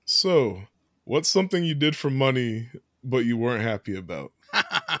So, what's something you did for money but you weren't happy about?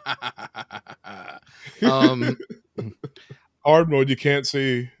 Hard mode. You can't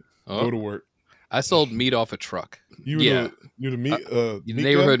say go to work. I sold meat off a truck. You the meat meat guy?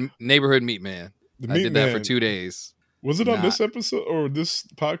 neighborhood meat man. The I meat did man. that for 2 days. Was it on this episode or this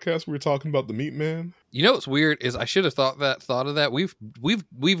podcast we were talking about the meat man? You know what's weird is I should have thought of that. We've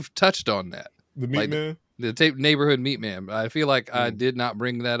touched on that. The meat man? The neighborhood meat man. I feel like I did not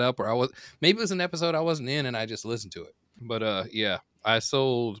bring that up, or maybe it was an episode I wasn't in and I just listened to it. But yeah, I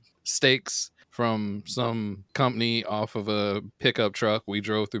sold steaks from some company off of a pickup truck. We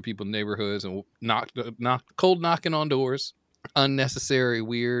drove through people's neighborhoods and cold knocking on doors. Unnecessary,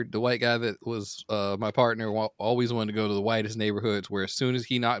 weird. The white guy that was my partner always wanted to go to the whitest neighborhoods, where as soon as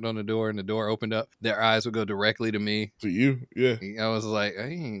he knocked on the door and the door opened up, their eyes would go directly to me. To you, yeah. I was like, I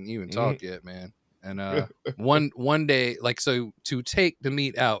ain't even talked yet, man. And one day, like, so to take the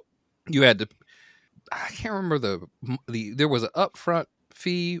meat out, you had to. I can't remember there was an upfront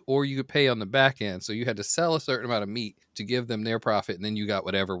fee, or you could pay on the back end. So you had to sell a certain amount of meat to give them their profit, and then you got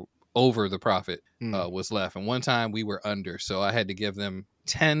whatever over the profit was left. And one time we were under, so I had to give them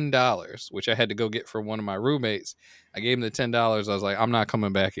 $10, which I had to go get from one of my roommates. I gave them the $10. I was like, I'm not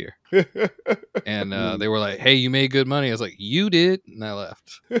coming back here. And they were like, hey, you made good money. I was like, you did. And I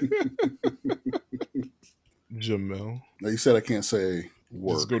left. Jamel. Now, you said I can't say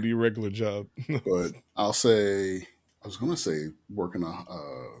work. Just go to your regular job. But I'll say, I was going to say working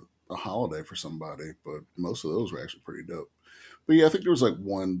a holiday for somebody, but most of those were actually pretty dope. But yeah, I think there was like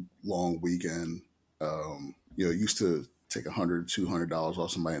one long weekend. Used to take $100, $200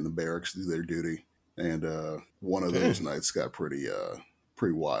 off somebody in the barracks to do their duty, and one of those nights got pretty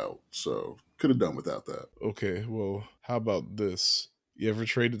wild. So could have done without that. Okay, well, how about this? You ever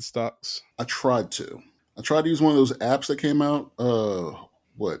traded stocks? I tried to use one of those apps that came out.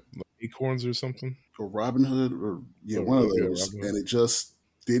 What? Like Acorns or something? Or Robinhood, or one of those, and it just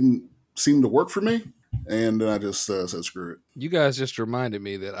didn't seem to work for me. And then I just said, screw it. You guys just reminded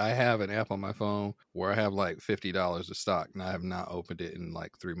me that I have an app on my phone where I have like $50 of stock, and I have not opened it in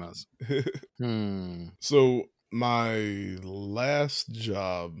like 3 months. So my last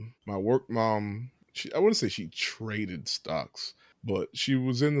job, my work mom, I wouldn't say she traded stocks, but she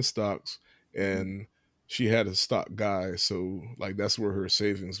was in the stocks, and she had a stock guy. So like that's where her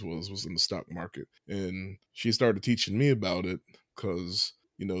savings was in the stock market. And she started teaching me about it because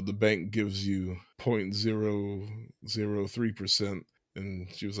the bank gives you 0.003%. And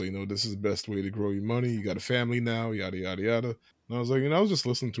she was like, this is the best way to grow your money. You got a family now, yada, yada, yada. And I was like, I was just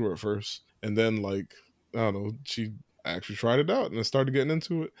listening to her at first. And then like, I don't know, she actually tried it out and I started getting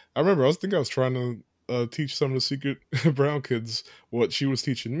into it. I remember I was trying to teach some of the secret brown kids what she was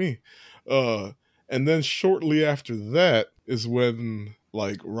teaching me. And then shortly after that is when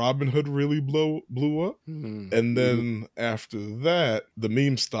like Robinhood really blew up. And then after that, the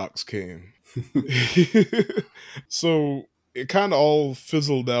meme stocks came. So it kind of all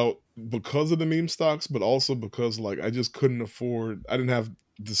fizzled out because of the meme stocks, but also because like I just couldn't afford, I didn't have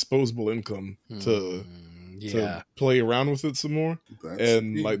disposable income to play around with it some more.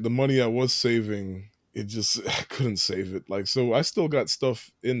 Like the money I was saving, I couldn't save it. Like, so I still got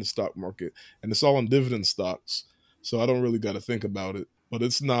stuff in the stock market, and it's all in dividend stocks. So I don't really got to think about it. But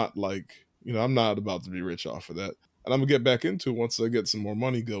it's not like, I'm not about to be rich off of that. And I'm going to get back into it once I get some more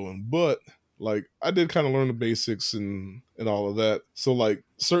money going. But like, I did kind of learn the basics and all of that. So like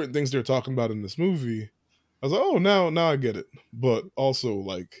certain things they're talking about in this movie, I was like, oh, now I get it. But also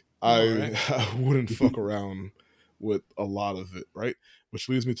like, I wouldn't fuck around with a lot of it, right? Which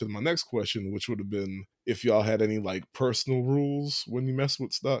leads me to my next question, which would have been if y'all had any like personal rules when you mess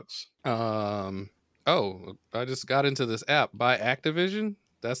with stocks. Oh, I just got into this app by Activision.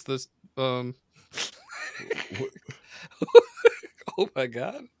 That's this. Oh my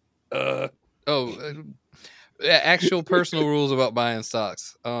god. Actual personal rules about buying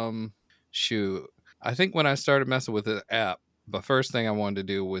stocks. Shoot. I think when I started messing with the app, the first thing I wanted to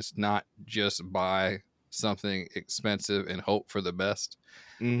do was not just buy something expensive and hope for the best,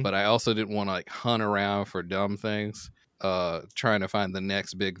 but I also didn't want to like hunt around for dumb things, trying to find the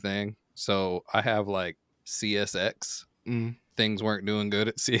next big thing. So I have like CSX. Things weren't doing good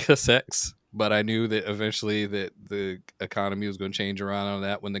at CSX, but I knew that eventually that the economy was going to change around on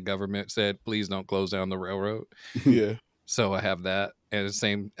that when the government said, please don't close down the railroad. Yeah. So I have that. And the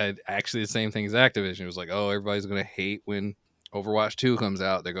same thing as Activision. It was like, oh, everybody's going to hate when Overwatch 2 comes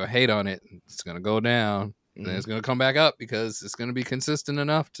out. They're going to hate on it. It's going to go down. And then it's going to come back up because it's going to be consistent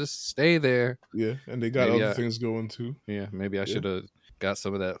enough to stay there. Yeah, and they got other things going too. Yeah, maybe I should have got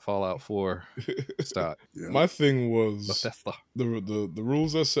some of that Fallout 4 stock. Yeah. My thing was Bethesda. the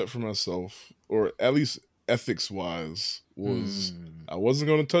rules I set for myself, or at least ethics wise, was I wasn't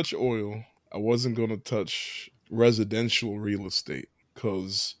going to touch oil. I wasn't going to touch residential real estate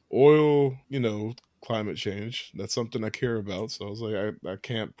because oil, climate change, that's something I care about. So I was like, I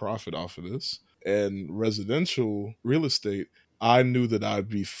can't profit off of this. And residential real estate, I knew that I'd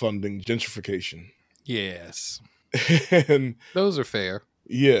be funding gentrification. Yes. And those are fair.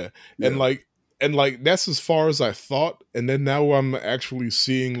 Yeah. And like that's as far as I thought. And then now I'm actually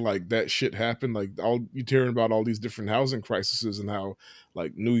seeing like that shit happen. Like you hearing about all these different housing crises and how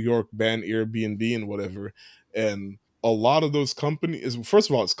like New York banned Airbnb and whatever. And a lot of those companies, first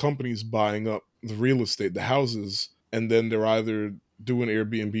of all, it's companies buying up the real estate, the houses, and then they're either doing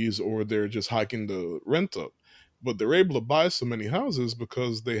Airbnbs or they're just hiking the rent up. But they're able to buy so many houses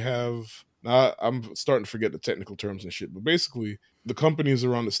because they have, now I'm starting to forget the technical terms and shit, but basically the companies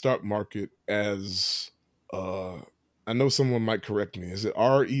are on the stock market as, I know someone might correct me, is it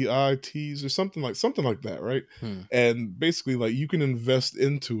REITs or something like that, right? And basically like you can invest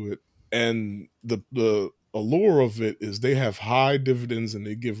into it, and the allure of it is they have high dividends and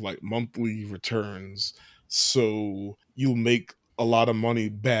they give like monthly returns, so you'll make a lot of money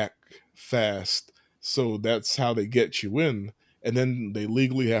back fast. So that's how they get you in, and then they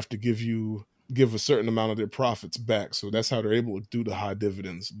legally have to give a certain amount of their profits back. So that's how they're able to do the high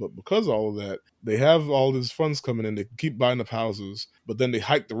dividends. But because of all of that, they have all these funds coming in. They can keep buying up houses, but then they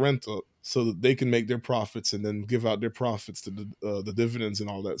hike the rent up so that they can make their profits and then give out their profits to the dividends and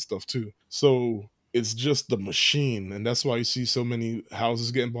all that stuff too. So it's just the machine, and that's why you see so many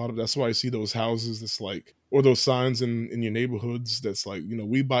houses getting bought up. That's why you see those houses that's like, or those signs in your neighborhoods that's like,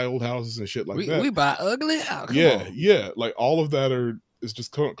 we buy old houses and shit like that. We buy ugly houses. Yeah. Like all of that is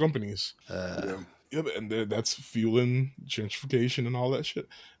just companies. Yeah, and that's fueling gentrification and all that shit.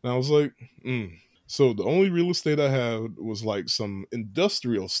 And I was like, So the only real estate I had was like some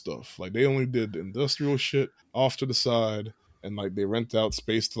industrial stuff. Like they only did industrial shit off to the side, and like they rent out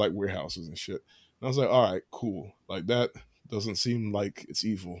space to like warehouses and shit. And I was like, all right, cool. Like that doesn't seem like it's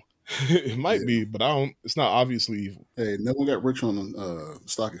evil. It might be, but it's not obviously evil. Hey, no one got rich on the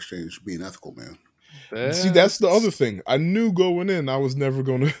stock exchange being ethical, man. See, that's the other thing. I knew going in I was never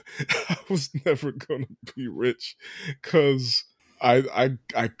gonna be rich, because I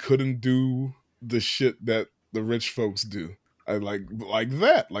couldn't do the shit that the rich folks do. I like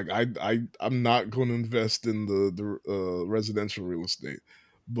that. Like I'm not going to invest in the residential real estate.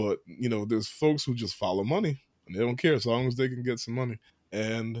 But there's folks who just follow money and they don't care as long as they can get some money.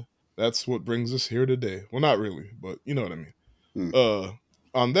 And that's what brings us here today. Well, not really, but you know what I mean.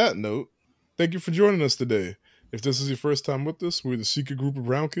 On that note, thank you for joining us today. If this is your first time with us, we're the secret group of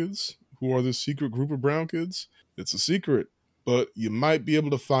brown kids. Who are this secret group of brown kids? It's a secret, but you might be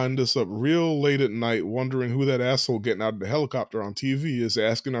able to find us up real late at night wondering who that asshole getting out of the helicopter on TV is,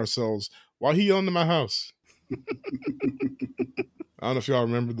 asking ourselves, why he under my house? I don't know if y'all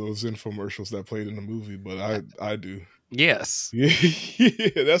remember those infomercials that played in the movie, but I do. Yes.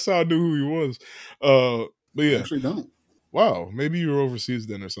 Yeah, that's how I knew who he was. But yeah. I actually don't. Wow, maybe you were overseas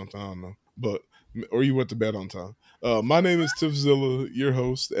then or something, I don't know. Or you went to bed on time. My name is Tiffzilla, your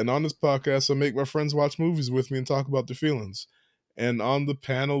host, and on this podcast I make my friends watch movies with me and talk about their feelings. And on the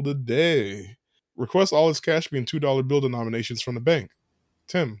panel today, request all its cash being $2 bill denominations from the bank.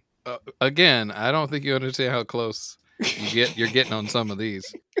 Tim. Again, I don't think you understand how close you're getting on some of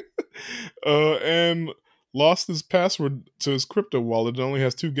these. And lost his password to his crypto wallet and only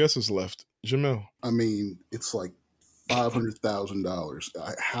has 2 guesses left. Jamel. I mean, it's like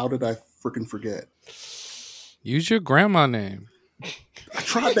 $500,000. How did I freaking forget? Use your grandma name. I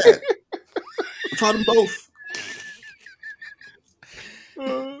tried that. I tried them both.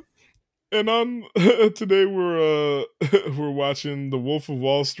 And on today we're watching The Wolf of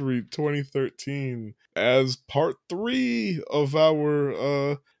Wall Street 2013 as part 3 of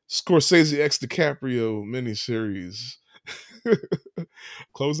our Scorsese x DiCaprio miniseries.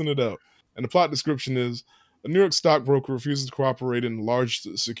 Closing it out. And the plot description is: a New York stockbroker refuses to cooperate in a large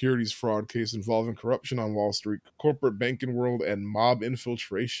securities fraud case involving corruption on Wall Street, corporate banking world, and mob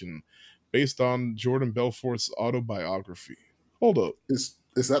infiltration, based on Jordan Belfort's autobiography. Hold up. Is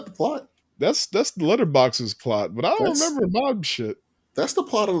that the plot? That's the Letterboxd's plot, but I don't remember mob shit. That's the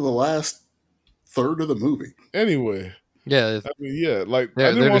plot of the last third of the movie. Anyway. Yeah. I mean, yeah, like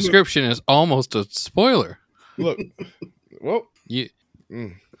their description is almost a spoiler. Look, well,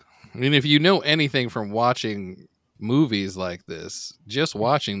 I mean, if you know anything from watching movies like this, just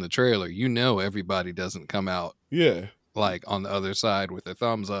watching the trailer, everybody doesn't come out like on the other side with their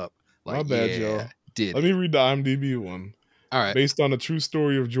thumbs up. Like, my bad, y'all. Let me read the IMDb one. All right. Based on a true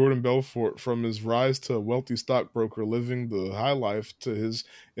story of Jordan Belfort, from his rise to a wealthy stockbroker living the high life to his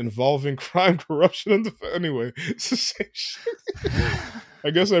involving crime, corruption, and anyway, it's the same shit. I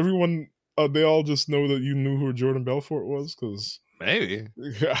guess everyone, they all just know that you knew who Jordan Belfort was, because maybe.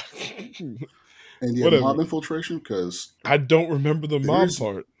 Yeah. And yeah, Whatever. mob infiltration, because I don't remember the mob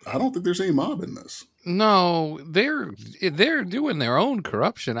part. I don't think there's any mob in this. No, they're doing their own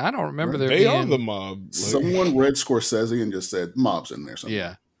corruption. I don't remember there They being... are the mob. Like, someone read Scorsese and just said mob's in there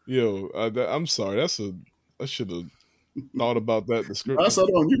somewhere. Yeah. Yo, I'm sorry. I should have thought about that description. I saw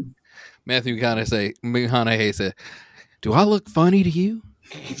it on you. Matthew McConaughey said, "Do I look funny to you?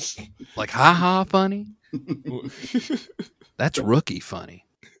 Like ha funny? That's rookie funny."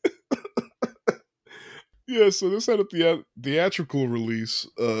 Yeah, so this had a theatrical release,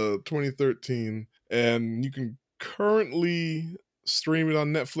 2013, and you can currently stream it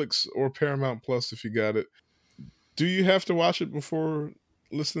on Netflix or Paramount Plus if you got it. Do you have to watch it before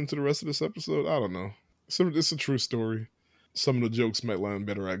listening to the rest of this episode? I don't know. It's a true story. Some of the jokes might land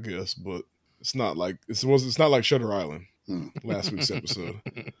better, I guess, but it's not like it's not like Shutter Island, last week's episode.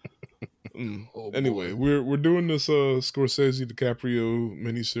 Oh, anyway, we're doing this Scorsese DiCaprio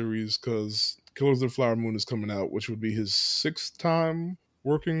miniseries because Killers of the Flower Moon is coming out, which would be his 6th time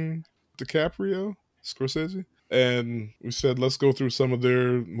working DiCaprio, Scorsese. And we said, let's go through some of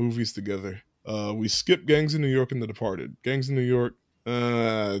their movies together. We skipped Gangs in New York and The Departed. Gangs in New York,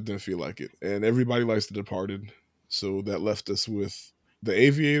 didn't feel like it. And everybody likes The Departed. So that left us with The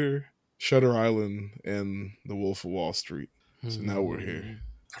Aviator, Shutter Island, and The Wolf of Wall Street. So now we're here.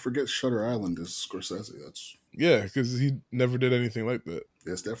 I forget Shutter Island is Scorsese. Yeah, because he never did anything like that.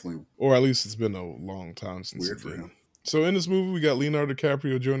 It's definitely... Or at least it's been a long time since weird for him. So in this movie, we got Leonardo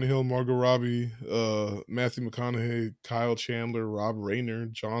DiCaprio, Jonah Hill, Margot Robbie, Matthew McConaughey, Kyle Chandler, Rob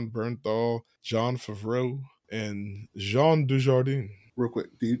Reiner, John Bernthal, Jon Favreau, and Jean Dujardin. Real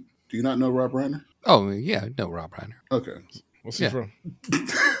quick, do you not know Rob Reiner? Oh, yeah, I know Rob Reiner. Okay. What's he from?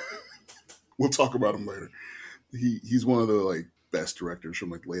 We'll talk about him later. He's one of the best directors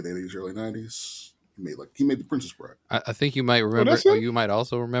from late 80s, early 90s. He made The Princess Bride. I think you might remember. You might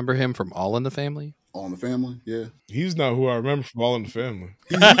also remember him from All in the Family. All in the Family, yeah. He's not who I remember from All in the Family.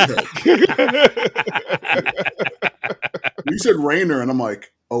 You said Reiner, and I'm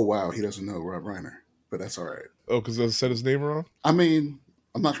like, oh wow, he doesn't know Rob Reiner, but that's all right. Oh, because I said his name wrong? I mean,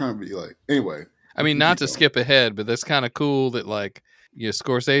 I'm not trying to be anyway. I mean, not to skip ahead, but that's kind of cool that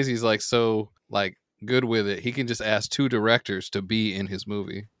Scorsese's so good with it. He can just ask 2 directors to be in his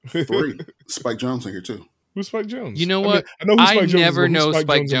movie. 3. Spike Jonze in here too. Who's Spike Jonze? You know what? I know who Spike Jonze never is, know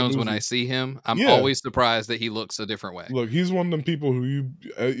Spike Jonze when I see him. I'm always surprised that he looks a different way. Look, he's one of them people who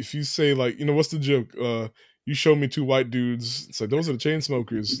if you say what's the joke? You show me 2 white dudes. It's like, those are the chain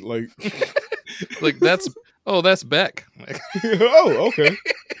smokers. That's Beck. Oh, okay.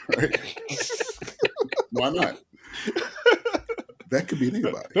 Right. Why not? That could be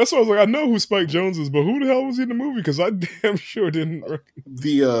anybody. That's why I was like, I know who Spike Jonze is, but who the hell was he in the movie? Because I damn sure didn't.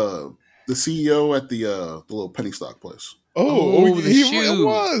 The CEO at the little penny stock place. It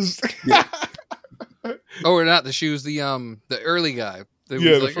was. Yeah. Or not the shoes. The early guy.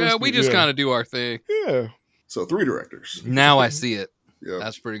 We just kind of do our thing. Yeah. So 3 directors. Now I see it. Yeah,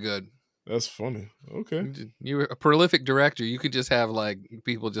 that's pretty good. That's funny. Okay. You're a prolific director. You could just have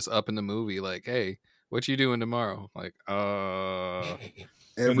people just up in the movie, hey, what you doing tomorrow? And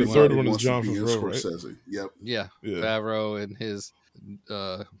the third one is Jon Favreau, Scorsese. right? Yep. Yeah. Favreau and his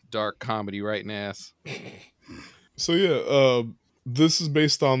dark comedy writing ass. So this is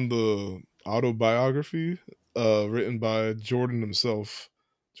based on the autobiography written by Jordan himself,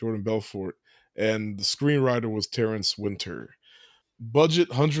 Jordan Belfort, and the screenwriter was Terrence Winter. Budget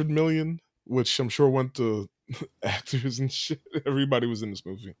 $100 million, which I'm sure went to actors and shit. Everybody was in this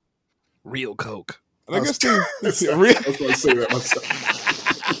movie. Real coke. And I guess they I was going to say that myself.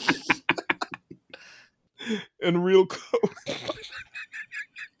 And real coke.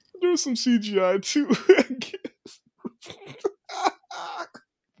 There was some CGI too, I guess.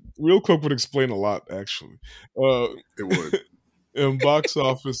 Real coke would explain a lot, actually. It would. In box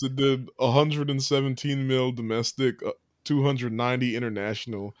office, it did 117 mil domestic, 290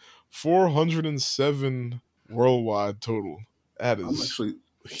 international, 407 worldwide total. That is actually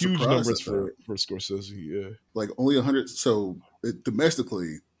huge numbers for Scorsese. Yeah, only 100. So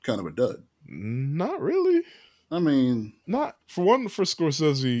domestically, kind of a dud. Not really. I mean, not for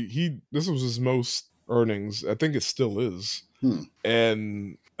Scorsese. This was his most earnings. I think it still is.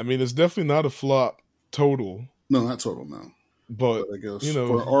 And I mean, it's definitely not a flop total. No, not total. No. But I guess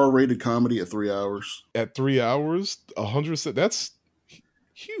for R-rated comedy at 3 hours. At 3 hours, 100. That's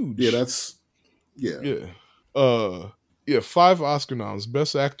huge. Yeah, that's. Yeah. Yeah. Yeah, 5 Oscar noms: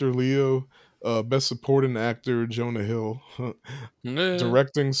 Best Actor Leo, Best Supporting Actor Jonah Hill,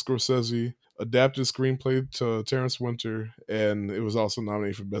 Directing Scorsese, Adapted Screenplay to Terrence Winter, and it was also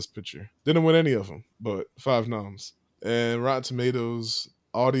nominated for Best Picture. Didn't win any of them, but 5 noms. And Rotten Tomatoes,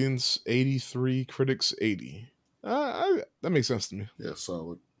 audience 83, critics 80. That makes sense to me. Yeah,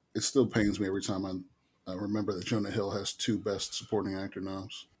 solid. It still pains me every time I remember that Jonah Hill has 2 Best Supporting Actor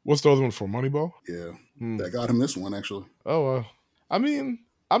noms. What's the other one for? Moneyball? Yeah, that got him this one, actually. Oh, I mean,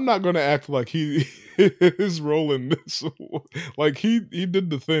 I'm not going to act like his role in this, like he did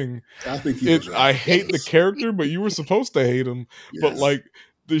the thing. I think he I hate the character, but you were supposed to hate him. Yes. But like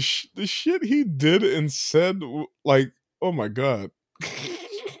the shit he did and said, like, oh my god.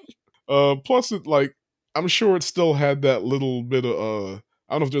 Plus, it like I'm sure it still had that little bit of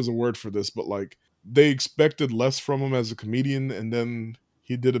I don't know if there's a word for this, but like they expected less from him as a comedian, and then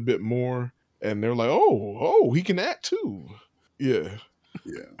he did a bit more, and they're like, oh, he can act too. Yeah.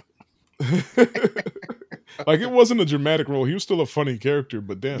 Like it wasn't a dramatic role. He was still a funny character,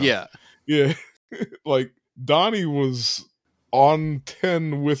 but damn. Yeah. Like Donnie was on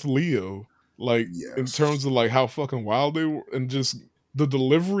 10 with Leo, like in terms of like how fucking wild they were and just the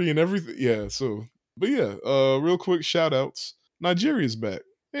delivery and everything. Yeah. So, but yeah, real quick shout outs. Nigeria's back.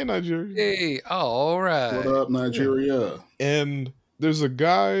 Hey, Nigeria. Hey, all right. What up, Nigeria? Yeah. And there's a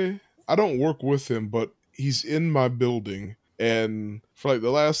guy, I don't work with him, but he's in my building. And for like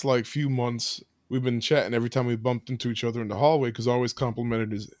the last like few months, we've been chatting every time we bumped into each other in the hallway because I always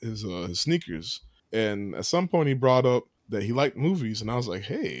complimented his sneakers. And at some point he brought up that he liked movies, and I was like,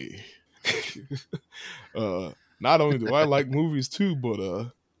 hey, not only do I like movies too,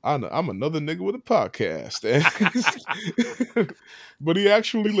 but I'm another nigga with a podcast. But he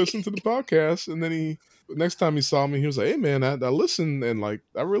actually listened to the podcast, and then next time he saw me, he was like, hey man, I listened, and like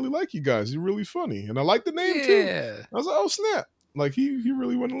I really like you guys. You're really funny. And I like the name too. I was like, oh snap. Like he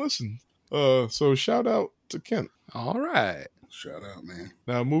really went and listened. So shout out to Kent. All right. Shout out, man.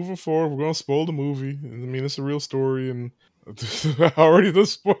 Now moving forward, we're gonna spoil the movie. I mean, it's a real story, and I already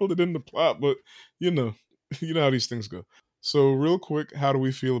just spoiled it in the plot, but you know how these things go. So real quick, how do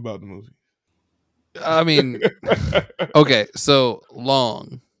we feel about the movie? I mean, okay, so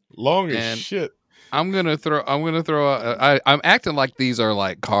long as shit. I'm gonna throw out. I'm acting like these are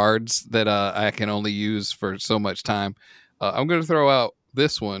like cards that I can only use for so much time. I'm gonna throw out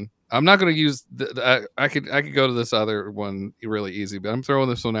this one. I'm not gonna use. I could go to this other one really easy, but I'm throwing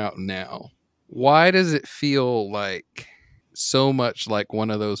this one out now. Why does it feel like so much like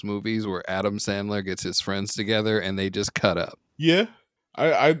one of those movies where Adam Sandler gets his friends together and they just cut up? Yeah,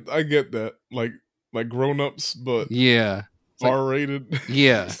 I get that. Like Grown Ups, but yeah, R-rated.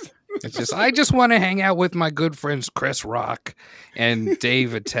 Yeah. It's just, I just want to hang out with my good friends Chris Rock and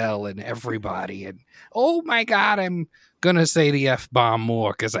Dave Attell and everybody. And oh my God, I'm going to say the F-bomb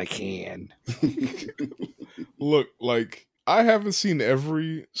more because I can. Look, like, I haven't seen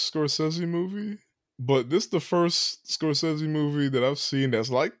every Scorsese movie, but this is the first Scorsese movie that I've seen that's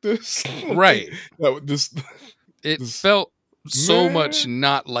like this. Right. It felt so much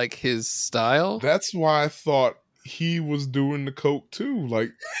not like his style. That's why I thought he was doing the coke too.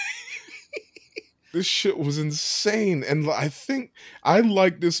 Like, this shit was insane. And I think I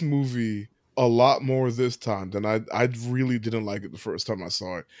like this movie a lot more this time than I really didn't like it the first time I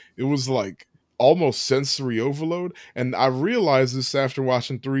saw it. It was like almost sensory overload. And I realized this after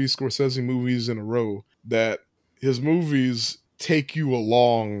watching 3 Scorsese movies in a row, that his movies take you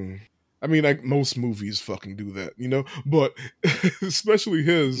along. I mean, like most movies fucking do that, you know? But especially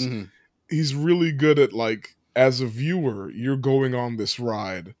his, he's really good at, like, as a viewer, you're going on this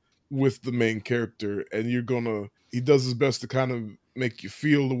ride with the main character, and he does his best to kind of make you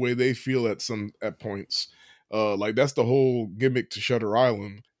feel the way they feel at points. Like that's the whole gimmick to Shutter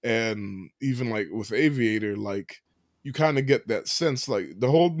Island. And even like with Aviator, like you kind of get that sense, like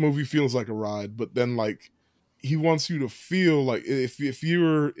the whole movie feels like a ride, but then like he wants you to feel like if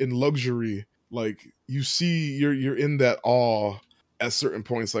you're in luxury, like you see you're in that awe at certain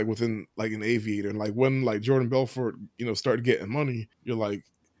points, like within like an Aviator. And like when like Jordan Belfort, started getting money, you're like,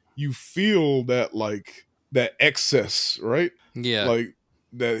 you feel that like that excess, right? Yeah. Like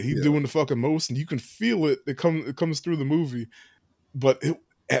that he's doing the fucking most, and you can feel it. It comes through the movie. But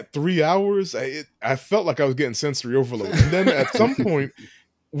at 3 hours, I felt like I was getting sensory overload. And then at some point,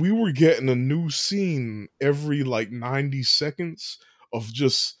 we were getting a new scene every like 90 seconds of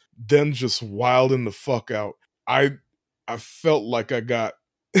just wilding the fuck out. I felt like I got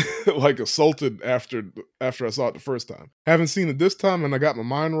like assaulted after I saw it the first time. Haven't seen it this time, and I got my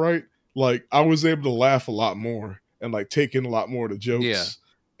mind right. Like I was able to laugh a lot more and like take in a lot more of the jokes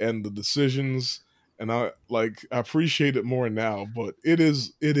and the decisions. and I appreciate it more now. But it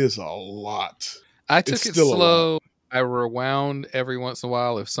is a lot. I took it slow. I rewound every once in a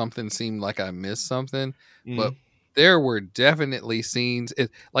while if something seemed like I missed something, but there were definitely scenes.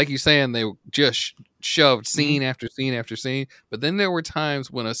 Like you're saying, they just shoved scene after scene after scene. But then there were times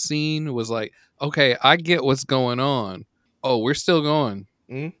when a scene was like, okay, I get what's going on. Oh, we're still going.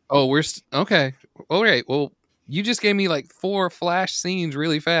 Oh, okay. All right. Well, you just gave me like 4 flash scenes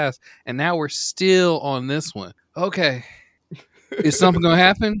really fast, and now we're still on this one. Okay. Is something going to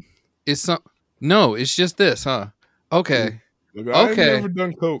happen? No, it's just this, huh? Okay. Look, I've never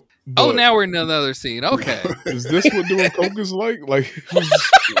done coke. Oh, now we're in another scene. Okay. Is this what doing coke is like?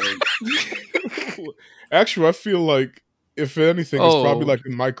 Actually, I feel like if anything, it's probably like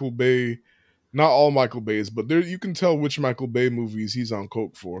in Michael Bay. Not all Michael Bays, but there you can tell which Michael Bay movies he's on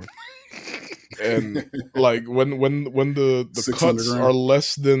coke for. And like when the cuts are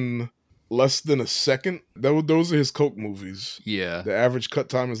less than a second, those are his coke movies. Yeah. The average cut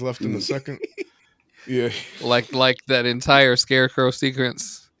time is less than a second. Yeah. Like that entire Scarecrow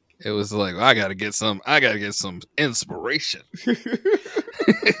sequence. It was like, I gotta get some inspiration.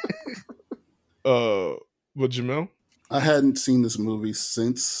 But Jamel? I hadn't seen this movie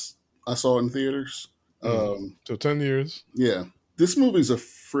since I saw it in theaters. So 10 years. Yeah. This movie's a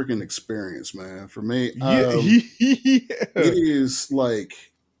freaking experience, man. For me, it is like,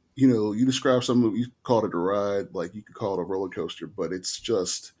 you describe something, you call it a ride, like you could call it a roller coaster, but it's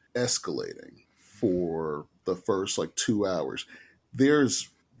just escalating for the first like 2 hours. There's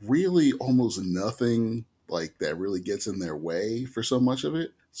really almost nothing like that really gets in their way for so much of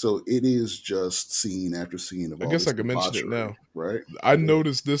it. So it is just scene after scene of I guess I can mention it now. Right? I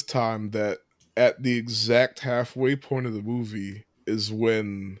noticed this time that at the exact halfway point of the movie is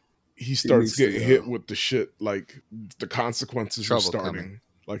when he starts getting hit with the shit, like the consequences are starting. Coming.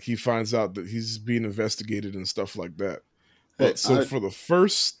 Like he finds out that he's being investigated and stuff like that. But for the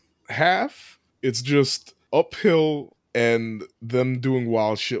first half, it's just uphill and them doing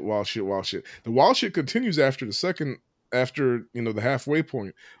wild shit. The wild shit continues after the halfway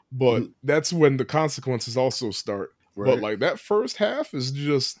point, but that's when the consequences also start. Right. But like that first half is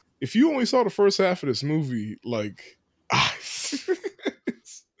just, if you only saw the first half of this movie, like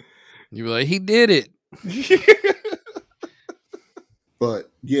you'd be like, he did it.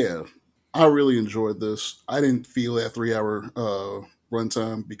 But yeah, I really enjoyed this. I didn't feel that 3-hour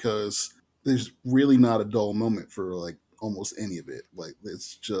runtime because there's really not a dull moment for like almost any of it. Like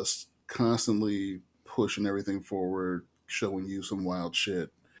it's just constantly pushing everything forward, showing you some wild shit.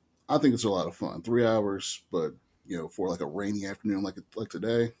 I think it's a lot of fun. 3 hours, but for like a rainy afternoon like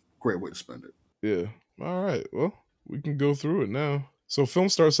today, great way to spend it. Yeah. All right. Well, we can go through it now. So film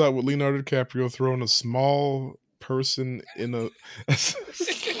starts out with Leonardo DiCaprio throwing a small person in a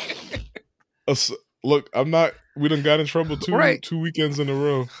look, we done got in trouble two weekends in a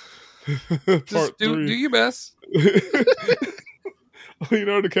row. Just do your best.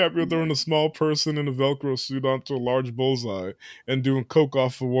 Leonardo DiCaprio throwing a small person in a Velcro suit onto a large bullseye and doing coke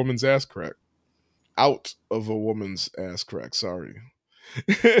off a woman's ass crack. Out of a woman's ass crack, sorry.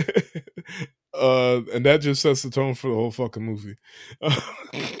 And that just sets the tone for the whole fucking movie.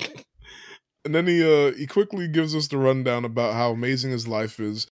 And then he quickly gives us the rundown about how amazing his life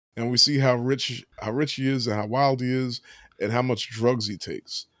is, and we see how rich he is and how wild he is and how much drugs he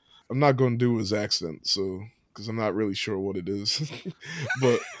takes. I'm not going to do his accent, because I'm not really sure what it is.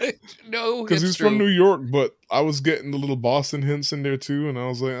 But no, because he's from New York, but I was getting the little Boston hints in there too, and I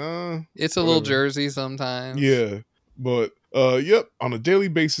was like, it's a little Jersey sometimes. Yeah, but yep. On a daily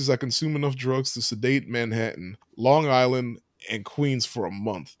basis, I consume enough drugs to sedate Manhattan, Long Island, and Queens for a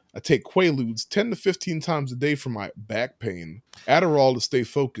month. I take Quaaludes 10 to 15 times a day for my back pain, Adderall to stay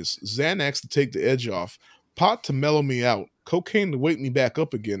focused, Xanax to take the edge off, pot to mellow me out, cocaine to wake me back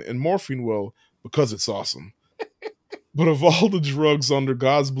up again, and morphine, well, because it's awesome. But of all the drugs under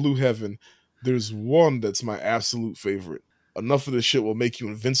God's blue heaven, there's one that's my absolute favorite. Enough of this shit will make you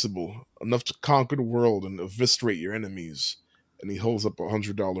invincible, enough to conquer the world and eviscerate your enemies. And he holds up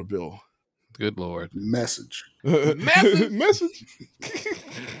 $100 bill. Good Lord. Message. Message.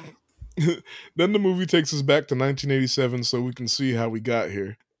 Then the movie takes us back to 1987 so we can see how we got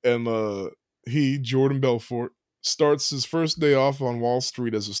here. And Jordan Belfort, starts his first day off on Wall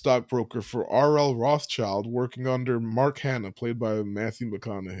Street as a stockbroker for R.L. Rothschild, working under Mark Hanna, played by Matthew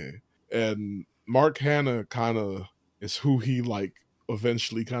McConaughey. And Mark Hanna kind of is who he like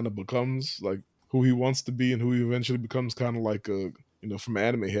eventually kind of becomes, like who he wants to be and who he eventually becomes, kind of like from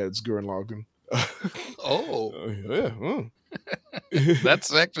Anime Heads, Gurren Lagann. Yeah.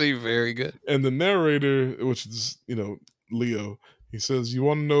 That's actually very good. And the narrator, which is Leo, He says, "You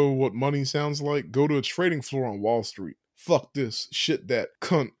want to know what money sounds like? Go to a trading floor on Wall Street. Fuck this, shit that,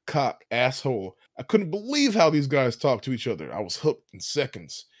 cunt, cock, asshole." I couldn't believe how these guys talk to each other. I was hooked in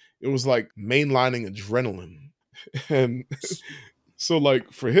seconds. It was like mainlining adrenaline. And so,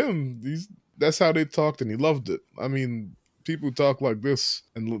 like, for him, that's how they talked, and he loved it. I mean, people who talk like this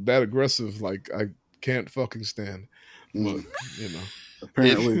and that aggressive, like, I can't fucking stand. But, you know.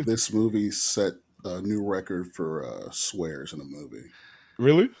 Apparently, this movie set a new record for swears in a movie.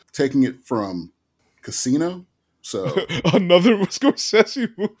 Really? Taking it from Casino. So another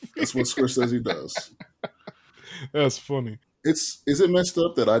Scorsese movie. That's what Scorsese does. That's funny. Is it messed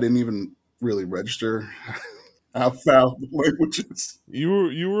up that I didn't even really register how foul the language is? You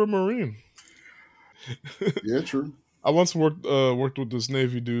were a Marine. Yeah, true. I once worked with this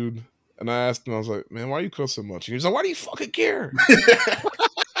Navy dude, and I asked him, I was like, "Man, why you cuss so much?" And he was like, "Why do you fucking care?"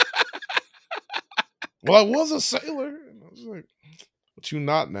 Well, I was a sailor. And I was like, "But you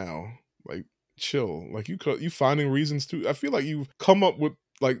not now. Like, chill. Like, you finding reasons to. I feel like you've come up with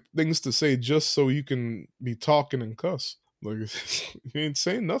like things to say just so you can be talking and cuss. Like, you ain't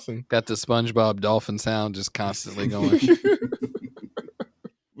saying nothing." Got the SpongeBob dolphin sound just constantly going.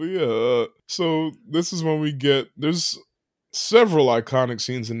 But yeah, so this is when we there's several iconic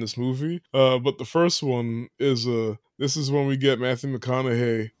scenes in this movie, but the first one is this is when we get Matthew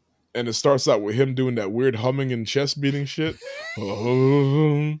McConaughey, and it starts out with him doing that weird humming and chest beating shit.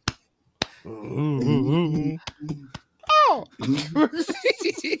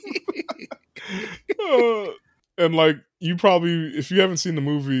 And like, you probably, if you haven't seen the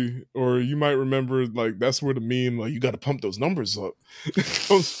movie, or you might remember, like, that's where the meme, like, you got to pump those numbers up.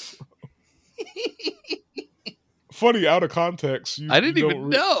 Funny, out of context. I didn't even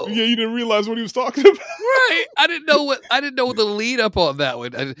know. Yeah, you didn't realize what he was talking about. Right. I didn't know the lead up on that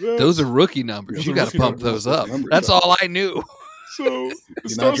one. Those are rookie numbers. You got to pump those up. That's all I knew. So it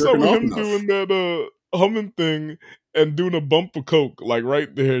starts out with him doing that humming thing and doing a bump of coke, like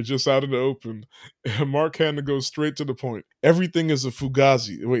right there, just out in the open. And Mark Hanna goes straight to the point. Everything is a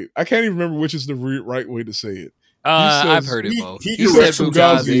fugazi. Wait, I can't even remember which is the right way to say it. I've heard it both. He said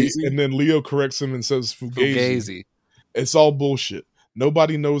fugazi, and then Leo corrects him and says fugazi. It's all bullshit.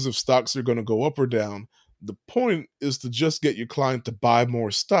 Nobody knows if stocks are going to go up or down. The point is to just get your client to buy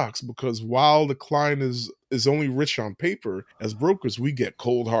more stocks, because while the client is only rich on paper, as brokers, we get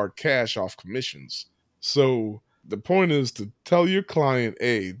cold hard cash off commissions. So the point is to tell your client,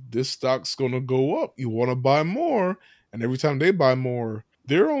 hey, this stock's going to go up. You want to buy more. And every time they buy more,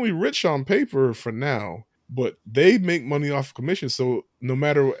 they're only rich on paper for now, but they make money off commission. So no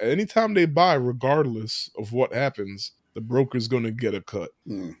matter, anytime they buy, regardless of what happens, the broker's going to get a cut.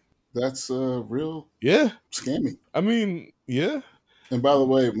 That's real scammy. I mean, yeah. And by the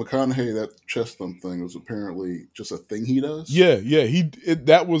way, McConaughey, that chest thump thing was apparently just a thing he does. Yeah.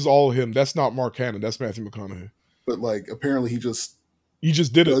 That was all him. That's not Mark Hanna. That's Matthew McConaughey. But like, apparently he just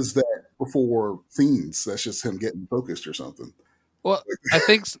does that before scenes. That's just him getting focused or something. Well, I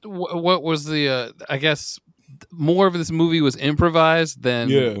think what was the I guess more of this movie was improvised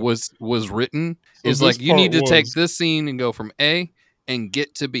than was written. So is like, you need to take this scene and go from A and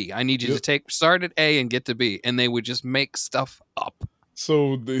get to B. I need you to start at A and get to B, and they would just make stuff up.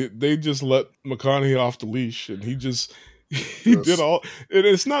 So they just let McConaughey off the leash, and he did all. And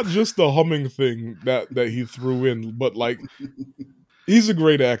it's not just the humming thing that he threw in, but like, he's a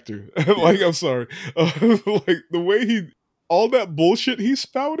great actor. Like, I'm sorry, like the way all that bullshit he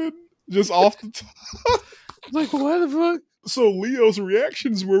spouted just off the top. Like, what the fuck? So Leo's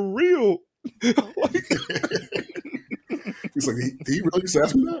reactions were real. Like, he's like, he really just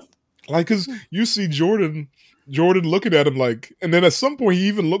asked me that? Like, because you see Jordan looking at him like, and then at some point he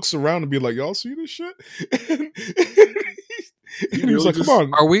even looks around and be like, y'all see this shit? And he was like, come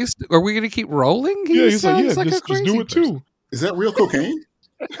on. Are we going to keep rolling? He's like, just do it too. Is that real cocaine?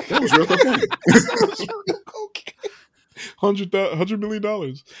 That was real cocaine. That was real cocaine. $100 million.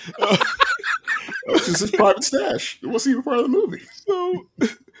 This is private stash. It wasn't even part of the movie. So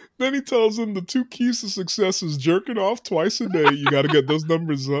then he tells him the 2 keys to success is jerking off twice a day. You got to get those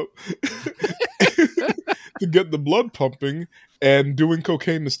numbers up to get the blood pumping, and doing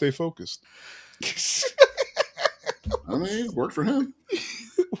cocaine to stay focused. I mean, it worked for him.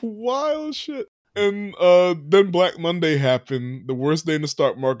 Wild shit. And then Black Monday happened, the worst day in the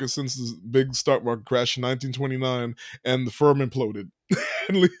stock market since the big stock market crash in 1929, and the firm imploded.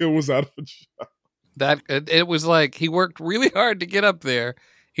 And Leo was out of a job. It was like he worked really hard to get up there.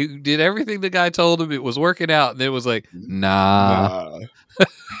 He did everything the guy told him. It was working out, and it was like, nah.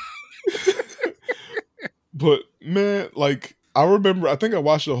 But man, like, I think I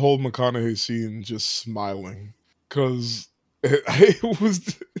watched the whole McConaughey scene just smiling, because It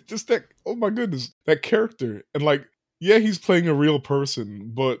was just that, oh my goodness, that character. And like, yeah, he's playing a real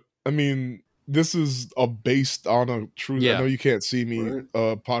person, but I mean, this is based on a true, I know you can't see me,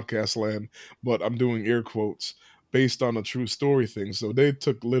 podcast land, but I'm doing air quotes, based on a true story thing. So they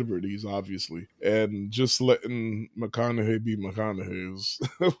took liberties, obviously, and just letting McConaughey be McConaughey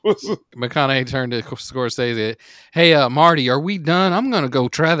was McConaughey turned to Scorsese. Hey, Marty, are we done? I'm going to go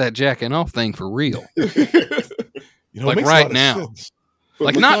try that jacking off thing for real. Like right now.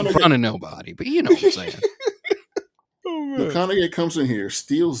 Like not in front of nobody, but you know what I'm saying. McConaughey comes in here,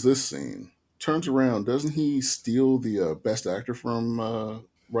 steals this scene, turns around. Doesn't he steal the best actor from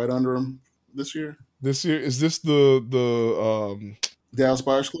right under him this year? This year, is this the Dallas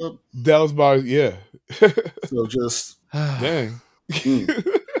Buyers Club? Dallas Buyers, yeah. So just dang.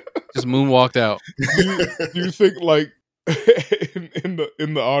 Just moonwalked out. Do you think like in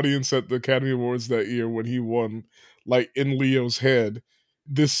the audience at the Academy Awards that year when he won, like in Leo's head,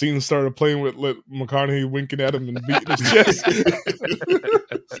 this scene started playing with McConaughey winking at him and beating his chest?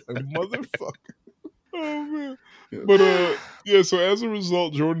 Like, motherfucker. Oh man. But yeah, so as a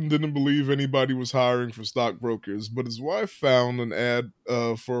result, Jordan didn't believe anybody was hiring for stockbrokers, but his wife found an ad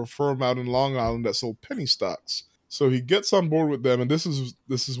for a firm out in Long Island that sold penny stocks. So he gets on board with them, and this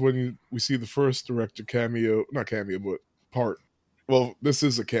is when we see the first director cameo, not cameo, but part. Well, this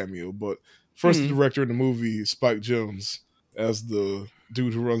is a cameo, but first director in the movie, Spike Jonze, as the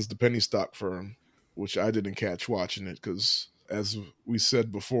dude who runs the penny stock firm, which I didn't catch watching it because, as we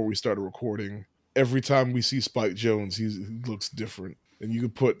said before we started recording, every time we see Spike Jonze, he looks different. And you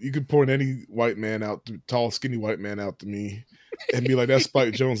could point any white man out, tall, skinny white man out to me, and be like, "That's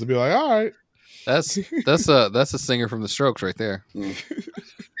Spike Jonze," and be like, "All right." That's a singer from the Strokes right there.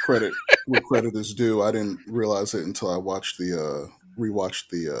 Credit where credit is due. I didn't realize it until I watched rewatched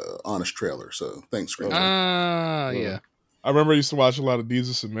the Honest trailer. So thanks, Chris. Yeah. I remember I used to watch a lot of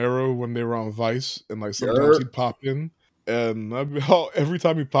Desus and Mero when they were on Vice, and like sometimes he'd pop in, and every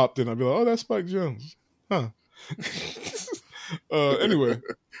time he popped in, I'd be like, "Oh, that's Spike Jonze, huh?" Anyway,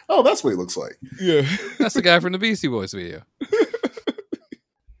 oh, that's what he looks like. Yeah, that's the guy from the Beastie Boys video.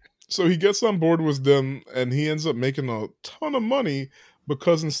 So he gets on board with them, and he ends up making a ton of money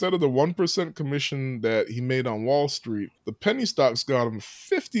because instead of the 1% commission that he made on Wall Street, the penny stocks got him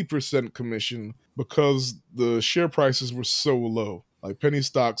 50% commission because the share prices were so low. Like penny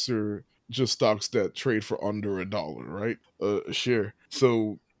stocks are just stocks that trade for under $1, right? A share.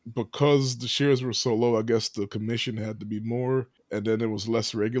 So because the shares were so low, I guess the commission had to be more, and then it was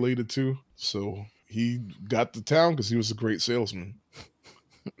less regulated too. So he got the town because he was a great salesman.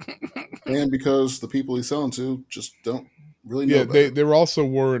 And because the people he's selling to just don't really know about it. They also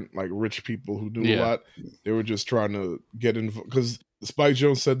weren't like rich people who knew a lot. They were just trying to get in, because Spike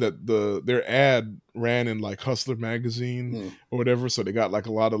Jonze said that their ad ran in like Hustler magazine or whatever, so they got like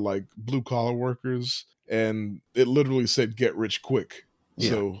a lot of like blue collar workers, and it literally said "get rich quick."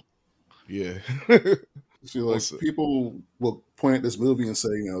 So yeah. See, like people will point at this movie and say,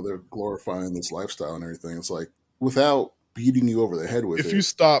 they're glorifying this lifestyle and everything. It's like, without beating you over the head with it. If you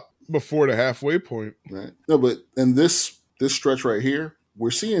stop before the halfway point. Right. No, but in this stretch right here,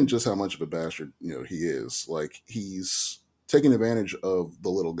 we're seeing just how much of a bastard, he is. Like, he's taking advantage of the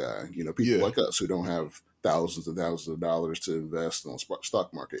little guy, people like us who don't have thousands and thousands of dollars to invest in the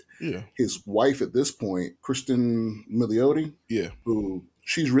stock market. Yeah. His wife at this point, Kristen Milioti, who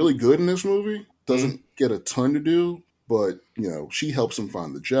she's really good in this movie, doesn't get a ton to do, but, she helps him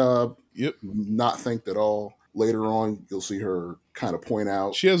find the job. Yep. Not thanked at all. Later on, you'll see her kind of point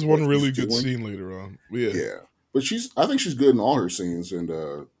out. She has one really good scene later on. Yeah. But I think she's good in all her scenes, and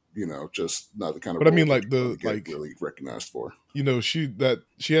just not the kind of. But I mean, like really recognized for. She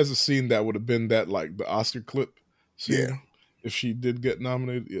has a scene that would have been that like the Oscar clip scene. Yeah. If she did get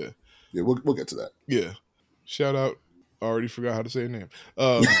nominated, yeah. Yeah, we'll get to that. Yeah. Shout out. I already forgot how to say her name.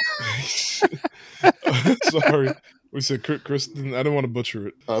 Sorry. We said Kristen. I didn't want to butcher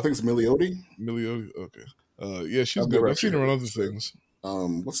it. I think it's Milioti. Milioti. Okay. Yeah, she's good. I've seen her on other things.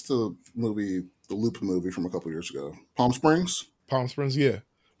 What's the movie, the Loop movie from a couple years ago? Palm Springs? Palm Springs, yeah.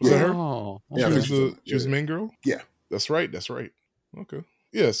 Was that her? Oh. Yeah, she was the main girl? Yeah. That's right. Okay.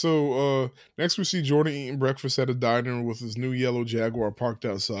 Yeah, so next we see Jordan eating breakfast at a diner with his new yellow Jaguar parked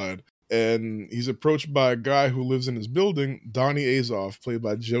outside. And he's approached by a guy who lives in his building, Donnie Azoff, played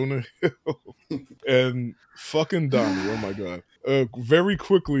by Jonah Hill. And fucking Donnie, oh my God. Very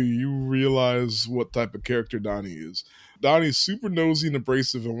quickly, you realize what type of character Donnie is. Donnie's super nosy and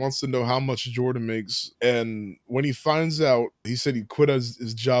abrasive and wants to know how much Jordan makes. And when he finds out, he said he quit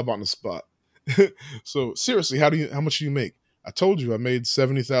his job on the spot. So seriously, how much do you make? I told you I made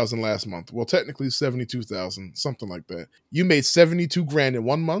 70,000 last month. Well, technically 72,000, something like that. You made 72 grand in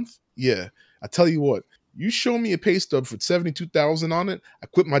 1 month? Yeah. I tell you what, you show me a pay stub for 72,000 on it, I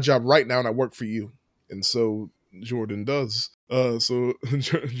quit my job right now and I work for you. And so Jordan does. So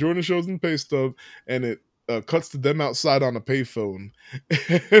Jordan shows him the pay stub, and it cuts to them outside on a payphone.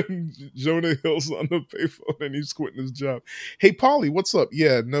 And Jonah Hill's on the payphone, and he's quitting his job. Hey, Polly, what's up?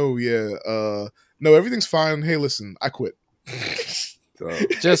 No, everything's fine. Hey, listen, I quit.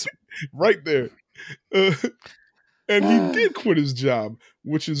 Just right there. And he did quit his job,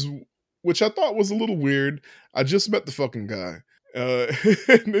 which I thought was a little weird. I just met the fucking guy.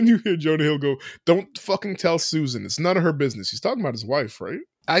 And then you hear Jonah Hill go, "Don't fucking tell Susan. It's none of her business." He's talking about his wife, right?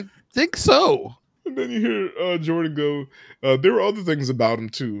 I think so. And then you hear Jordan go, "There were other things about him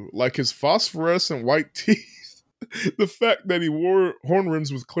too, like his phosphorescent white teeth, the fact that he wore horn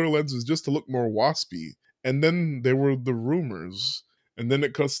rims with clear lenses just to look more waspy. And then there were the rumors." And then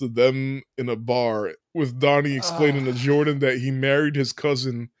it cuts to them in a bar with Donnie explaining to Jordan that he married his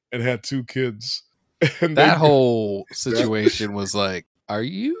cousin and had 2 kids. And that whole situation was like, are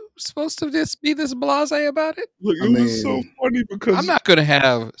you supposed to just be this blasé about it? Look, it was so funny because I'm not going to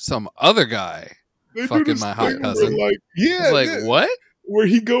have some other guy fucking my hot cousin. What? Where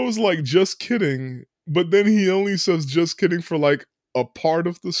he goes like, "Just kidding," but then he only says "just kidding" for like a part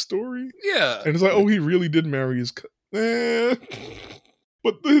of the story. Yeah. And it's like, oh, he really did marry his cousin.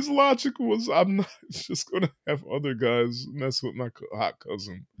 But his logic was, I'm not just going to have other guys mess with my hot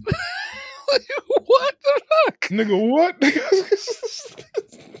cousin. What the fuck? Nigga, what?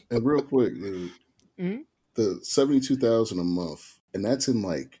 And real quick, dude, the 72,000 a month, and that's in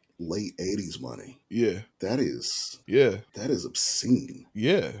like late 80s money. Yeah. That is obscene.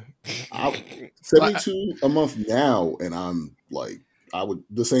 Yeah. 72 a month now, and I'm like, I would,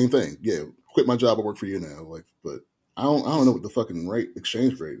 the same thing. Yeah, quit my job, I work for you now. Like, but I don't know what the fucking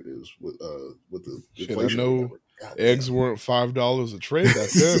exchange rate is with the inflation. I know eggs weren't $5 a tray back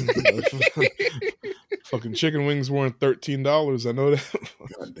then. Fucking chicken wings weren't $13. I know that.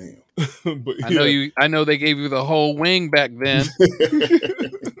 God damn. But I know they gave you the whole wing back then.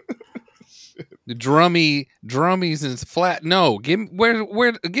 The drummies and flat. No, give me.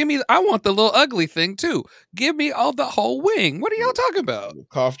 I want the little ugly thing too. Give me all the whole wing. What are y'all talking about?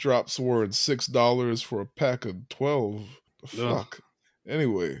 Cough drops were $6 for a pack of 12. Fuck.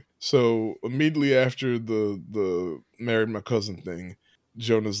 Anyway, so immediately after the married my cousin thing,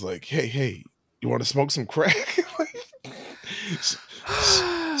 Jonah's like, hey, you want to smoke some crack?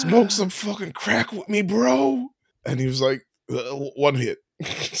 Smoke some fucking crack with me, bro. And he was like, 1 hit.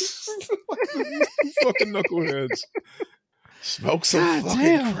 Fucking knuckleheads. Smoke some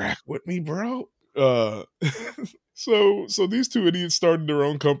fucking crack with me, bro. So these 2 idiots started their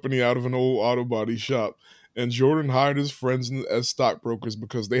own company out of an old auto body shop, and Jordan hired his friends as stockbrokers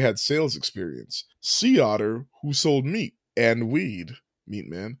because they had sales experience. Sea Otter, who sold meat and weed, meat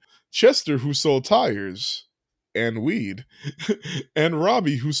man. Chester, who sold tires and weed. And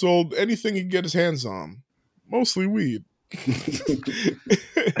Robbie, who sold anything he could get his hands on, mostly weed.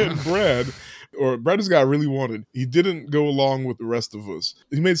 And Brad just got really wanted. He didn't go along with the rest of us.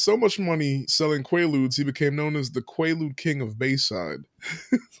 He made so much money selling Quaaludes, he became known as the Quaalude King of Bayside.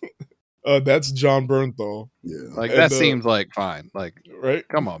 That's John Bernthal. Yeah, like that seems like fine. Like, right?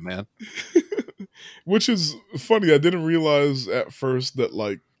 Come on, man. Which is funny. I didn't realize at first that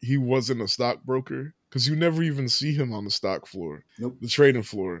like he wasn't a stockbroker, because you never even see him on the stock floor. Nope. The trading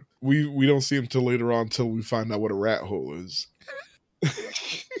floor. We don't see him till later on, till we find out what a rat hole is.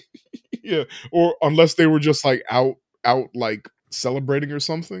 Yeah, or unless they were just like out like celebrating or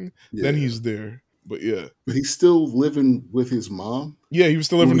something, then he's there. But yeah, but he's still living with his mom. Yeah, he was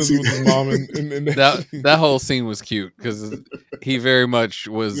still living with his mom, and that whole scene was cute because he very much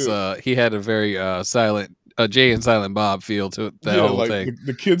was. He had a very silent, Jay and Silent Bob feel to that whole like thing.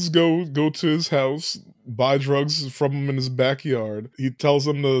 The kids go to his house, buy drugs from him in his backyard. He tells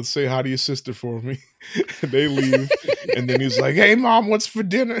them to say hi to your sister for me. And they leave, and then he's like, "Hey, Mom, what's for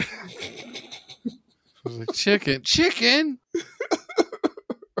dinner?" I was like, chicken.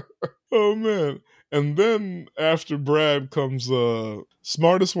 Oh man. And then after Brad comes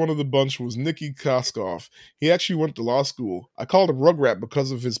smartest one of the bunch was Nicky Koskoff. He actually went to law school. I called him Rugrat because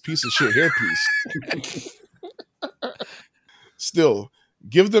of his piece of shit hairpiece. Still,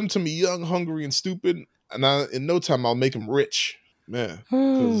 give them to me young, hungry, and stupid, and in no time I'll make him rich. Man,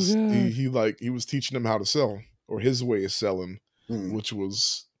 because he was teaching them how to sell, or his way of selling, which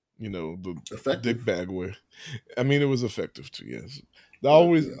was, the dick bag way. I mean, it was effective too, yes.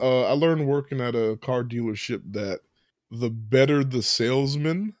 I learned working at a car dealership that the better the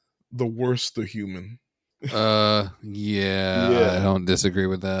salesman, the worse the human. Yeah, I don't disagree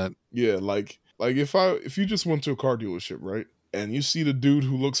with that. Yeah, like if you just went to a car dealership, right, and you see the dude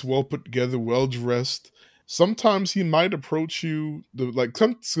who looks well put together, well dressed, sometimes he might approach you,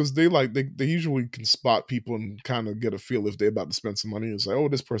 because they usually can spot people and kind of get a feel if they're about to spend some money. It's like, oh,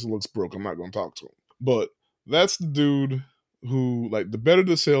 this person looks broke, I'm not going to talk to him. But that's the dude who, like, the better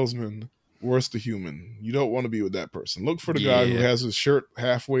the salesman, worse the human. You don't want to be with that person. Look for the guy who has his shirt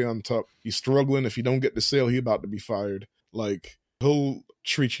halfway untucked. He's struggling. If you don't get the sale, he's about to be fired. Like, he'll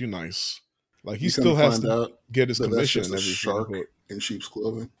treat you nice. Like, he still has to get his commission and everything. Shark in sheep's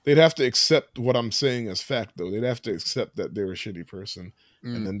clothing. They'd have to accept what I'm saying as fact, though. They'd have to accept that they're a shitty person,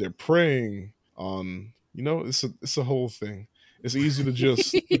 and then they're preying on. It's a whole thing. It's easy to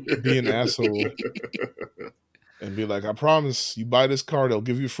just be an asshole and be like, I promise, you buy this car, they'll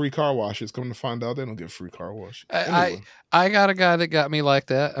give you free car washes. Come to find out, they don't give free car wash. Anyway. I got a guy that got me like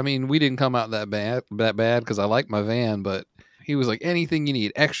that. I mean, we didn't come out that bad because I like my van, but he was like, anything you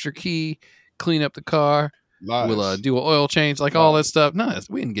need, extra key, clean up the car. Lies. We'll do an oil change, like all that stuff. No,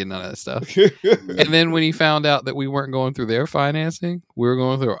 we didn't get none of that stuff. And then when he found out that we weren't going through their financing, we were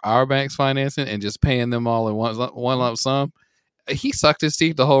going through our bank's financing and just paying them all in one lump sum, he sucked his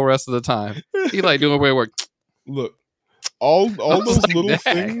teeth the whole rest of the time. He like doing away work. Look, all those like little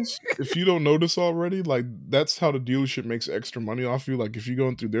things, if you don't notice already, like, that's how the dealership makes extra money off you. Like, if you're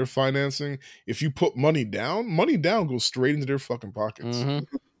going through their financing, if you put money down goes straight into their fucking pockets.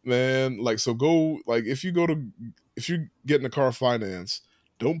 Mm-hmm. Man, like, so if you're getting a car finance,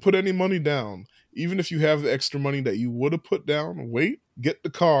 don't put any money down. Even if you have the extra money that you would have put down, wait, get the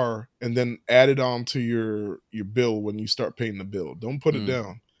car, and then add it on to your bill when you start paying the bill. Don't put it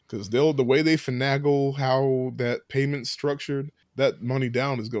down. Because the way they finagle how that payment's structured, that money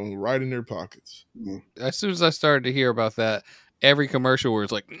down is going right in their pockets. As soon as I started to hear about that, every commercial where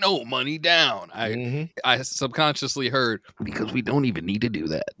it's like, no money down, I subconsciously heard, because we don't even need to do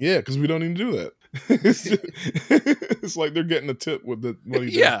that. Yeah, because we don't even do that. It's like they're getting a tip with the money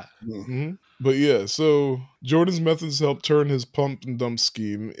down. Yeah. Mm-hmm. But yeah, so Jordan's methods helped turn his pump and dump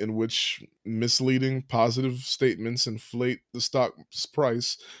scheme, in which misleading positive statements inflate the stock's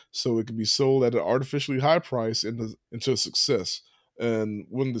price so it can be sold at an artificially high price into a success. And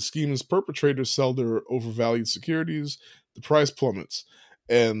when the scheme's perpetrators sell their overvalued securities, the price plummets.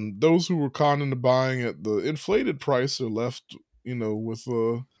 And those who were conned into buying at the inflated price are left,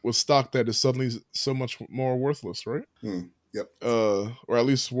 with stock that is suddenly so much more worthless, right? Yep. Or at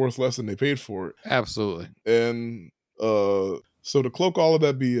least worth less than they paid for it. Absolutely. And so to cloak all of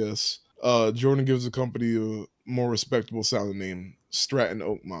that BS, Jordan gives the company a more respectable sounding name, Stratton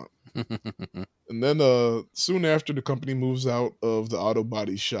Oakmont. And then soon after, the company moves out of the auto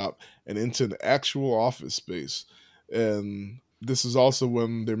body shop and into an actual office space. And this is also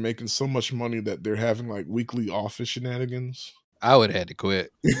when they're making so much money that they're having like weekly office shenanigans. I would have had to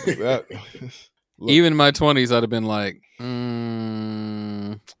quit. Like that. Look, even in my 20s, I'd have been like,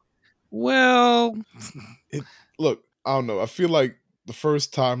 well. Look, I don't know. I feel like the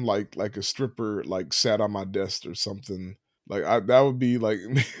first time like a stripper like sat on my desk or something, like that would be like,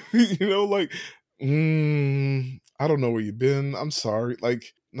 like, I don't know where you've been. I'm sorry.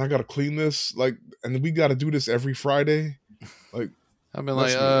 Like, I got to clean this. Like, and we got to do this every Friday. Like, I've been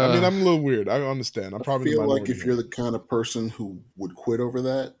like, I mean, I'm a little weird. I understand. I feel like if you're the kind of person who would quit over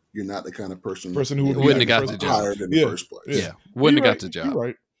that, you're not the kind of person who wouldn't have got the job hired in the first place. Yeah, wouldn't have got the job.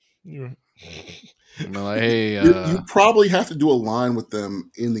 You're right. I'm like, hey, you probably have to do a line with them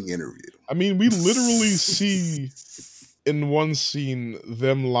in the interview. I mean, we literally see in one scene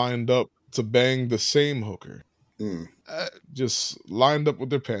them lined up to bang the same hooker, just lined up with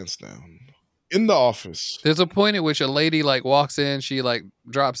their pants down. In the office. There's a point at which a lady like walks in, she like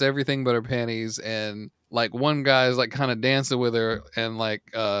drops everything but her panties, and like one guy's like kind of dancing with her, and like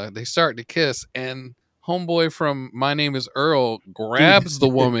they start to kiss, and homeboy from My Name Is Earl grabs the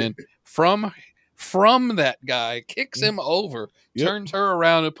woman from that guy, kicks him over, turns her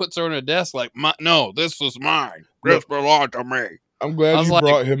around and puts her on a desk like, no, this was mine. This belonged to me. I'm glad you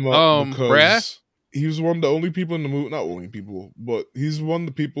brought him up because Brad? He was one of the only people in the movie, not only people, but he's one of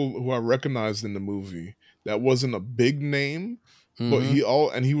the people who I recognized in the movie that wasn't a big name, but he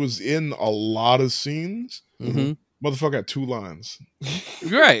was in a lot of scenes. Motherfucker had 2 lines.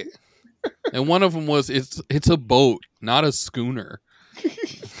 Right. And one of them was, it's a boat, not a schooner.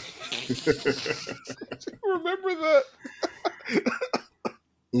 Remember that?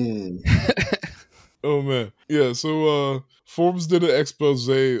 Oh man. Yeah, so Forbes did an expose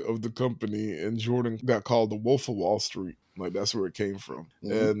of the company, and Jordan got called the Wolf of Wall Street. Like, that's where it came from.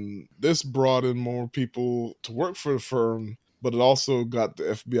 And this brought in more people to work for the firm, but it also got the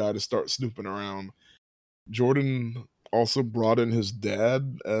FBI to start snooping around. Jordan also brought in his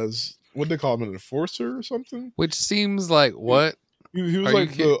dad as, what they call him, an enforcer or something? Which seems like, what? He was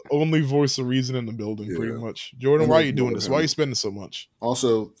like the only voice of reason in the building, pretty much. Jordan, why are you doing this? Why are you spending so much?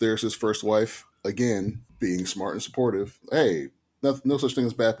 Also, there's his first wife, again, being smart and supportive. Hey, no such thing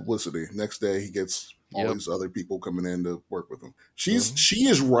as bad publicity. Next day, he gets all these other people coming in to work with him. She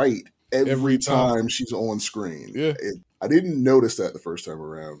is right every time she's on screen. Yeah. I didn't notice that the first time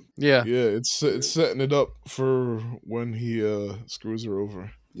around. Yeah. Yeah, it's setting it up for when he screws her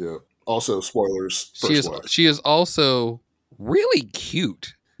over. Yeah. Also, spoilers. She is also really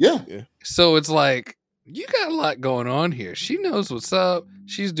cute. Yeah. So it's like, you got a lot going on here. She knows what's up.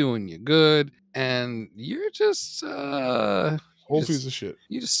 She's doing you good. And you're just whole piece of shit.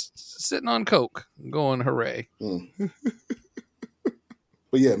 You just sitting on coke going hooray. But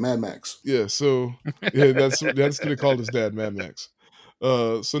yeah, Mad Max. Yeah, so that's what they called his dad, Mad Max.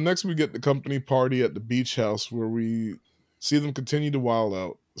 So next we get the company party at the beach house where we see them continue to wild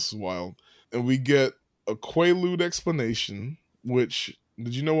out. This is wild. And we get a Quaalude explanation, which,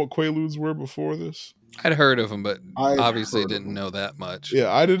 did you know what Quaaludes were before this? I'd heard of them, but obviously didn't know that much.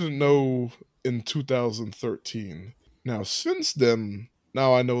 Yeah, I didn't know in 2013. Now, since then,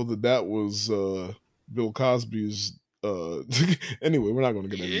 now I know that was Bill Cosby's. Anyway, we're not going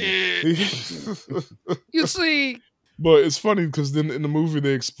to get into it. You see, but it's funny because then in the movie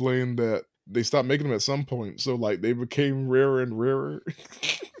they explained that they stopped making them at some point, so like they became rarer and rarer.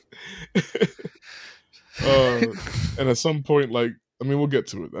 And at some point, like, I mean, we'll get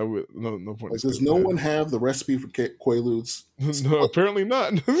to it. No point. Like, does no one have the recipe for Quaaludes? No, apparently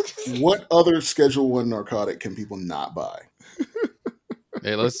not. What other Schedule I narcotic can people not buy?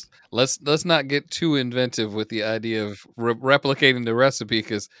 Hey, let's not get too inventive with the idea of replicating the recipe,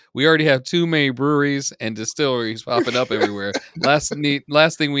 because we already have too many breweries and distilleries popping up everywhere. Last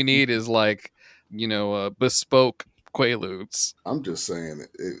thing we need is like, bespoke Quaaludes. I'm just saying,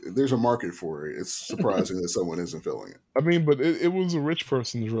 there's a market for it. It's surprising that someone isn't filling it. I mean, but it was a rich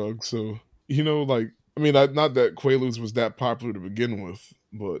person drug, so like, I mean, not that Quaaludes was that popular to begin with,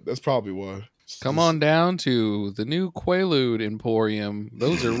 but that's probably why. Come on down to the new Quaalude Emporium.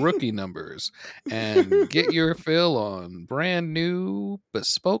 Those are rookie numbers. And get your fill on brand new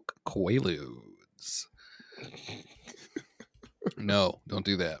bespoke Quaaludes. No, don't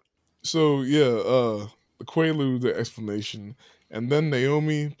do that. So, yeah, the Quaalude, the explanation. And then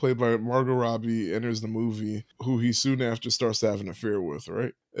Naomi, played by Margot Robbie, enters the movie, who he soon after starts to have an affair with,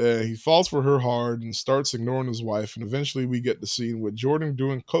 right? He falls for her hard and starts ignoring his wife, and eventually we get the scene with Jordan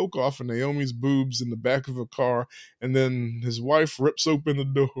doing coke off of Naomi's boobs in the back of a car, and then his wife rips open the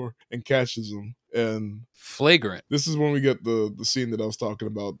door and catches him. And flagrant. This is when we get the scene that I was talking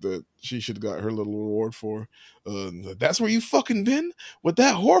about that she should have got her little reward for. That's where you fucking been? With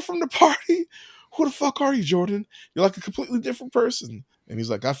that whore from the party? Who the fuck are you, Jordan? You're like a completely different person. And he's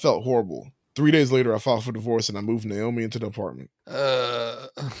like, I felt horrible. 3 days later, I filed for divorce and I moved Naomi into the apartment.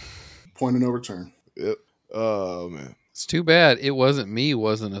 Point of no return. Yep. Oh, man. It's too bad it wasn't me.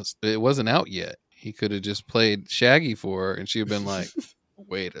 It wasn't out yet. He could have just played Shaggy for her and she'd have been like,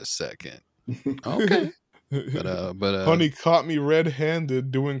 wait a second. Okay. But honey caught me red-handed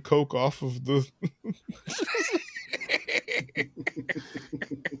doing coke off of the...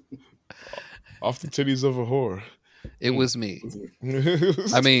 off the titties of a whore. It was me.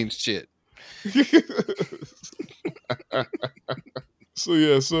 I mean, shit.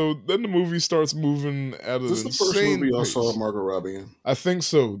 So then the movie starts moving at an insane pace. Is this the first movie I saw Margot Robbie in? I think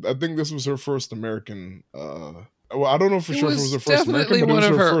so. I think this was her first American. Well, I don't know for sure if it was her first American, but it was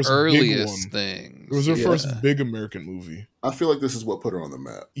her first earliest things. It was her first big American movie. I feel like this is what put her on the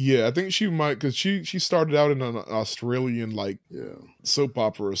map. Yeah, I think she might, because she started out in an Australian soap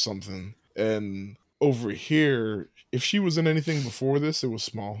opera or something, and over here, if she was in anything before this, it was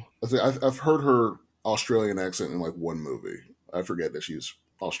small. I've heard her Australian accent in like one movie. I forget that she's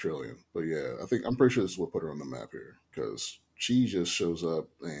Australian, but yeah, I'm pretty sure this is what put her on the map here, because she just shows up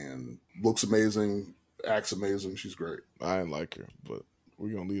and looks amazing, acts amazing. She's great. I didn't like her, but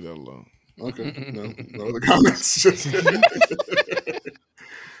we're gonna leave that alone. Okay, no other comments.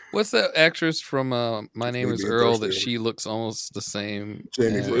 What's that actress from My Name is Earl that she looks almost the same?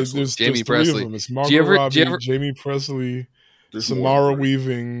 Jamie Presley. Jamie Presley. It's Margot Robbie, Jamie Presley, Samara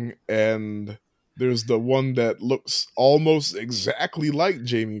Weaving, and there's the one that looks almost exactly like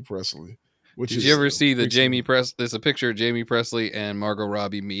Jamie Presley. Did you ever see the Jamie Presley? There's a picture of Jamie Presley and Margot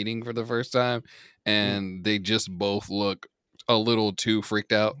Robbie meeting for the first time, and they just both look a little too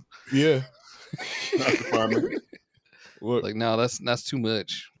freaked out. Yeah. Look, like, no, that's too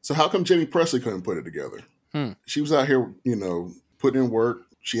much. So how come Jamie Presley couldn't put it together? She was out here, putting in work.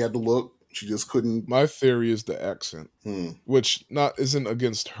 She had the look. She just couldn't. My theory is the accent, which isn't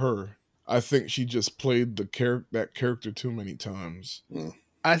against her. I think she just played that character too many times.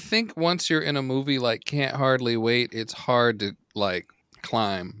 I think once you're in a movie like Can't Hardly Wait, it's hard to like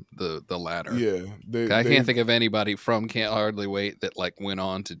climb the ladder. Yeah, I can't think of anybody from Can't Hardly Wait that like went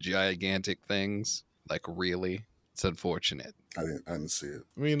on to gigantic things. Like really, it's unfortunate. I didn't see it.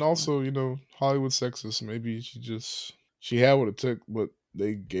 I mean, also, Hollywood sexist. Maybe she had what it took, but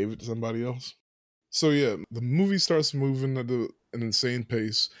they gave it to somebody else. So yeah, the movie starts moving at an insane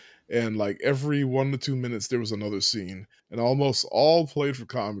pace, and like every 1 to 2 minutes there was another scene, and almost all played for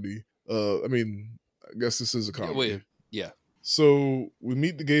comedy. I mean, I guess this is a comedy. Yeah. So we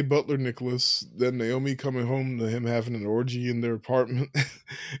meet the gay butler Nicholas, then Naomi coming home to him having an orgy in their apartment,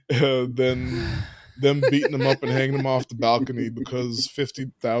 then them beating him up and hanging him off the balcony because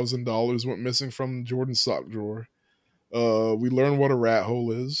 $50,000 went missing from Jordan's sock drawer. We learn what a rat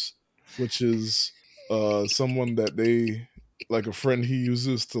hole is, which is someone that they, like a friend he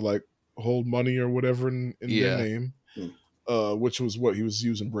uses to like hold money or whatever in their name, which was what he was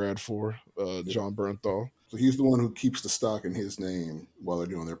using Brad for, John Bernthal. So he's the one who keeps the stock in his name while they're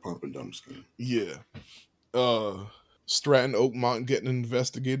doing their pump and dump scheme. Yeah. Stratton Oakmont getting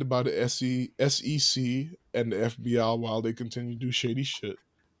investigated by the SEC and the FBI while they continue to do shady shit.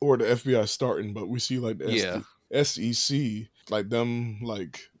 Or the FBI starting, but we see like the SEC, like them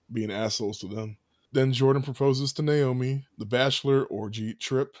like being assholes to them. Then Jordan proposes to Naomi, the bachelor orgy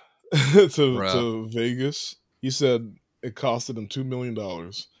trip to Vegas. He said it costed him $2 million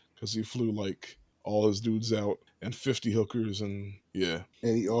because he flew like all his dudes out and 50 hookers and yeah.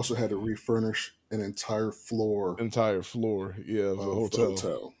 And he also had to refurnish an entire floor. Of the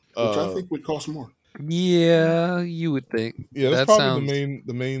hotel. Which I think would cost more. Yeah, you would think. Yeah, that's probably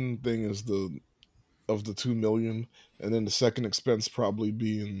the main thing is of the $2 million, and then the second expense probably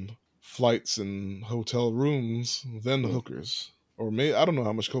being flights and hotel rooms, then the hookers. Or I don't know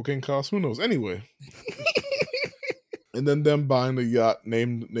how much cocaine costs, who knows? Anyway. And then them buying the yacht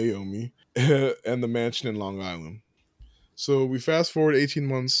named Naomi and the mansion in Long Island. So we fast forward 18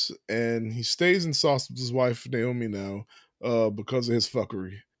 months, and he stays in Sauce with his wife, Naomi, now because of his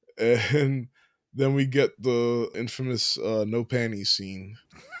fuckery. And then we get the infamous no panties scene,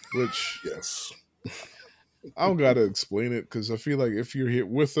 which... Yes. I don't got to explain it, because I feel like if you're here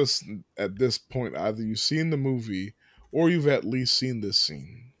with us at this point, either you've seen the movie or you've at least seen this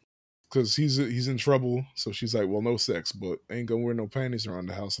scene. Because he's in trouble, so she's like, well, no sex, but I ain't gonna wear no panties around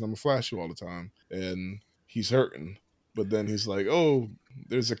the house, and I'm gonna flash you all the time. And he's hurting. But then he's like, oh,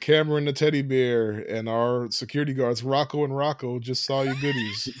 there's a camera and a teddy bear, and our security guards, Rocco and Rocco, just saw your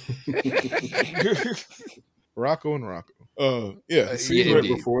goodies. Rocco and Rocco. Yeah. Scene right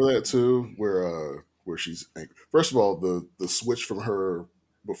before that, too, where she's angry. First of all, the switch from her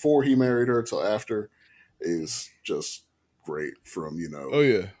before he married her till after is just great from, Oh,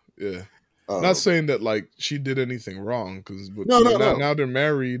 yeah. Yeah. Not saying that like she did anything wrong, because now they're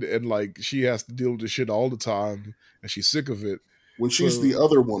married and like she has to deal with this shit all the time and she's sick of it. When she's the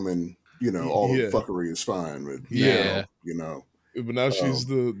other woman, all the fuckery is fine. But, but now she's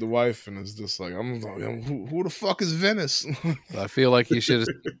the wife, and it's just like, who the fuck is Venice? I feel like you should have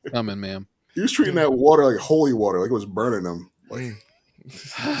seen it coming, ma'am. He was treating that water like holy water, like it was burning him. Like,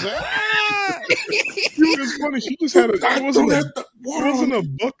 it's funny. She just had it wasn't a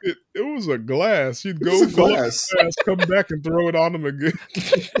bucket. It was a glass. She'd go glass, come back and throw it on him again.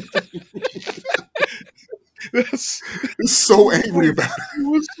 He's so angry about it. He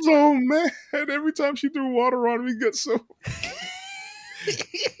was so mad. Every time she threw water on him, he'd get so...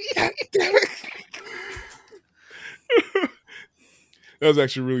 God damn it. That was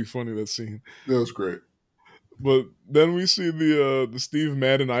actually really funny, that scene. That was great. But then we see the Steve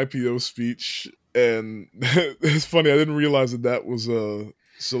Madden IPO speech, and it's funny. I didn't realize that was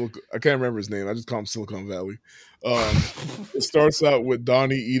Silicon. I can't remember his name. I just call him Silicon Valley. It starts out with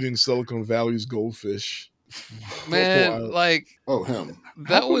Donnie eating Silicon Valley's goldfish. Man, like him.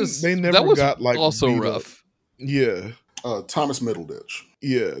 That was got like also rough. Yeah. Thomas Middleditch.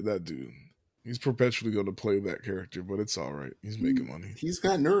 Yeah, that dude. He's perpetually going to play that character, but it's all right. He's making money. He's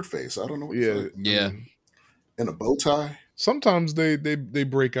got nerd face. I don't know what to say. Yeah. And a bow tie. Sometimes they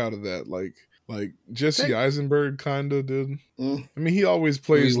break out of that, like Jesse Eisenberg kind of did. I mean, he always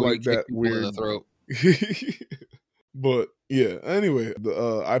plays like that weird. The throat. But yeah. Anyway,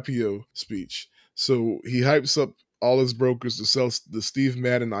 the IPO speech. So he hypes up all his brokers to sell the Steve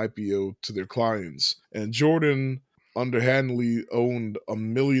Madden IPO to their clients, and Jordan underhandedly owned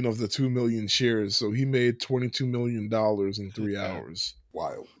 1 million of the 2 million shares, so he made $22 million in 3 hours.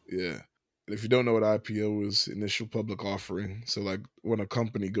 Wild. Yeah. if you don't know what IPO is, initial public offering. So like when a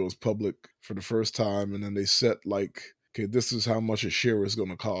company goes public for the first time and then they set like, okay, this is how much a share is going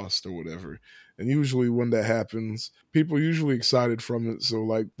to cost or whatever. And usually when that happens, people are usually excited from it. So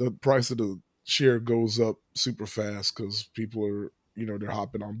like the price of the share goes up super fast because people are, they're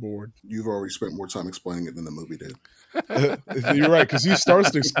hopping on board. You've already spent more time explaining it than the movie did. You're right, because he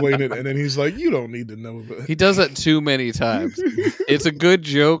starts to explain it and then he's like, you don't need to know that. He does it too many times. It's a good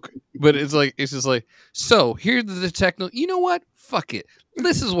joke, but it's just like, so here's the technical. You know what? Fuck it.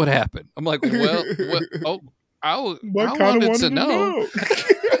 This is what happened. I'm like, well, I wanted to know.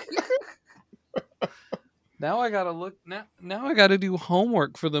 Now I gotta look. Now I gotta do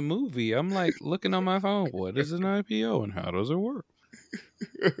homework for the movie. I'm like looking on my phone. What is an IPO and how does it work?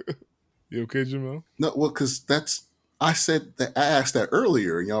 You okay, Jamel? No, well, because I said that I asked that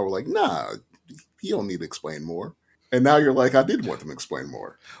earlier, and y'all were like, "Nah, you don't need to explain more." And now you're like, "I did want them to explain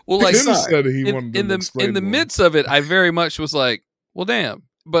more." Well, like Tim said he wanted them to explain in the more. midst of it, I very much was like, "Well, damn."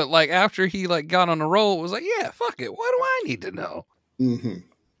 But like after he like got on a roll, it was like, "Yeah, fuck it. What do I need to know?" Mm-hmm.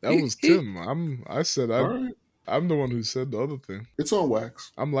 That was Tim. Right. I'm the one who said the other thing. It's on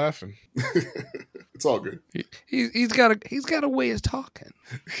wax. I'm laughing. It's all good. He's got a way of talking,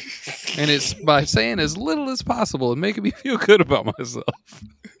 and it's by saying as little as possible and making me feel good about myself.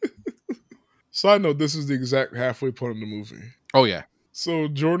 Side note: this is the exact halfway point of the movie. Oh yeah. So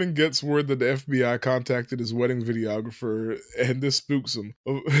Jordan gets word that the FBI contacted his wedding videographer, and this spooks him.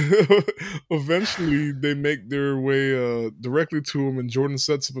 Eventually, they make their way directly to him, and Jordan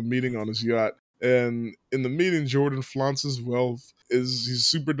sets up a meeting on his yacht. And in the meeting, Jordan flaunts his wealth. He's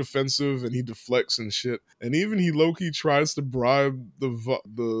super defensive, and he deflects and shit. And even he low-key tries to bribe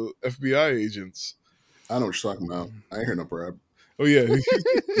the FBI agents. I know what you're talking about. I ain't hear no bribe. Oh, yeah.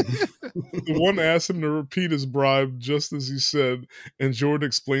 The one asks him to repeat his bribe just as he said, and Jordan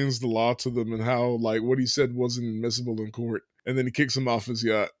explains the law to them and how, like, what he said wasn't admissible in court. And then he kicks him off his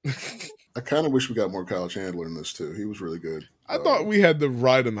yacht. I kind of wish we got more Kyle Chandler in this, too. He was really good. I thought we had the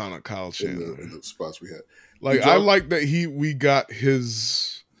right amount of Kyle Chandler. In the spots we had. Like, I like that we got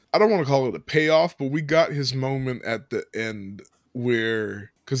his, I don't want to call it a payoff, but we got his moment at the end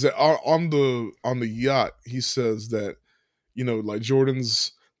where, because on the yacht, he says that, like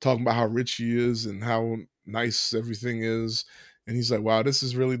Jordan's talking about how rich he is and how nice everything is. And he's like, wow, this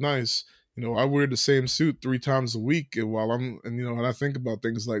is really nice. I wear the same suit 3 times a week. And I think about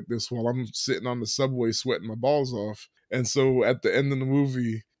things like this while I'm sitting on the subway sweating my balls off. And so at the end of the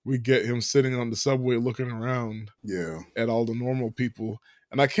movie, we get him sitting on the subway looking around at all the normal people.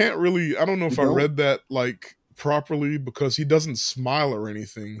 And I don't know if I read that like properly because he doesn't smile or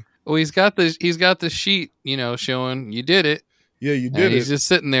anything. Well, he's got the sheet, showing you did it. Yeah, you did it. He's just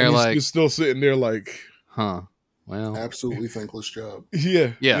sitting there like... He's still sitting there like... Huh. Well... Absolutely thankless job.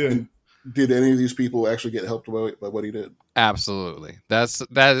 Yeah. And did any of these people actually get helped by what he did? Absolutely. I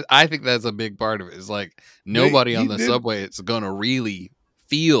think that's a big part of it. Is like nobody on the subway is going to really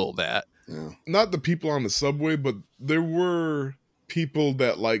feel that. Yeah. Not the people on the subway, but there were people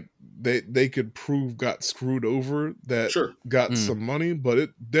that like they could prove got screwed over that got some money, but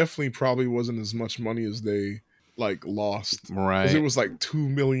it definitely probably wasn't as much money as they like lost. Right. Because it was like 2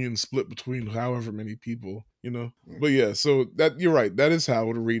 million split between however many people, But yeah, so that you're right. That is how I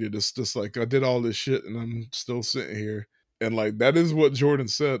would read it. It's just like I did all this shit and I'm still sitting here. And like that is what Jordan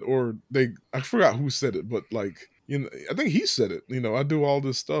said, or I forgot who said it, but like, I think he said it. I do all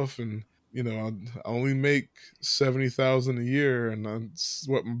this stuff and I only make $70,000 a year and I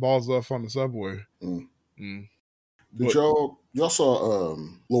sweat my balls off on the subway. Did y'all saw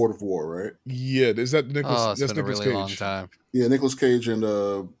Lord of War, right? Yeah, is that Nicolas? Oh, it's that's been a Nicolas really Cage. long time. Yeah, Nicolas Cage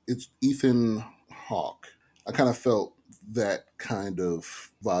and it's Ethan Hawke. I kind of felt that kind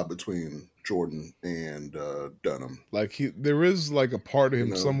of vibe between Jordan and Dunham. Like there is like a part of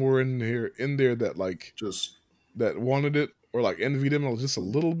him somewhere in there that like just that wanted it or like envied him just a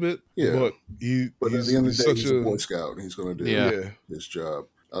little bit. Yeah, but at the end of the day, he's a Boy Scout and he's going to do his job.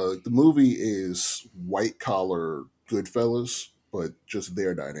 The movie is white collar Goodfellas, but just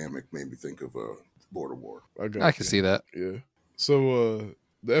their dynamic made me think of Lord of War. I can see that. Yeah. So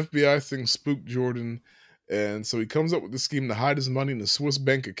the FBI thing spooked Jordan. And so he comes up with the scheme to hide his money in a Swiss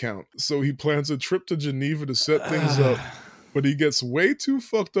bank account. So he plans a trip to Geneva to set things up. But he gets way too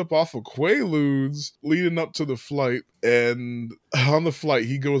fucked up off of Quaaludes leading up to the flight. And on the flight,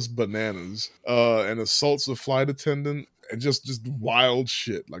 he goes bananas and assaults a flight attendant and just wild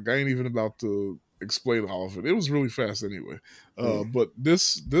shit. Like, I ain't even about to explain all of it. It was really fast anyway. But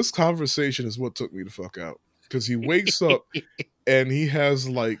this conversation is what took me the fuck out. Because he wakes up and he has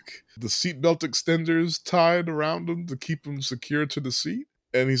like the seatbelt extenders tied around him to keep him secure to the seat.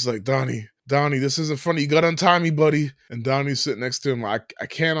 And he's like, Donnie, Donnie, this isn't funny. You got to untie me, buddy. And Donnie's sitting next to him. I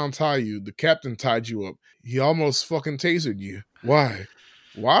can't untie you. The captain tied you up. He almost fucking tasered you. Why?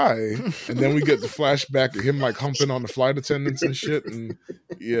 And then we get the flashback of him like humping on the flight attendants and shit. And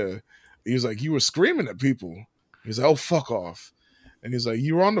yeah, he's like, you were screaming at people. He's like, oh, fuck off. And he's like,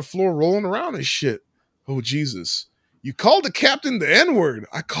 you were on the floor rolling around and shit. Oh, Jesus. You called the captain the N-word.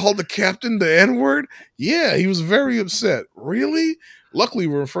 I called the captain the N-word? Yeah, he was very upset. Really? Luckily,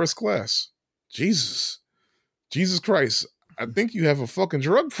 we're in first class. Jesus Christ. I think you have a fucking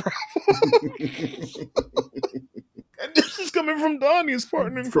drug problem. And this is coming from Donnie, his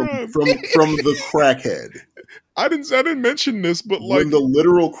partner in crime. From the crackhead. I didn't mention this, but like when the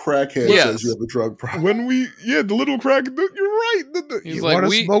literal crackhead says you have a drug problem. The little crack, you're right. He's you like,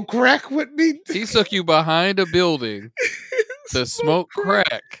 want to smoke crack with me? He took you behind a building to smoke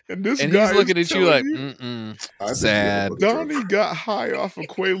crack. And he's looking at you like, sad. Donnie got high off of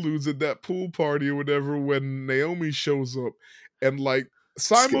Quaaludes at that pool party or whatever when Naomi shows up. And like,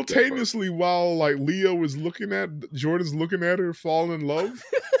 simultaneously while like Jordan's looking at her falling in love,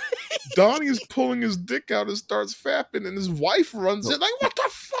 Donnie is pulling his dick out and starts fapping, and his wife runs in like, what the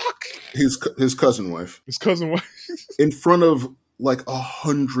fuck? His cousin wife in front of like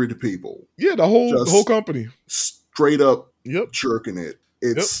 100 people. Yeah, the whole company straight up jerking it.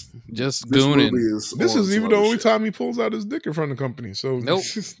 It's just gooning. This is even the only time he pulls out his dick in front of the company. So nope.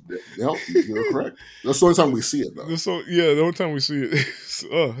 Yep, you're correct. That's the only time we see it, though. The only time we see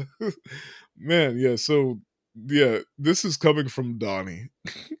it. Man, yeah. So yeah, this is coming from Donnie.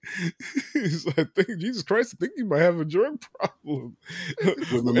 He's like, Jesus Christ, I think you might have a drug problem.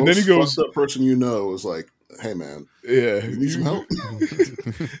 When the most fucked up person you know is like, hey man, yeah, you need some help.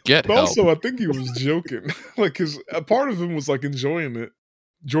 Get but help. Also, I think he was joking. Like, a part of him was like enjoying it.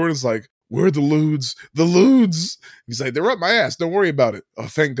 Jordan's like, where are the lewds? The lewds. He's like, they're up my ass. Don't worry about it. Oh,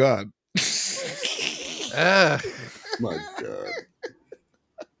 thank God. My God.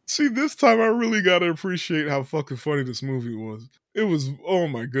 See, this time I really got to appreciate how fucking funny this movie was. It was, oh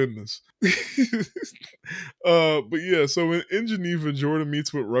my goodness. But yeah, so in Geneva, Jordan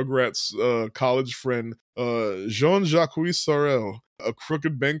meets with Rugrats' college friend, Jean-Jacques Sorel, a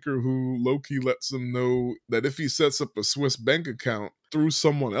crooked banker who low-key lets him know that if he sets up a Swiss bank account through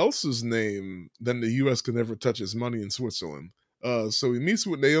someone else's name, then the U.S. can never touch his money in Switzerland. So he meets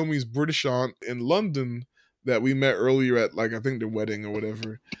with Naomi's British aunt in London that we met earlier at, like, I think their wedding or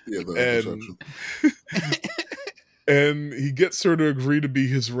whatever. Yeah, and he gets her to agree to be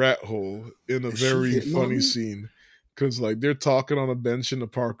his rat hole in a very funny scene. Because, like, they're talking on a bench in the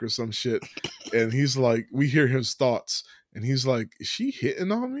park or some shit. And he's like, we hear his thoughts. And he's like, is she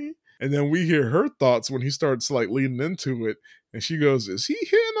hitting on me? And then we hear her thoughts when he starts, like, leading into it. And she goes, is he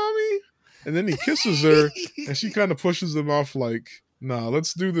hitting on me? And then he kisses her. And she kind of pushes him off like, nah,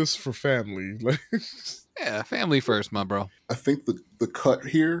 let's do this for family. Yeah, family first, my bro. I think the cut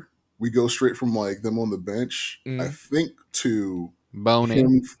here, we go straight from like them on the bench, I think, to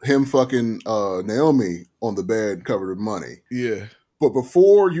boning him fucking Naomi on the bed covered in money. Yeah. But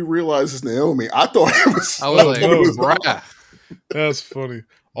before you realize it's Naomi, I thought it was. I was like, bruh. That's funny.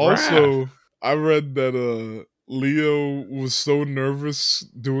 Also, I read that Leo was so nervous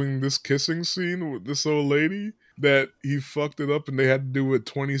doing this kissing scene with this old lady that he fucked it up and they had to do it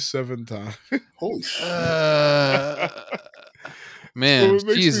 27 times. Holy shit. Man,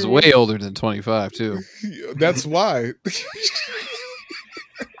 so she's way older than 25 too. That's why.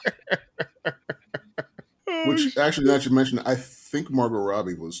 Which actually, now you mentioned, I think Margot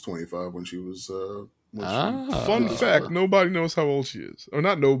Robbie was 25 when she was. Fun fact: nobody knows how old she is, or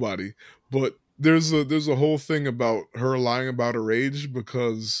not nobody, but there's a whole thing about her lying about her age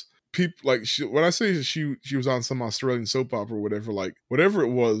because people like when I say she was on some Australian soap opera or whatever, like whatever it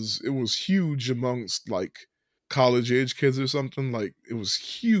was huge amongst like college age kids or something. Like it was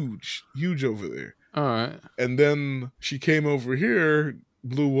huge over there. All right, and then she came over here,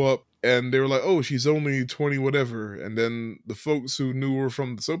 blew up. And they were like, oh, she's only 20 whatever. And then the folks who knew her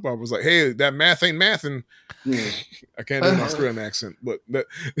from the soap opera was like, hey, that math ain't mathin'. I can't do an Australian accent. But that,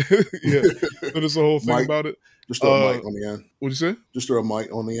 yeah. So there's a whole thing about it. Just throw a mic on the end. What'd you say? Just throw a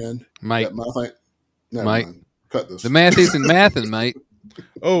mic on the end. Mate. That math ain't... Never mate. mind. Cut this. The math isn't mathin', mate.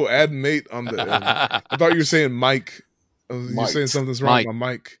 Oh, add mate on the end. I thought you were saying Mike. You were saying something's wrong with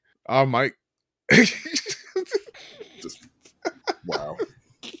my mic. Mike. Wow.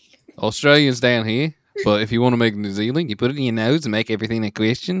 Australians down here, but if you want to make New Zealand, you put it in your nose and make everything a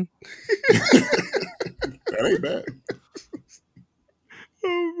question. That ain't bad.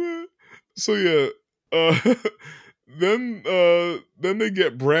 Oh man! So yeah, then they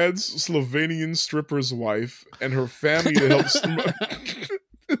get Brad's Slovenian stripper's wife and her family to help.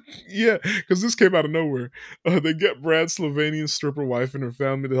 Yeah, because this came out of nowhere. They get Brad's Slovenian stripper wife and her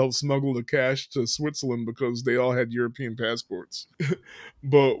family to help smuggle the cash to Switzerland because they all had European passports.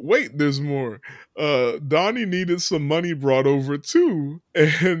 But wait, there's more. Donnie needed some money brought over too,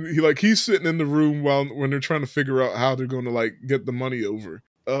 and he's sitting in the room when they're trying to figure out how they're going to like get the money over.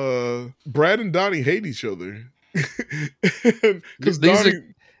 Brad and Donnie hate each other because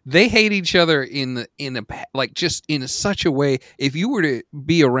they hate each other in such a way. If you were to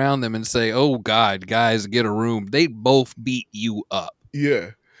be around them and say, "Oh God, guys, get a room," they'd both beat you up.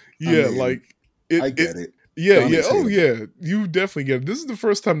 Yeah, I mean, I get it. Yeah, you definitely get it. This is the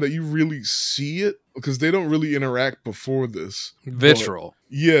first time that you really see it because they don't really interact before this. Visceral.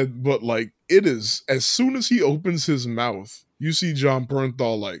 But like it is as soon as he opens his mouth, you see John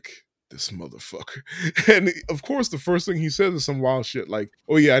Bernthal like, this motherfucker. And of course, the first thing he says is some wild shit like,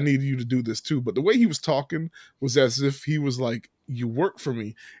 oh yeah, I need you to do this too. But the way he was talking was as if he was like, you work for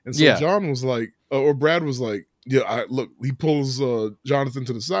me. And so John was like, or Brad was like, yeah, he pulls Jonathan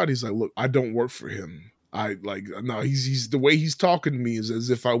to the side. He's like, look, I don't work for him. He's the way he's talking to me is as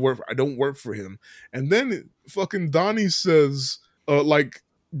if I don't work for him. And then fucking Donnie says,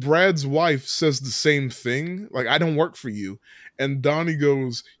 Brad's wife says the same thing. Like, I don't work for you. And Donnie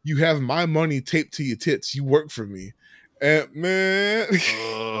goes, you have my money taped to your tits. You work for me. And man,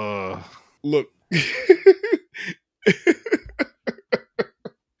 look.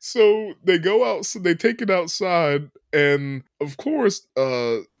 So they go out, so they take it outside. And of course,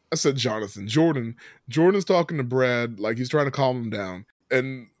 I said Jonathan. Jordan's talking to Brad, like he's trying to calm him down.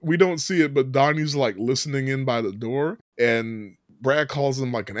 And we don't see it, but Donnie's like listening in by the door. And Brad calls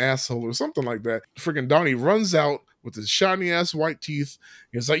him like an asshole or something like that. Freaking Donnie runs out with his shiny ass white teeth.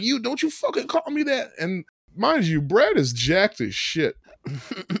 He's like, don't you fucking call me that. And mind you, Brad is jacked as shit.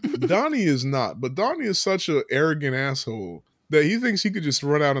 Donnie is not, but Donnie is such an arrogant asshole that he thinks he could just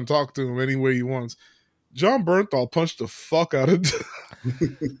run out and talk to him any way he wants. John Bernthal punched the fuck out of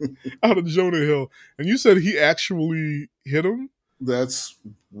out of Jonah Hill. And you said he actually hit him? That's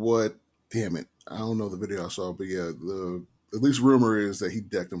what, damn it. I don't know the video I saw, but yeah, at least rumor is that he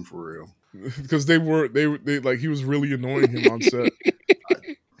decked him for real. Because they like he was really annoying him on set.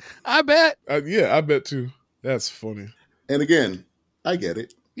 I bet. I bet too. That's funny. And again, I get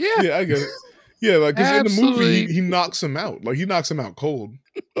it. Yeah, I get it. Yeah, like because in the movie he knocks him out. Like he knocks him out cold.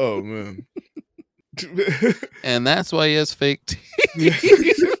 Oh man. And that's why he has fake teeth.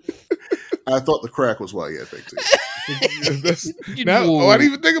 I thought the crack was why he had fake teeth. I didn't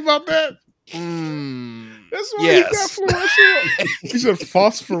even think about that. That's why he got fluorescent. He said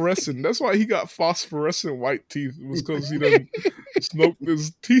phosphorescent. That's why he got phosphorescent white teeth. It was because he done smoked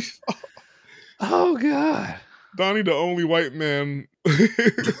his teeth off. Oh God. Donnie, the only white man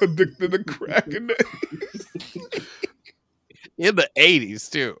addicted to crack in the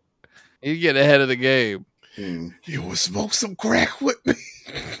 80s too. You get ahead of the game. You will smoke some crack with me.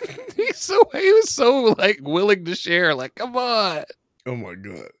 He was so like willing to share. Like, come on. Oh my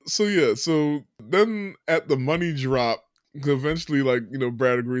God. So then at the money drop, eventually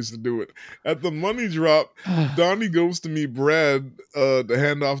Brad agrees to do it. At the money drop, Donnie goes to meet Brad to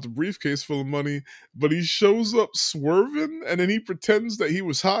hand off the briefcase full of money, but he shows up swerving and then he pretends that he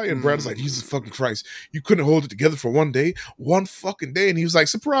was high and Brad's like, Jesus fucking Christ, you couldn't hold it together for one fucking day. And he was like,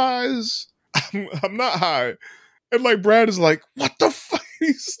 surprise, I'm not high. And like Brad is like, what the fuck?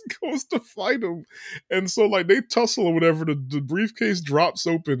 He goes to fight him. And so like they tussle or whatever. The briefcase drops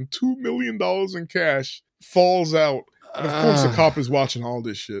open. $2 million in cash falls out. And of course the cop is watching all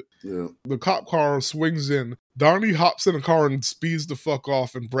this shit. Yeah. The cop car swings in. Donnie hops in a car and speeds the fuck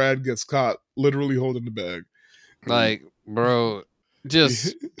off. And Brad gets caught literally holding the bag. Like, bro,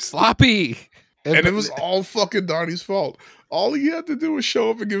 just sloppy. And it was all fucking Donnie's fault. All he had to do was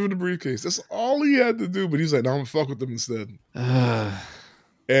show up and give him the briefcase. That's all he had to do. But he's like, no, I'm gonna fuck with them instead.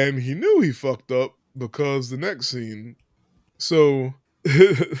 And he knew he fucked up because the next scene. So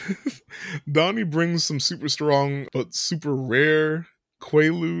Donnie brings some super strong but super rare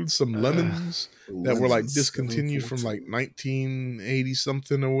Quaaludes, some lemons that were like discontinued from like 1980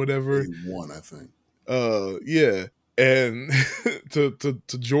 something or whatever. 81, I think. Yeah. And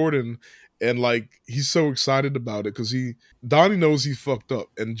to Jordan. And like he's so excited about it because Donnie knows he fucked up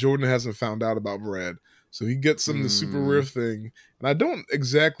and Jordan hasn't found out about Brad. So he gets him the super rare thing. And I don't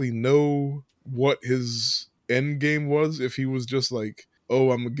exactly know what his end game was. If he was just like,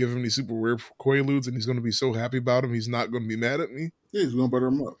 oh, I'm going to give him these super rare Quaaludes and he's going to be so happy about him. He's not going to be mad at me. Yeah, he's going to butter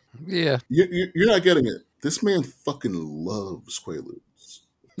him up. Yeah. You're not getting it. This man fucking loves Quaaludes.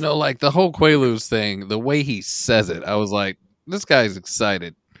 No, like the whole Quaaludes thing, the way he says it, I was like, this guy's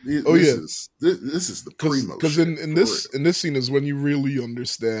excited. This is the primo because shit. in this scene is when you really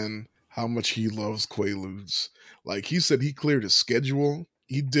understand how much he loves Quaaludes. Like he said, he cleared his schedule.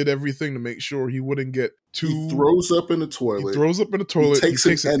 He did everything to make sure he wouldn't get too. He throws up in the toilet. He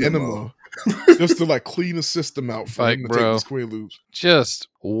takes an enema just to like clean the system out for him to take his Quaaludes. Just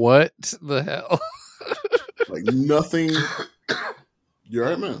what the hell? Like nothing. You all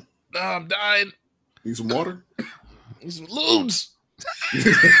right, man? Nah, I'm dying. Need some water? Need some lubes.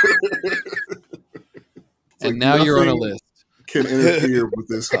 And now you're on a list. Can interfere with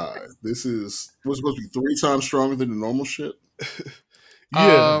this high. This is what's supposed to be 3 times stronger than the normal shit.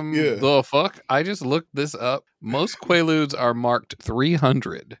 Yeah. The fuck? I just looked this up. Most Quaaludes are marked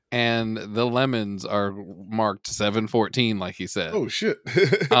 300, and the lemons are marked 714, like he said. Oh shit.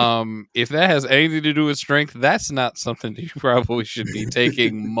 If that has anything to do with strength, that's not something you probably should be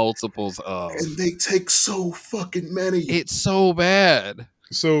taking multiples of. And they take so fucking many. It's so bad.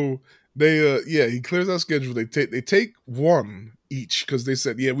 So they he clears our schedule. They take one each because they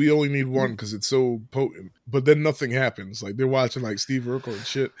said, yeah, we only need one because it's so potent. But then nothing happens. Like they're watching like Steve Urkel and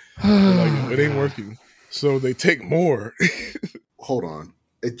shit. Like it ain't working. So they take more. Hold on,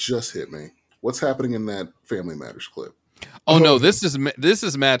 it just hit me. What's happening in that Family Matters clip? Oh no, this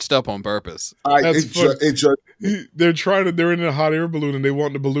is matched up on purpose. They're in a hot air balloon and they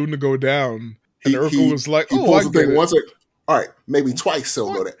want the balloon to go down. And Urkel was like, he pulls the thing once. Like, all right, maybe twice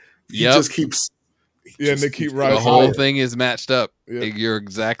he'll go there. He just keeps. And they keep rising. The whole thing is matched up. Yeah. You're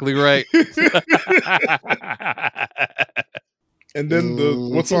exactly right. And then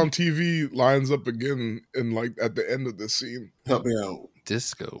what's on TV lines up again and like at the end of the scene. Help me out.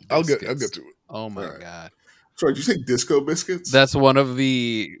 Disco biscuits. I'll get to it. Oh my god. Sorry, did you say disco biscuits? That's one of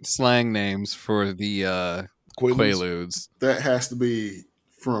the slang names for the Quaaludes. That has to be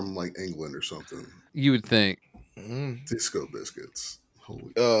from like England or something. You would think. Disco biscuits.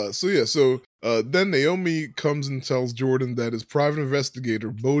 Holy. So then Naomi comes and tells Jordan that his private investigator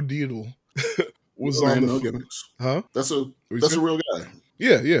Bo Dietl was on the gimmicks. Huh? That's a real guy.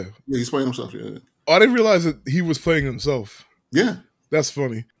 Yeah, he's playing himself. Yeah. Oh, I didn't realize that he was playing himself. Yeah, that's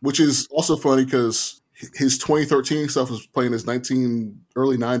funny. Which is also funny because his 2013 self was playing his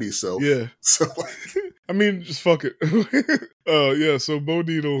early 90s self. Yeah. So I mean, just fuck it. So Bo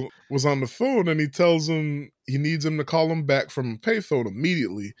Dietl was on the phone and he tells him he needs him to call him back from a payphone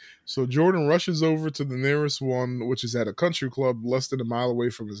immediately. So Jordan rushes over to the nearest one, which is at a country club less than a mile away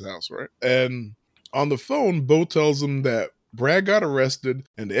from his house, right? And on the phone, Bo tells him that Brad got arrested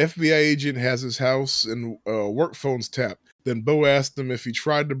and the FBI agent has his house and work phones tapped. Then Bo asked him if he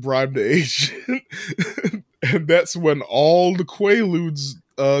tried to bribe the agent. And that's when all the Quaaludes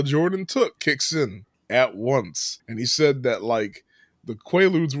Jordan took kicks in at once. And he said that like the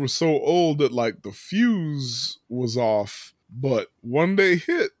Quaaludes were so old that like the fuse was off, but when they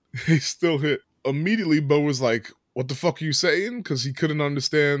hit, they still hit. Immediately Bo was like, what the fuck are you saying? Because he couldn't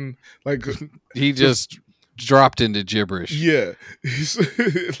understand. Like he just dropped into gibberish. Yeah.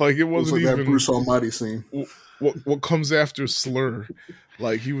 Like it wasn't even that Bruce Almighty scene. What comes after slur?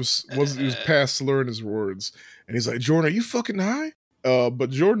 Like he was past slurring his words. And he's like, Jordan, are you fucking high?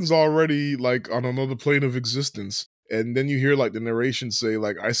 But Jordan's already like on another plane of existence. And then you hear like the narration say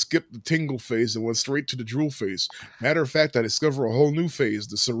like, I skipped the tingle phase and went straight to the drool phase. Matter of fact, I discover a whole new phase,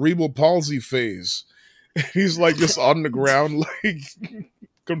 the cerebral palsy phase. And he's like just on the ground, like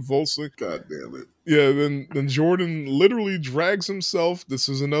convulsing. God damn it. Yeah, then Jordan literally drags himself. This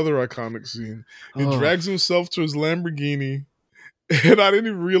is another iconic scene. He drags himself to his Lamborghini. And I didn't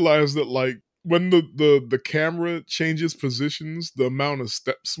even realize that like when the camera changes positions, the amount of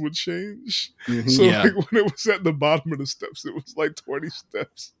steps would change. Mm-hmm. So like when it was at the bottom of the steps, it was like 20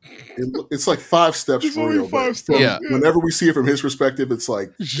 steps. It's like 5 steps for real. 5 steps. Whenever we see it from his perspective, it's like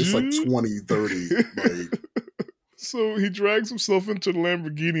 20, 30. Like. So he drags himself into the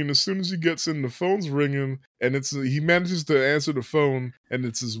Lamborghini, and as soon as he gets in, the phone's ringing, and he manages to answer the phone, and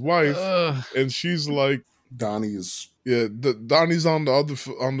it's his wife, and she's like, Donnie's. Yeah, Donnie's on the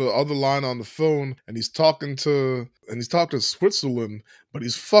other line on the phone, and he's talking to Switzerland, but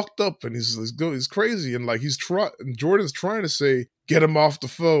he's fucked up and he's crazy, and like Jordan's trying to say get him off the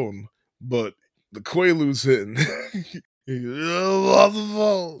phone, but the Quaaludes hitting. I'm off the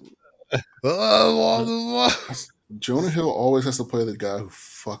phone. I'm off the phone. Jonah Hill always has to play the guy who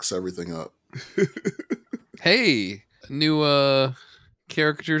fucks everything up. Hey, new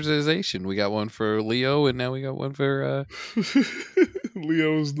characterization. We got one for Leo, and now we got one for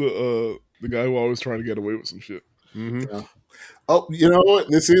Leo's the guy who always trying to get away with some shit. Mm-hmm. Yeah. Oh, you know what?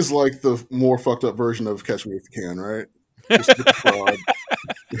 This is like the more fucked up version of Catch Me If You Can, right? Just with the fraud.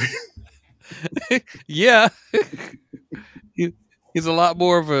 Yeah. He's a lot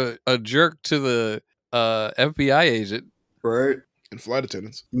more of a jerk to the FBI agent. Right? And flight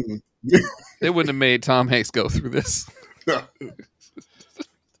attendants. They wouldn't have made Tom Hanks go through this.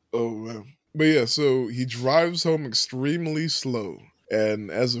 Oh, man. But yeah, so he drives home extremely slow.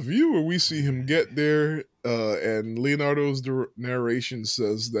 And as a viewer, we see him get there, and Leonardo's narration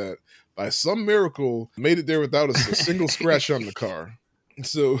says that by some miracle, made it there without a single scratch on the car.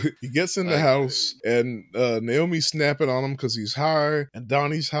 So he gets in the house, and Naomi's snapping on him because he's high, and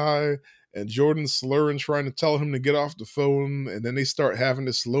Donnie's high, and Jordan's slurring, trying to tell him to get off the phone, and then they start having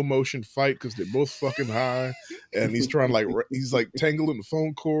this slow motion fight because they're both fucking high, and he's trying to he's tangled in the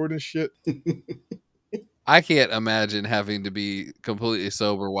phone cord and shit. I can't imagine having to be completely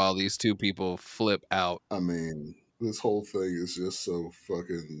sober while these two people flip out. I mean, this whole thing is just so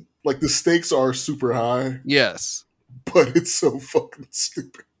fucking... Like, the stakes are super high. Yes. But it's so fucking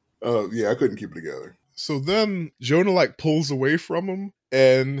stupid. Yeah, I couldn't keep it together. So then Jonah pulls away from him,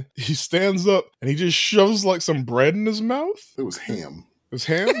 and he stands up, and he just shoves some bread in his mouth. It was ham. It was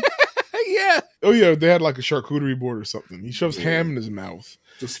ham? Yeah. Oh yeah, they had a charcuterie board or something. He shoves ham in his mouth.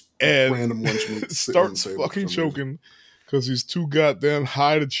 Just and random lunch meat. Starts fucking choking because he's too goddamn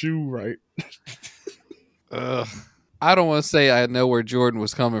high to chew right. I don't want to say I know where Jordan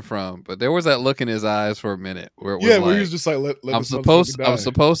was coming from, but there was that look in his eyes for a minute where it was where he was just let I'm supposed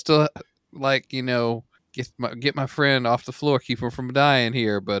to get my friend off the floor, keep her from dying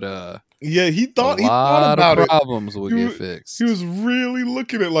here, but yeah, he thought a lot about of problems will get fixed. He was really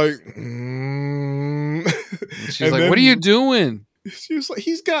looking at she's like, "What are you doing?" She was like,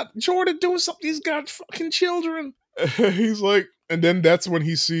 "He's got Jordan doing something. He's got fucking children." He's like, and then that's when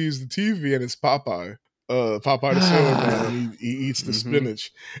he sees the TV and it's Popeye the Sailor Man, and he eats the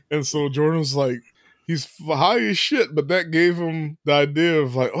spinach. And so Jordan's like, he's high as shit, but that gave him the idea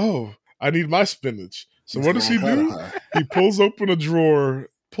of oh, I need my spinach. So what does he do? He pulls open a drawer,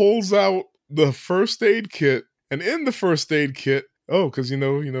 pulls out the first aid kit, and in the first aid kit, because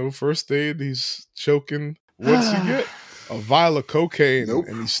first aid, he's choking. What's he get? A vial of cocaine. Nope.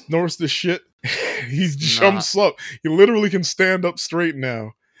 And he snorts the shit. He jumps up. He literally can stand up straight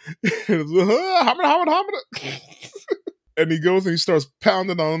now. And he goes and he starts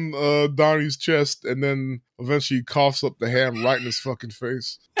pounding on Donnie's chest, and then eventually he coughs up the ham right in his fucking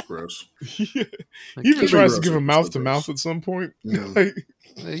face. Gross. Yeah. He even tries to give him mouth to mouth at some point. Yeah.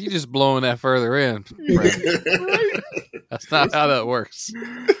 You just blowing that further in. Right? That's not how that works.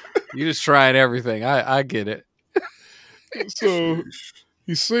 You just trying everything. I get it. So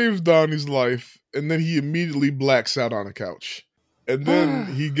he saves Donnie's life, and then he immediately blacks out on a couch. And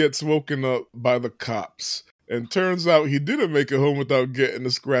then he gets woken up by the cops. And turns out he didn't make it home without getting a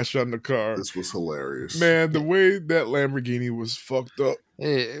scratch on the car. This was hilarious. Man, the way that Lamborghini was fucked up.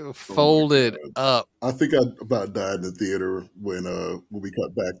 It folded up. I think I about died in the theater when we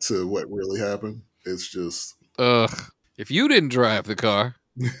cut back to what really happened. It's just... If you didn't drive the car...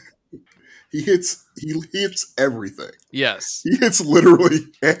 He hits everything. Yes. He hits literally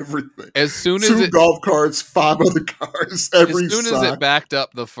everything. As soon as Two golf carts, 5 other cars, every As soon side. as it backed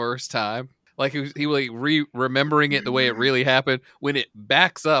up the first time, he was remembering it the way it really happened. When it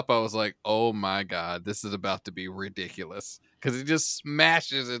backs up, I was like, oh my God, this is about to be ridiculous. Because it just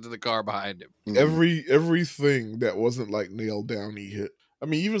smashes into the car behind him. Everything that wasn't nailed down, he hit. I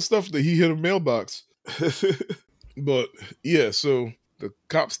mean, even stuff that he hit a mailbox. But yeah, so the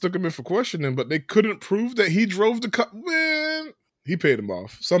cops took him in for questioning, but they couldn't prove that he drove the car. Man, he paid him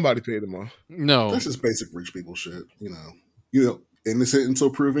off. Somebody paid him off. No. That's just basic rich people shit, innocent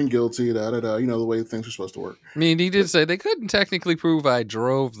until proven guilty, the way things are supposed to work. I mean, he did say they couldn't technically prove I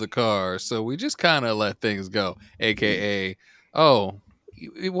drove the car, so we just kind of let things go. AKA,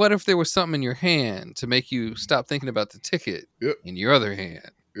 what if there was something in your hand to make you stop thinking about the ticket in your other hand?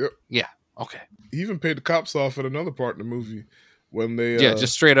 Yep. Yeah, okay. He even paid the cops off at another part in the movie. When they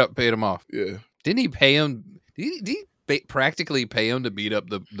just straight up paid him off. Yeah. Didn't he pay him? Did he practically pay him to beat up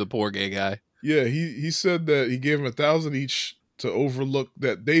the poor gay guy? Yeah, he said that he gave him $1,000 each to overlook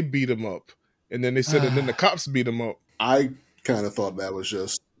that they beat him up, and then they said and then the cops beat him up. I kind of thought that was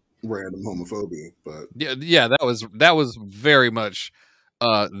just random homophobia, but yeah, that was very much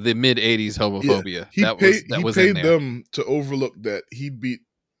the mid '80s homophobia. Yeah, He paid them to overlook that he beat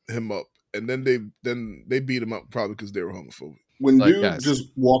him up, and then they beat him up probably because they were homophobic. When dude just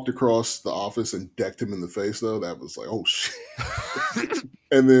walked across the office and decked him in the face, though, that was like, oh shit.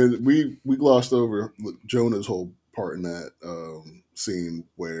 And then we glossed over Jonah's whole part in that scene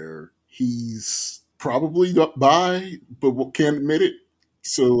where he's probably bi, but can't admit it.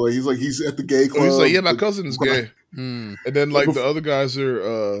 So he's at the gay club. He's like, yeah, my cousin's gay. Mm. And then like the other guys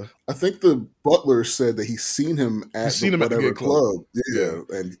are I think the butler said that he's seen him at whatever gay club. Yeah.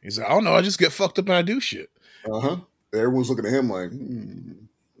 And he's like, I don't know, I just get fucked up and I do shit. Everyone's looking at him like,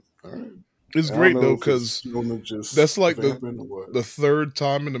 all right. It's great though, because that's like the third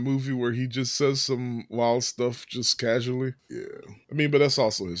time in the movie where he just says some wild stuff just casually. Yeah. I mean, but that's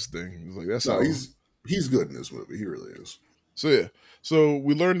also his thing. He's like, he's good in this movie. He really is. So yeah. So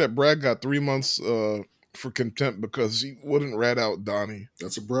we learned that Brad got 3 months for contempt because he wouldn't rat out Donnie.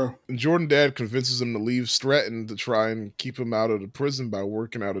 That's a bro. And Jordan dad convinces him to leave Stratton to try and keep him out of the prison by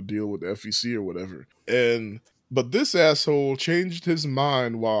working out a deal with the FEC or whatever. But this asshole changed his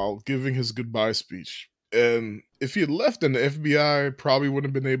mind while giving his goodbye speech. And if he had left, then the FBI probably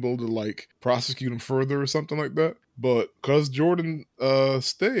wouldn't have been able to like prosecute him further or something like that. But because Jordan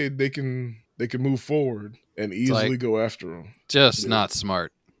stayed, they can move forward and easily go after him. Just not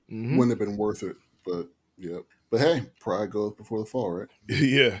smart. Mm-hmm. Wouldn't have been worth it, but yeah. But hey, pride goes before the fall, right?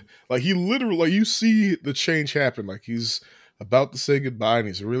 Yeah. Like he literally, like you see the change happen. Like he's about to say goodbye and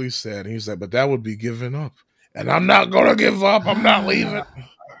he's really sad. And he's like, but that would be giving up. And I'm not going to give up. I'm not leaving.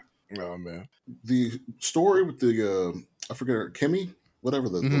 Oh, man. The story with the, I forget her, Kimmy? Whatever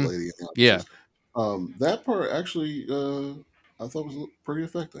the lady. Yeah. That part actually, I thought was pretty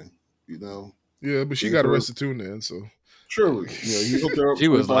affecting, you know? Yeah, but she got arrested too in the end, so. Surely. You know, he hooked her up she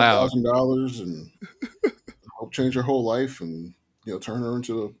was loud. $25,000 and helped change her whole life and, you know, turn her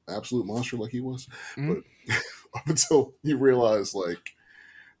into an absolute monster like he was. Mm-hmm. But up until you realize, like,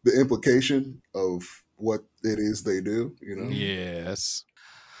 the implication of what it is they do, you know? Yes.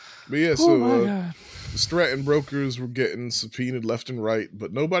 But yeah, so the Stratton brokers were getting subpoenaed left and right,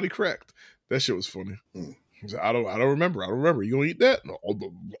 but nobody cracked. That shit was funny. He's like, I don't remember. You gonna eat that? No, I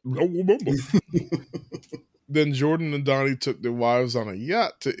don't remember. Then Jordan and Donnie took their wives on a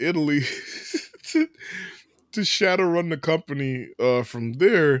yacht to Italy to shadow run the company. From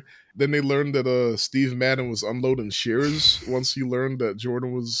there, then they learned that Steve Madden was unloading shares once he learned that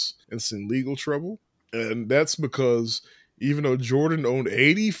Jordan was in some legal trouble. And that's because even though Jordan owned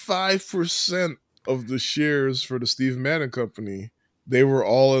 85% of the shares for the Steve Madden company, they were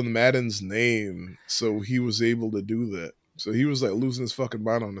all in Madden's name. So he was able to do that. So he was like losing his fucking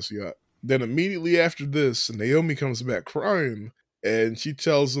mind on this yacht. Then immediately after this, Naomi comes back crying and she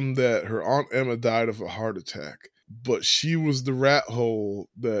tells him that her Aunt Emma died of a heart attack. But she was the rat hole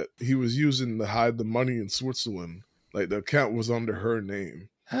that he was using to hide the money in Switzerland. Like the account was under her name.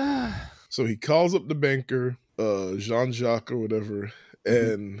 So he calls up the banker, Jean-Jacques or whatever,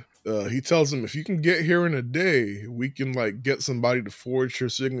 and he tells him, if you can get here in a day, we can like get somebody to forge your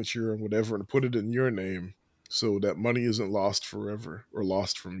signature and whatever and put it in your name so that money isn't lost forever or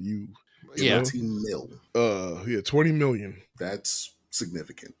lost from you. Yeah. 20 mil. 20 million. That's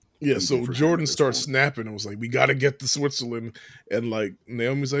significant. Yeah, so Jordan starts snapping and was like, we got to get to Switzerland. And like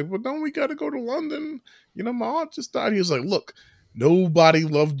Naomi's like, well, don't we got to go to London? You know, my aunt just died. He was like, look, nobody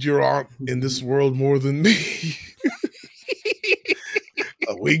loved your aunt in this world more than me.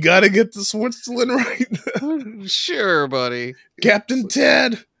 We got to get to Switzerland right now. Sure, buddy. Captain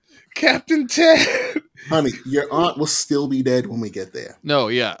Ted. Honey, your aunt will still be dead when we get there. No,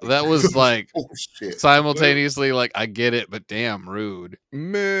 yeah. That was like oh, shit. Simultaneously like, I get it, but damn rude.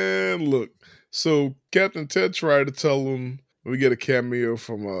 Man, look. So Captain Ted tried to tell him, we get a cameo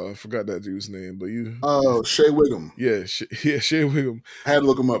from, I forgot that dude's name, but you. Oh, Shea Wiggum. Yeah, Shea Wiggum. I had to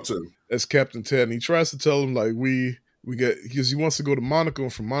look him up too. That's Captain Ted. And he tries to tell him, like, we get, because he wants to go to Monaco,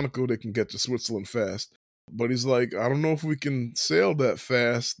 and from Monaco they can get to Switzerland fast. But he's like, I don't know if we can sail that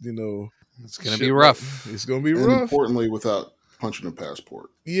fast, you know. It's going to be rough. It's going to be and rough. Importantly, without punching a passport.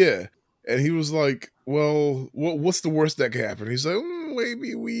 Yeah. And he was like, well, what's the worst that could happen? He's like,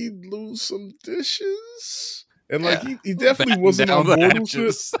 maybe we lose some dishes. And like, he definitely wasn't on board with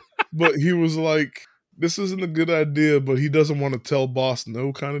it. But he was like, this isn't a good idea, but he doesn't want to tell boss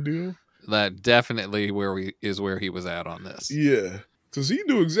no kind of deal. That definitely where he was at on this. Yeah. Because he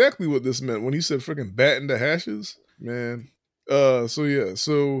knew exactly what this meant when he said freaking bat into hashes. Man.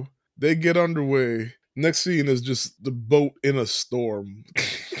 So they get underway. Next scene is just the boat in a storm.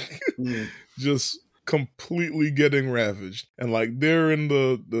 Just completely getting ravaged. And like they're in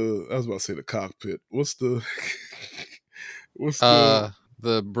the I was about to say the cockpit. What's the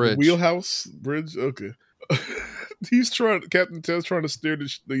the bridge. Wheelhouse bridge? Okay. Captain Ted's trying to steer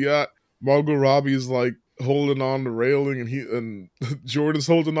the yacht. Margot Robbie's like holding on the railing and Jordan's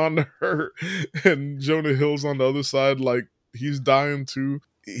holding on to her and Jonah Hill's on the other side like he's dying too.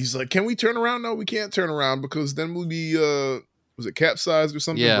 He's like, can we turn around? No, we can't turn around because then we'll be was it capsized or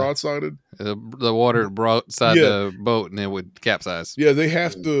something? Yeah. Broadsided? The water broadside the boat and it would capsize. Yeah, they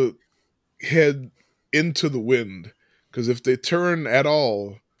have to head into the wind. Because if they turn at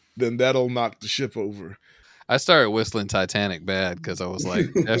all, then that'll knock the ship over. I started whistling Titanic bad because I was like,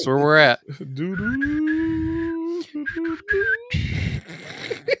 that's where we're at.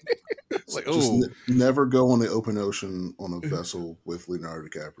 Like, just never go on the open ocean on a vessel with Leonardo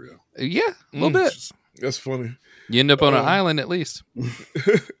DiCaprio. Yeah, a little bit. That's funny. You end up on an island at least.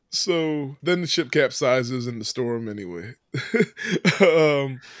 So then the ship capsizes in the storm anyway.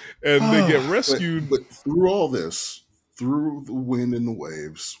 And they get rescued. But through all this, through the wind and the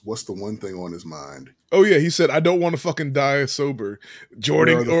waves, what's the one thing on his mind? Oh yeah, he said, "I don't want to fucking die sober."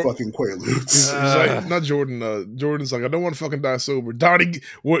 Jordan, where are the fucking Quaaludes? Like, not Jordan. Jordan's like, "I don't want to fucking die sober." Donnie,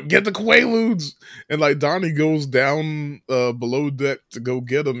 get the Quaaludes, and like Donnie goes down below deck to go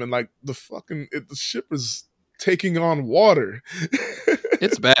get him, and like the ship is taking on water.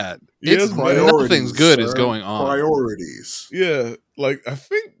 It's bad. Yes, nothing's good is going on. Priorities. Yeah, like I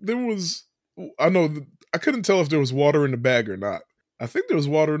think there was. I know I couldn't tell if there was water in the bag or not. I think there was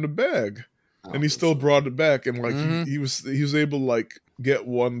water in the bag. And he still brought it back, and like he was able to like get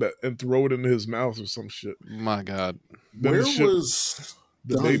one and throw it into his mouth or some shit. My God, where was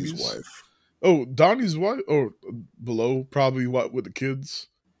Donnie's wife? Oh, Donnie's wife? Oh, below, probably with the kids.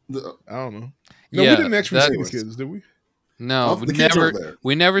 I don't know. No, we didn't actually see the kids, did we? No,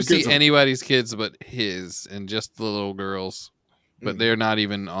 we never see anybody's kids but his, and just the little girls. But they're not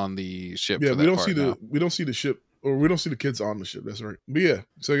even on the ship. Yeah, we don't see the ship. Or we don't see the kids on the ship. That's right. But yeah,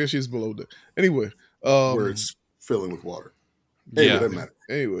 so I guess she's below deck. Anyway, where it's filling with water. Anyway, doesn't matter.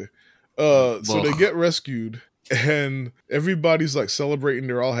 Anyway, so they get rescued, and everybody's like celebrating.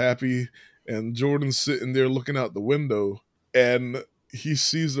 They're all happy, and Jordan's sitting there looking out the window, and he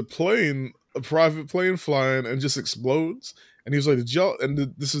sees a private plane flying, and just explodes. And he was like, "Did y'all?" And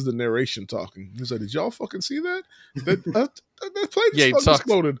this is the narration talking. He's like, "Did y'all fucking see that? That plane just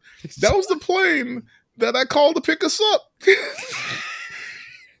exploded. That was the plane that I called to pick us up."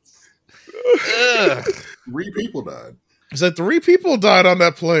 3 people died. He said 3 people died on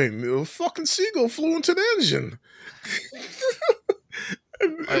that plane. A fucking seagull flew into the engine.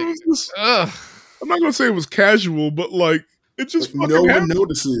 I'm not going to say it was casual, but like it just like, no one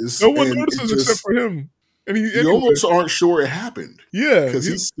notices. No one notices except for him. And you almost aren't sure it happened. Yeah, because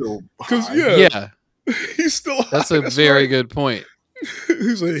he's still high. Yeah, he's still. That's high. a very good point.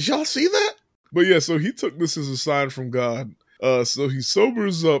 He's like, "Did y'all see that?" But yeah, so he took this as a sign from God. So he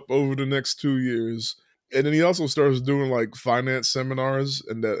sobers up over the next 2 years, and then he also starts doing like finance seminars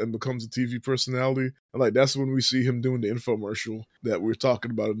and becomes a TV personality. And like that's when we see him doing the infomercial that we were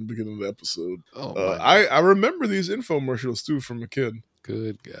talking about in the beginning of the episode. I remember these infomercials too from a kid.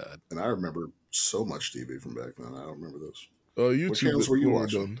 Good God! And I remember so much TV from back then. I don't remember those. YouTube. What channels were you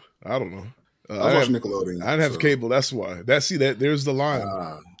watching? I don't know. I was watching Nickelodeon. I didn't have cable. That's why. There's the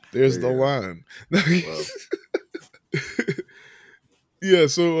line. There's the line. Yeah,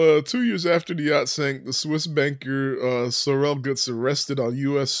 so 2 years after the yacht sank, the Swiss banker Sorel gets arrested on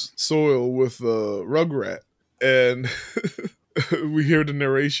U.S. soil with Rugrat. And we hear the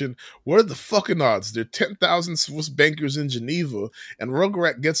narration, what are the fucking odds? There are 10,000 Swiss bankers in Geneva, and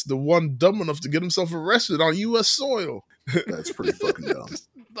Rugrat gets the one dumb enough to get himself arrested on U.S. soil. That's pretty fucking dumb.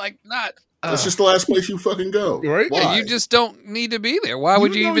 Like, not... That's just the last place you fucking go. Right? Yeah, you just don't need to be there. Why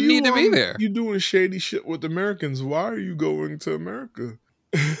would you even need to be there? You're doing shady shit with Americans. Why are you going to America?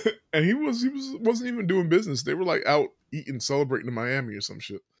 And he wasn't even doing business. They were like out eating, celebrating in Miami or some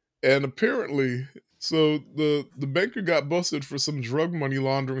shit. And apparently, so the banker got busted for some drug money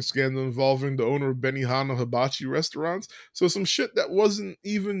laundering scandal involving the owner of Benihana Hibachi restaurants. So some shit that wasn't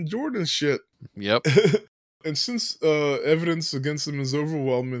even Jordan's shit. Yep. And since evidence against him is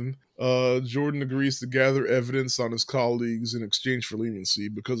overwhelming, Jordan agrees to gather evidence on his colleagues in exchange for leniency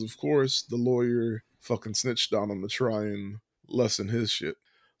because, of course, the lawyer fucking snitched on him to try and lessen his shit.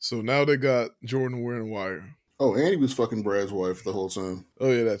 So now they got Jordan wearing a wire. Oh, and he was fucking Brad's wife the whole time.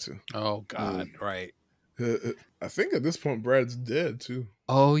 Oh, yeah, that too. Oh, God, right. I think at this point, Brad's dead, too.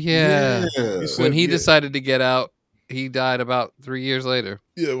 Oh, yeah. When he decided to get out, he died about 3 years later.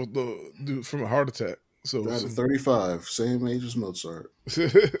 Yeah, with the dude from a heart attack. So died at 35, same age as Mozart.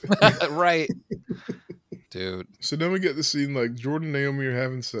 Right. Dude. So then we get the scene like Jordan and Naomi are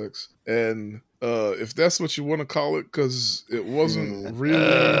having sex. And if that's what you want to call it, because it wasn't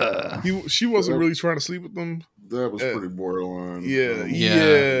really... she wasn't really trying to sleep with them. That was pretty borderline.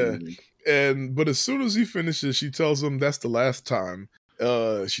 Yeah. But as soon as he finishes, she tells him that's the last time.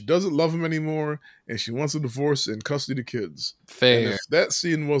 She doesn't love him anymore, and she wants a divorce and custody of the kids. Fair. And if that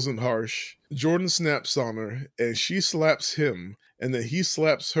scene wasn't harsh, Jordan snaps on her, and she slaps him, and then he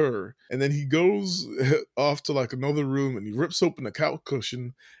slaps her, and then he goes off to like another room, and he rips open a couch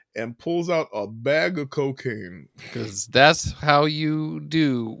cushion, and pulls out a bag of cocaine. Because that's how you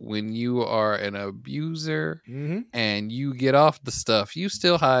do when you are an abuser and you get off the stuff. You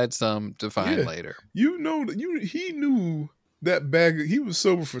still hide some to find later. You know that he knew that bag. He was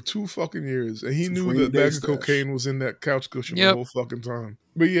sober for 2 fucking years, and he knew that bag of cocaine was in that couch cushion the whole fucking time.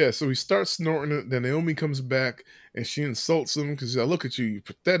 But yeah, so he starts snorting it. Then Naomi comes back and she insults him because look at you, you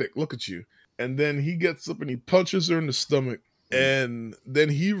pathetic. Look at you. And then he gets up and he punches her in the stomach. And then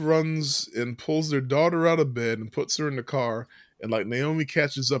he runs and pulls their daughter out of bed and puts her in the car. And like Naomi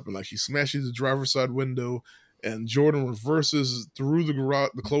catches up and like she smashes the driver's side window. And Jordan reverses through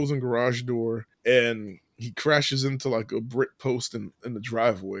the closing garage door. And he crashes into like a brick post in the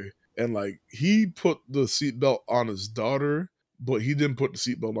driveway. And like he put the seatbelt on his daughter, but he didn't put the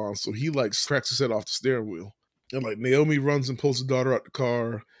seatbelt on. So he like cracks his head off the steering wheel. And like Naomi runs and pulls the daughter out the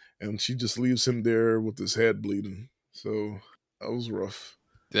car. And she just leaves him there with his head bleeding. So that was rough.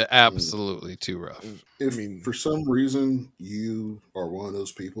 Absolutely too rough. If for some reason you are one of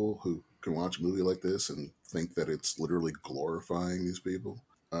those people who can watch a movie like this and think that it's literally glorifying these people,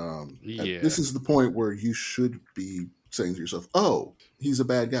 this is the point where you should be saying to yourself, "Oh, he's a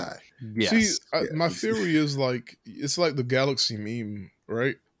bad guy." Yes. See, my theory is like it's like the Galaxy meme,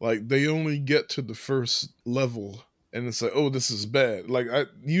 right? Like they only get to the first level, and it's like, "Oh, this is bad." Like I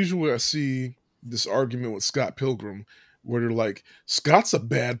see this argument with Scott Pilgrim, where they're like, Scott's a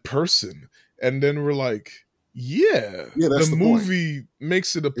bad person. And then we're like, the movie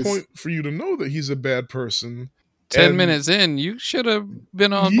makes it a point for you to know that he's a bad person. 10 minutes in, you should have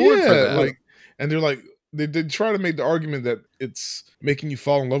been on board for that. Like, and they're like, they try to make the argument that it's making you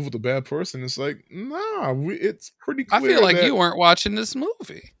fall in love with a bad person. It's like, nah, it's pretty clear. I feel like you weren't watching this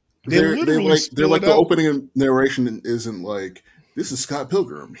movie. They're like the opening narration isn't like, this is Scott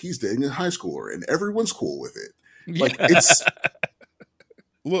Pilgrim. He's dating a high schooler and everyone's cool with it. Like it's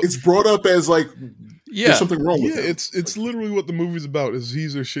brought up as like there's something wrong with him. It's literally what the movie's about is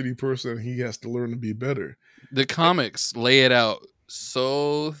he's a shitty person and he has to learn to be better. The comics lay it out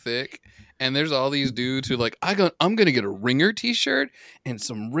so thick, and there's all these dudes who like I'm gonna get a Ringer t-shirt and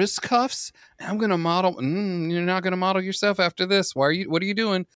some wrist cuffs, and I'm gonna model. You're not gonna model yourself after this. What are you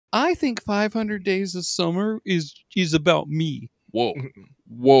doing? I think 500 Days of Summer is about me. Whoa,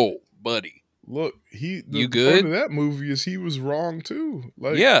 buddy. Look, you good? Part of that movie is he was wrong too.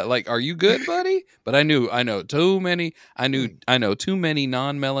 Like, like, are you good, buddy? But I know too many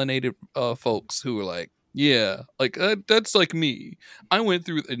non-melanated folks who were like, that's like me. I went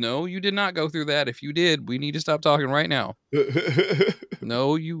through. No, you did not go through that. If you did, we need to stop talking right now.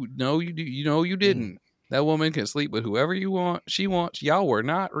 No, you didn't. That woman can sleep with whoever she wants. Y'all were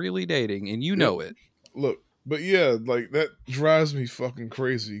not really dating, and you know it. Look. But yeah, like that drives me fucking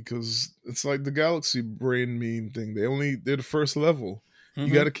crazy because it's like the Galaxy brain meme thing. They're the first level.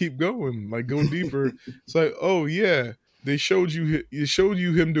 You got to keep going, like go deeper. It's like, oh yeah, they showed you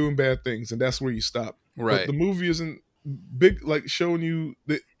him doing bad things, and that's where you stop. Right. But the movie isn't big, like showing you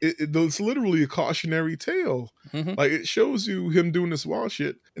that it's literally a cautionary tale. Like it shows you him doing this wild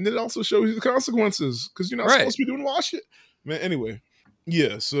shit, and then it also shows you the consequences because you're not supposed to be doing wild shit, man. Anyway,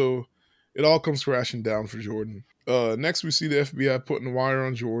 yeah, so. It all comes crashing down for Jordan. Next, we see the FBI putting a wire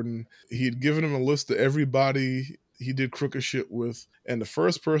on Jordan. He had given him a list of everybody he did crooked shit with. And the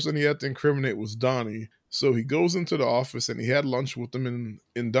first person he had to incriminate was Donnie. So he goes into the office and he had lunch with them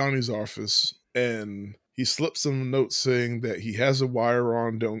in Donnie's office. And he slips him a note saying that he has a wire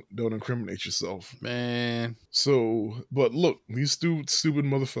on, don't incriminate yourself. Man. So, but look, these stupid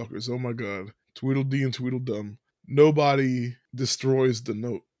motherfuckers, oh my God. Tweedledee and Tweedledum. Nobody destroys the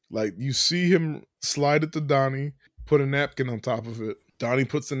note. Like, you see him slide it to Donnie, put a napkin on top of it. Donnie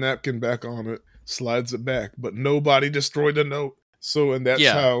puts the napkin back on it, slides it back, but nobody destroyed the note. So, and that's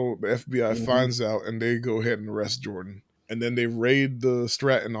how the FBI finds out, and they go ahead and arrest Jordan. And then they raid the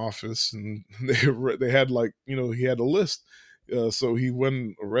Stratton office, and they had like, he had a list. So he went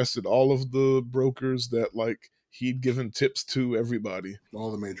and arrested all of the brokers that like he'd given tips to everybody.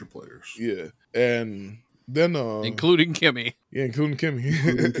 All the major players. Yeah. And then including Kimmy. Yeah, including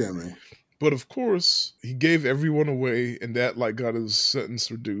Kimmy. But of course, he gave everyone away, and that like got his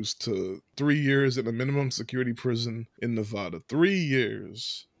sentence reduced to 3 years in a minimum security prison in Nevada. 3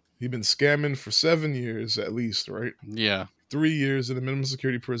 years. He'd been scamming for 7 years at least, right? Yeah. 3 years in a minimum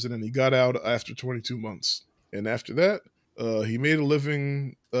security prison, and he got out after 22 months. And after that, he made a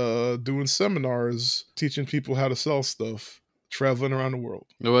living doing seminars, teaching people how to sell stuff. Traveling around the world.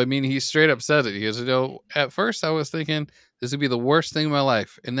 No, I mean, he straight up said it. He goes, at first I was thinking this would be the worst thing in my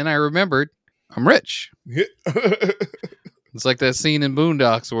life. And then I remembered I'm rich. It's like that scene in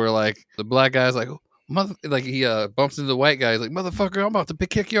Boondocks where like the black guy's like, like he bumps into the white guy. He's like, motherfucker, I'm about to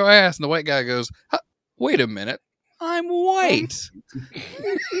kick your ass. And the white guy goes, wait a minute, I'm white.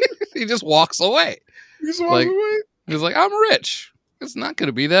 He just walks away. He just walks away? He's like, I'm rich. It's not going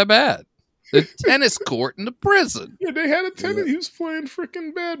to be that bad. The tennis court in the prison. Yeah, they had a tennis. He was playing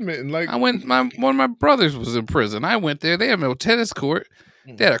freaking badminton. Like one of my brothers was in prison. I went there. They had no tennis court.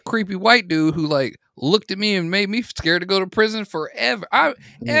 They had a creepy white dude who like looked at me and made me scared to go to prison forever.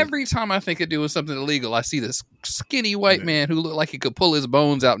 Every time I think of doing something illegal, I see this skinny white man who looked like he could pull his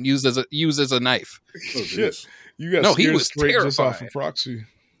bones out and use as a knife. Oh, shit. You got he was straight terrified. Just off of proxy.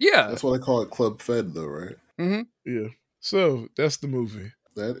 Yeah, that's why they call it Club Fed, though, right? Mm-hmm. Yeah. So that's the movie.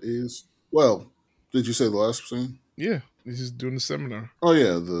 That is. Well, did you say the last scene? Yeah, he's just doing the seminar. Oh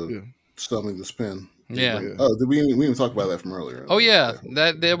yeah, selling this pen. Yeah. Oh, we didn't talk about that from earlier. Oh yeah,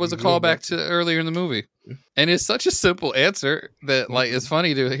 that was a callback to earlier in the movie, and it's such a simple answer that like it's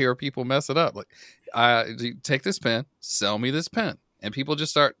funny to hear people mess it up. Like, take this pen, sell me this pen, and people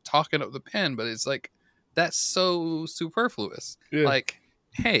just start talking up the pen, but it's like that's so superfluous. Yeah. Like,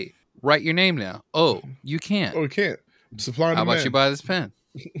 hey, write your name now. Oh, you can't. Oh, you can't. Supply. How about you buy this pen?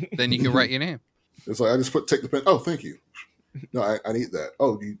 Then you can write your name. It's like I just take the pen. Oh, thank you. No, I need that.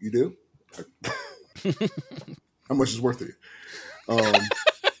 Oh, you do? How much is worth to you?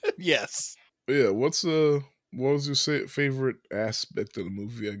 Yes. Yeah. What was your favorite aspect of the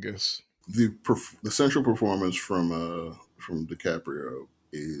movie? I guess the central performance from DiCaprio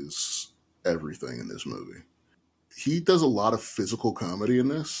is everything in this movie. He does a lot of physical comedy in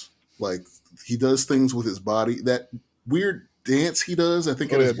this. Like he does things with his body. That weird dance he does, I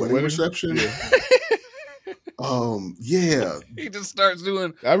think, at his wedding reception. Yeah. Yeah. He just starts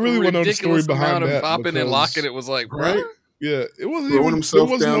doing. I really want to know the story behind that. Popping and locking. It was like, right? Yeah, it wasn't even.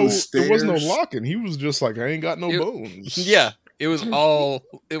 There was no locking. He was just like, I ain't got no bones. Yeah, it was all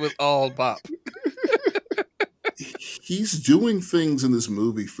pop. He's doing things in this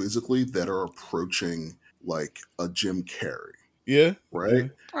movie physically that are approaching like a Jim Carrey. Yeah,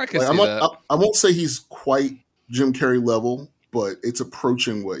 right. I can see that. I won't say he's quite Jim Carrey level, but it's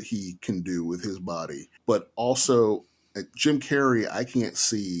approaching what he can do with his body. But also, Jim Carrey, I can't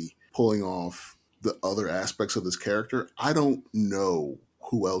see pulling off the other aspects of this character. I don't know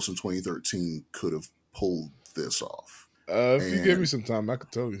who else in 2013 could have pulled this off. If you give me some time, I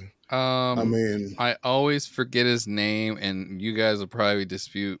could tell you. I mean, I always forget his name, and you guys will probably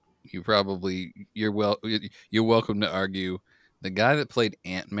dispute. You're welcome to argue. The guy that played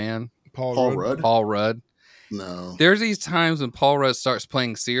Ant-Man, Paul Rudd. Paul Rudd. No, there's these times when Paul Rudd starts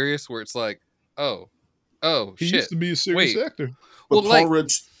playing serious, where it's like, oh, he shit. used to be a serious actor. But Paul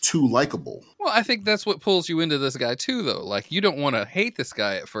Rudd's too likable. Well, I think that's what pulls you into this guy too, though. Like, you don't want to hate this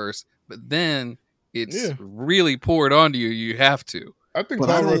guy at first, but then it's really poured onto you. You have to. I think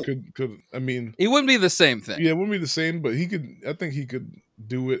Paul Rudd could. I mean, it wouldn't be the same thing. Yeah, it wouldn't be the same, but he could. I think he could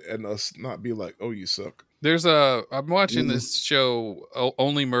do it and us not be like, "Oh, you suck." I'm watching this show,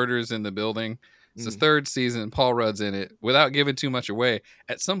 Only Murders in the Building. It's his third season. Paul Rudd's in it. Without giving too much away,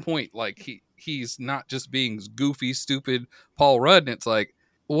 at some point, like he's not just being goofy, stupid Paul Rudd, and it's like,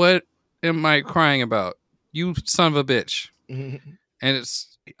 what am I crying about? You son of a bitch. And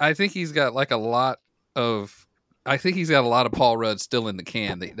I think he's got a lot of Paul Rudd still in the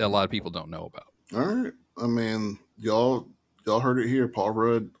can that a lot of people don't know about. All right. I mean, y'all heard it here. Paul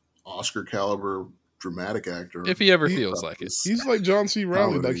Rudd, Oscar caliber dramatic actor. If he ever feels like it. He's like John C.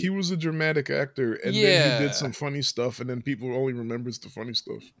 Reilly. Like, he was a dramatic actor, and then he did some funny stuff, and then people only remembers the funny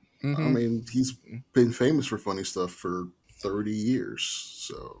stuff. Mm-hmm. I mean, he's been famous for funny stuff for 30 years.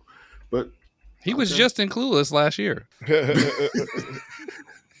 So, but he was just in Clueless last year.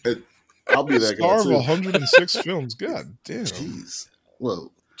 I'll be that star guy too. of 106 films. God damn. Jeez.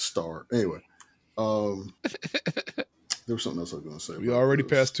 Well, star. Anyway, there was something else I was going to say. We already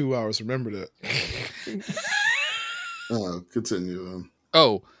passed 2 hours. Remember that. Continue.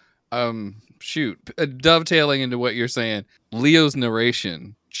 Shoot. Dovetailing into what you're saying, Leo's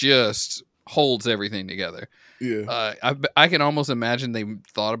narration just holds everything together. Yeah. I can almost imagine they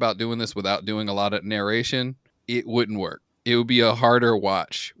thought about doing this without doing a lot of narration. It wouldn't work. It would be a harder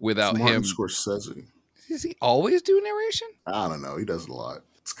watch without him. Scorsese. Does he always do narration? I don't know. He does it a lot.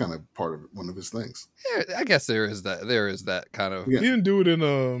 It's kind of part of one of his things. Yeah, I guess there is that kind of. He didn't do it in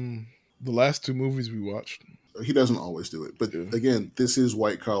the last two movies we watched. He doesn't always do it, but again, this is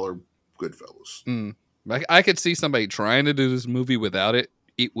white collar Goodfellas. I could see somebody trying to do this movie without it.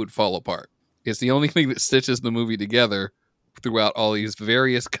 It would fall apart. It's the only thing that stitches the movie together throughout all these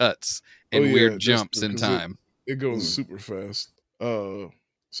various cuts and weird jumps in time. It goes super fast.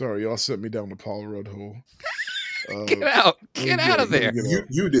 Sorry, y'all set me down the Paul Rudd hole. Get out! Get out of there!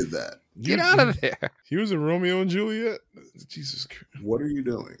 You did that. Get out of there! He was in Romeo and Juliet. Jesus Christ! What are you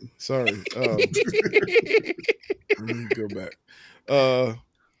doing? Sorry. Let me go back.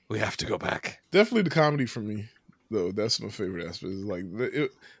 We have to go back. Definitely the comedy for me, though. That's my favorite aspect. It's like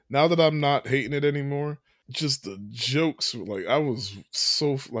now that I'm not hating it anymore, just the jokes. Like I was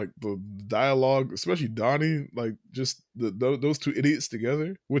so like the dialogue, especially Donnie. Like just those two idiots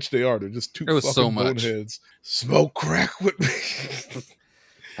together, which they are. They're just two fucking boneheads. Smoke crack with me.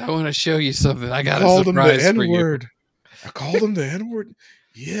 I want to show you something. I got a surprise for you. I called him the N-word.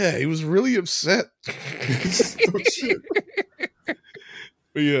 Yeah, he was really upset. Oh, shit.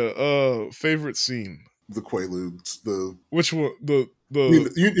 But yeah, favorite scene. The Quaaludes. Which one? The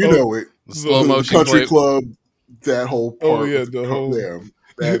you know it. The slow motion country club. That whole part. Oh yeah, the whole. Yeah,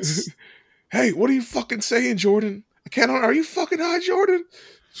 that's. Hey, what are you fucking saying, Jordan? I can't. Are you fucking high, Jordan?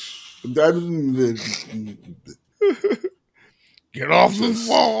 Get off the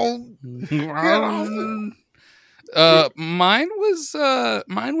wall. Get off. Mine was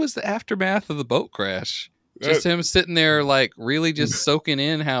the aftermath of the boat crash. Just him sitting there, like really just soaking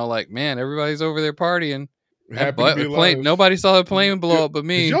in how, like, man, everybody's over there partying. Happy to be alive. Nobody saw the plane blow up but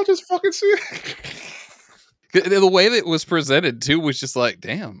me. Did y'all just fucking see it? The way that it was presented too was just like,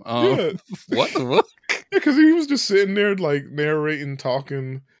 damn. What the fuck? Yeah, because he was just sitting there, like narrating,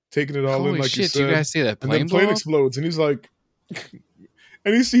 talking, taking it all Holy in. Like shit, you said. You guys see that plane? And the plane explodes, and he's like,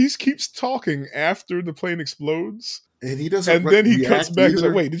 and he keeps talking after the plane explodes, and he doesn't. And then he cuts back. He's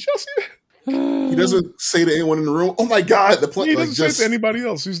like, "Wait, did y'all see that?" He doesn't say to anyone in the room, "Oh my god, the plane!" He doesn't say it to anybody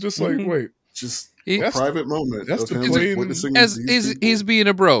else. He's just like, "Wait." Just a private moment. That's the him plane. witnessing he's being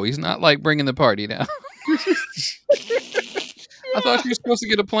a bro. He's not like bringing the party down. I thought you were supposed to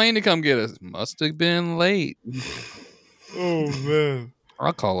get a plane to come get us. Must have been late. Oh man,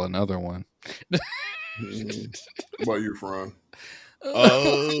 I'll call another one. What about you, Fran?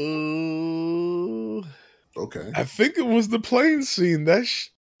 Okay. I think it was the plane scene.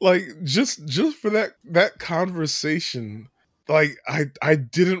 Like just for that conversation. Like I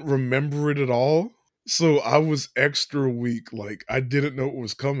didn't remember it at all, so I was extra weak. Like I didn't know it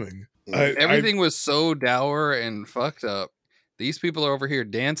was coming. Everything was so dour and fucked up. These people are over here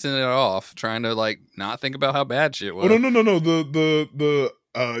dancing it off, trying to like not think about how bad shit was. Oh no! The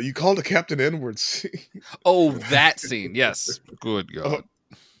you called the Captain N-word scene. Oh, that scene. Yes. Good God.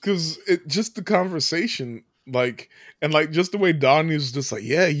 Because it just the conversation. Like, and like just the way Donnie was just like,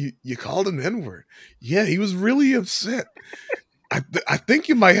 yeah, you called him N-word. Yeah, he was really upset. I think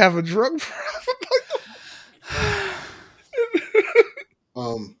you might have a drug problem.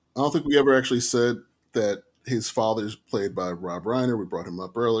 I don't think we ever actually said that his father's played by Rob Reiner. We brought him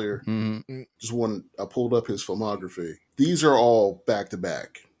up earlier. Mm-hmm. I pulled up his filmography. These are all back to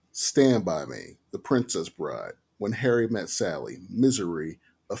back. Stand By Me, The Princess Bride, When Harry Met Sally, Misery,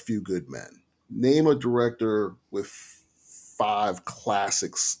 A Few Good Men. Name a director with 5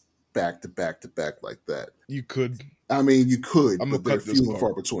 classics back to back to back like that. You could. I mean, you could, but they're few and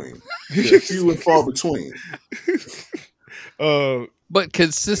far between. They're few and far between. But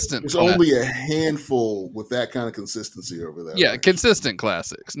consistent. There's only a handful with that kind of consistency over there. Yeah, consistent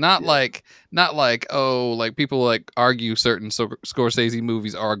classics. Not like like people like argue certain Scorsese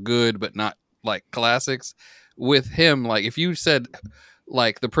movies are good, but not like classics. With him, like if you said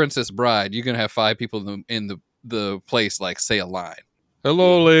like The Princess Bride, you're gonna have 5 people in the place like say a line.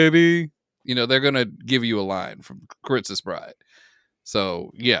 Hello, lady. You know, they're gonna give you a line from Princess Bride.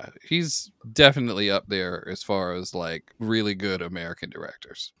 So yeah, he's definitely up there as far as like really good American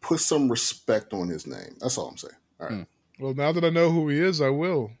directors. Put some respect on his name. That's all I'm saying. All right. Well, now that I know who he is, I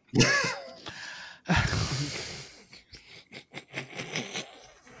will.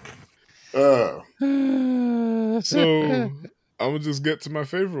 So I'm gonna just get to my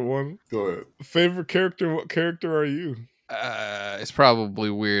favorite one. Go ahead. Favorite character? What character are you? It's probably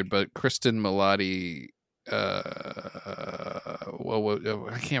weird, but Kristen Milotti. I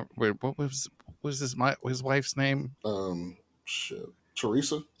can't. What was his wife's name?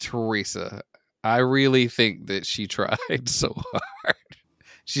 Teresa. I really think that she tried so hard.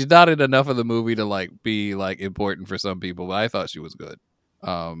 She's not in enough of the movie to like be like important for some people, but I thought she was good.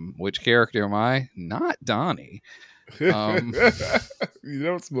 Which character am I? Not Donnie. You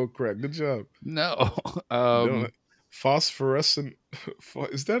don't smoke crack. Good job. No. Phosphorescent.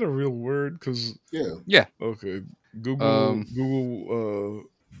 Is that a real word? Because yeah. Okay. Google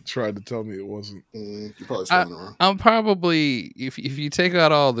tried to tell me it wasn't. You're probably spelling it wrong. I'm probably if you take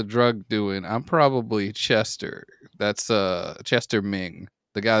out all the drug doing, I'm probably Chester. That's Chester Ming,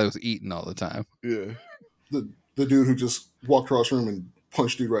 the guy that was eating all the time. Yeah. The dude who just walked across the room and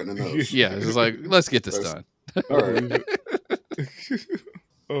punched dude right in the nose. Yeah, it's just like, let's get this done. All right.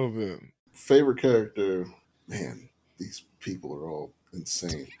 Oh man. Favorite character? Man, these people are all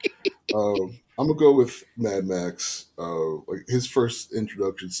insane. I'm gonna go with Mad Max. Like his first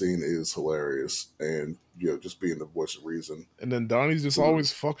introduction scene is hilarious, and just being the voice of reason. And then Donnie's just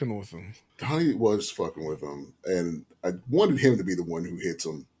always fucking with him. Donnie was fucking with him, and I wanted him to be the one who hits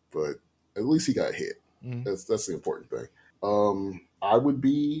him, but at least he got hit. Mm-hmm. That's the important thing. I would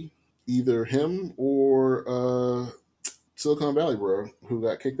be either him or Silicon Valley bro, who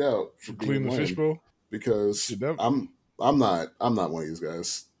got kicked out for cleaning the fishbowl. Because I'm not one of these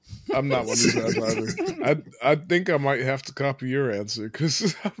guys. I'm not one of these guys either. I think I might have to copy your answer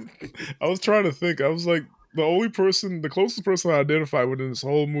because I was trying to think. I was like, the closest person I identify within this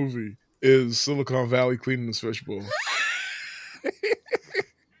whole movie is Silicon Valley cleaning this fishbowl.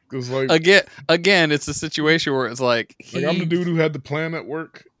 Because like again, it's a situation where it's like I'm the dude who had the plan at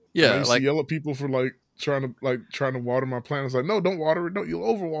work. Yeah, I used to yell at people for trying to water my plant. It's like, no, don't water it. No, you'll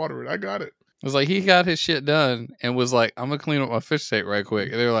overwater it. I got it. It was like he got his shit done and was like, I'm gonna clean up my fish tank right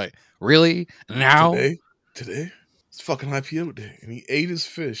quick. And they were like, really? Now? Today? It's fucking IPO day. And he ate his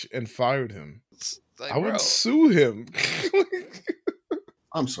fish and fired him. Like, I would sue him.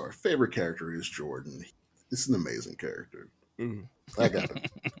 I'm sorry. Favorite character is Jordan. It's an amazing character. Ooh. I got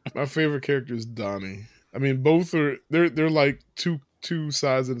it. My favorite character is Donnie. I mean, both are they're like two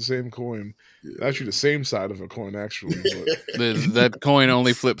sides of the same coin. Yeah. Actually, the same side of a coin. Actually, but. That coin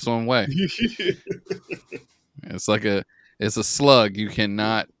only flips one way. It's a slug. You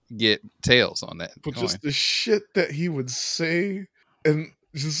cannot get tails on that. But coin. Just the shit that he would say, and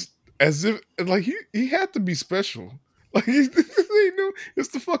just as if like he had to be special. Like he knew it's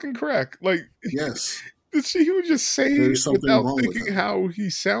the fucking crack. Like yes. He would just say without thinking how he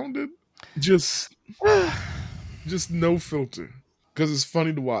sounded. Just no filter. Because it's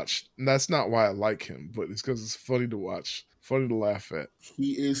funny to watch. And that's not why I like him, but it's because it's funny to watch. Funny to laugh at.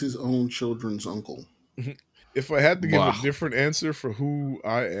 He is his own children's uncle. If I had to give a different answer for who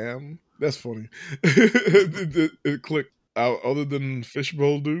I am, that's funny. it clicked out other than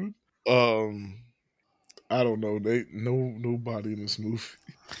Fishbowl Dude. I don't know. Nobody in this movie.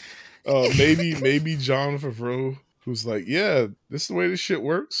 Maybe Jon Favreau, who's like, yeah, this is the way this shit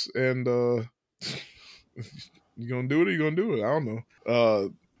works, and you gonna do it or you gonna do it? I don't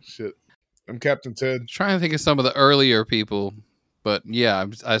know. Shit. I'm Captain Ted. Trying to think of some of the earlier people, but yeah,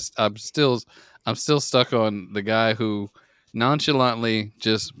 I'm still stuck on the guy who nonchalantly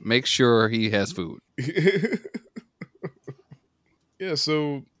just makes sure he has food. Yeah,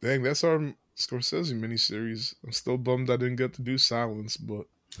 so dang, that's our Scorsese miniseries. I'm still bummed I didn't get to do Silence, but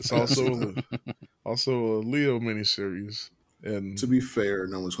it's also a Leo miniseries. And to be fair,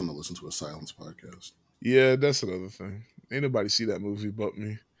 no one's going to listen to a Silence podcast. Yeah, that's another thing. Ain't nobody see that movie but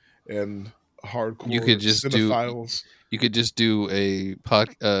me and hardcore you could just cinephiles. You could just do a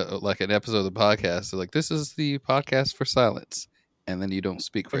like an episode of the podcast. So like, this is the podcast for Silence, and then you don't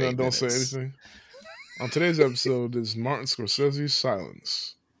speak for 8 minutes. Don't say anything. On today's episode is Martin Scorsese's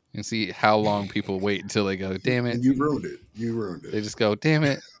Silence. And see how long people wait until they go, damn it. You ruined it. They just go, damn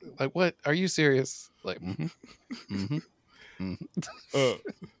it. Like, what? Are you serious? Like,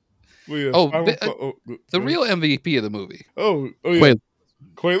 Well, yeah, the real MVP of the movie. Oh yeah.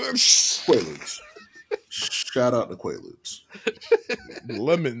 Quaaludes. Shout out to Quaaludes.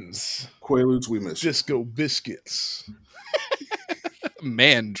 Lemons. Quaaludes, we miss you. Disco biscuits.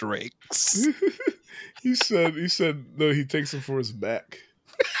 Mandrakes. He said no, he takes them for his back.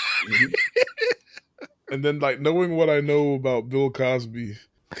 And then, like, knowing what I know about Bill Cosby,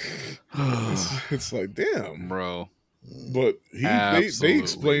 it's like, damn, bro. But they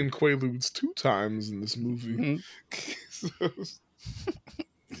explained Quaaludes 2 times in this movie. Mm-hmm. So,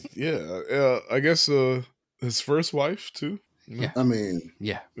 yeah, I guess his first wife too. Yeah, I mean,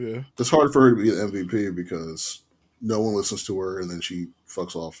 yeah. It's hard for her to be an MVP because no one listens to her, and then she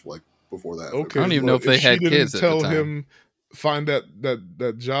fucks off like before that. Okay, I don't even know if they had kids. Tell at the time. Him find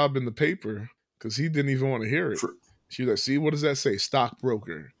that job in the paper because he didn't even want to hear it. True. She was like, "See, what does that say?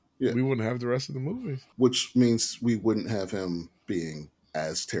 Stockbroker." Yeah. We wouldn't have the rest of the movie. Which means we wouldn't have him being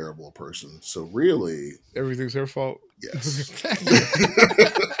as terrible a person. So really... everything's her fault? Yes.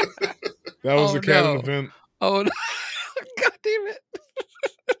 That was the canon event. Oh, no. God damn it.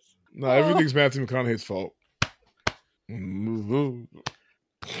 No, everything's Matthew McConaughey's fault.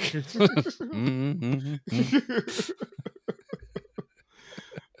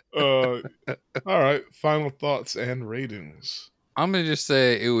 All right. Final thoughts and ratings. I'm going to just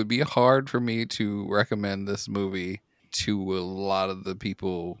say it would be hard for me to recommend this movie to a lot of the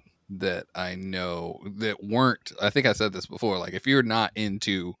people that I know that weren't. I think I said this before. Like, if you're not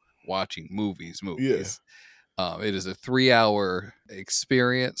into watching movies, yeah. It is a 3-hour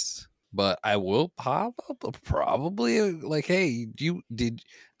experience, but I will pop up probably like, hey,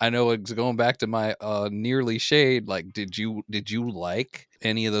 I know it's going back to my nearly shade. Like, did you like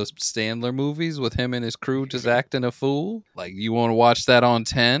any of those Sandler movies with him and his crew just acting a fool? Like, you want to watch that on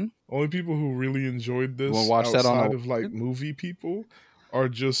 10? Only people who really enjoyed this watch that on outside of like movie people are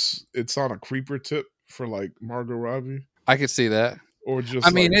just, it's on a creeper tip for like Margot Robbie. I could see that. Or just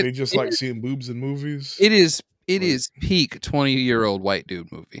they just like seeing boobs in movies. It is peak 20-year-old white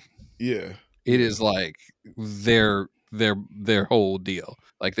dude movie. Yeah. It is like their whole deal.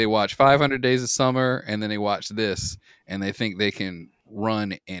 Like, they watch 500 Days of Summer and then they watch this and they think they can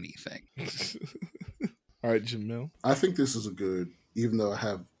run anything. All right, Jamel. I think this is a good, even though I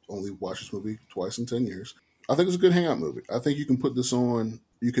have only watched this movie twice in 10 years, I think it's a good hangout movie. I think you can put this on,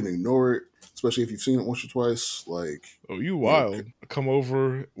 you can ignore it, especially if you've seen it once or twice. Like, oh, you wild. Come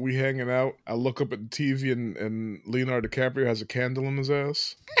over, we hanging out. I look up at the TV and Leonardo DiCaprio has a candle in his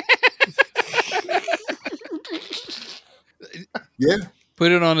ass. Yeah.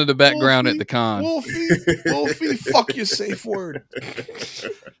 Put it on in the background at the con. Wolfie, fuck your safe word.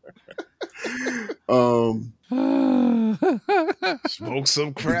 Smoke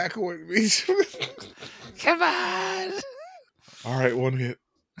some crack with me. Come on. All right, one hit.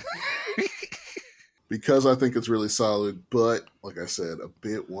 Because I think it's really solid, but like I said, a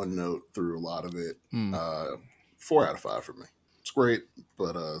bit one note through a lot of it. 4 out of 5 for me. It's great,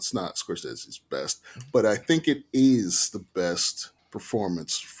 but it's not Scorsese's best. But I think it is the best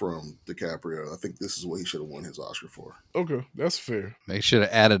performance from DiCaprio. I think this is what he should have won his Oscar for. Okay, that's fair. They should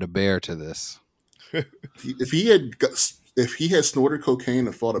have added a bear to this. If he had snorted cocaine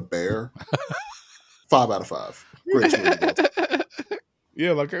and fought a bear, 5 out of 5. Great movie.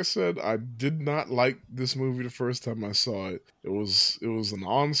 Yeah, like I said, I did not like this movie the first time I saw it. It was an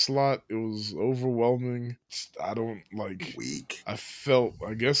onslaught. It was overwhelming. I don't like. Weak. I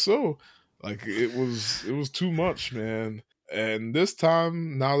guess so. Like it was too much, man. And this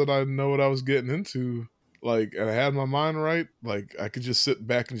time, now that I know what I was getting into, like, and I had my mind right, like I could just sit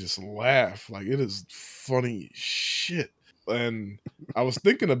back and just laugh. Like, it is funny shit. And I was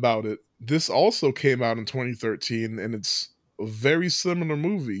thinking about it. This also came out in 2013, and it's a very similar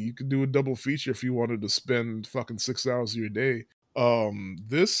movie. You could do a double feature if you wanted to spend fucking 6 hours of your day.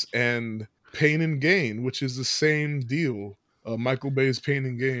 This and Pain and Gain, which is the same deal. Michael Bay's Pain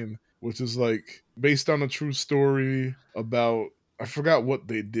and Gain, which is like based on a true story about, I forgot what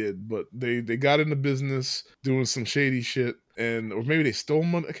they did, but they got into business doing some shady shit, or maybe they stole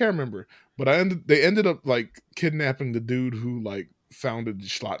money. I can't remember. But they ended up like kidnapping the dude who like founded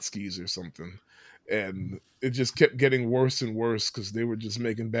Schlotzsky's or something. And it just kept getting worse and worse because they were just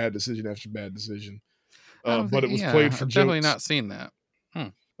making bad decision after bad decision. But it was played for I've jokes. definitely not seen that.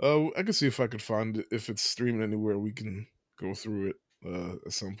 I can see if I could find it. If it's streaming anywhere, we can go through it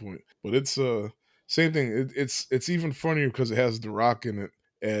at some point. But it's same thing. It's even funnier because it has The Rock in it.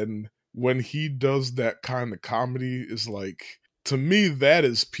 And when he does that kind of comedy, is like, to me, that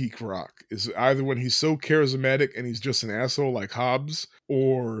is peak Rock. Is either when he's so charismatic and he's just an asshole like Hobbs,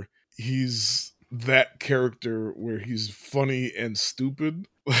 or he's that character where he's funny and stupid.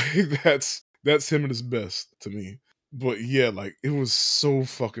 Like that's him at his best to me. But yeah, like it was so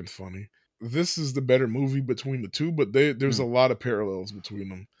fucking funny. This is the better movie between the two, but there's a lot of parallels between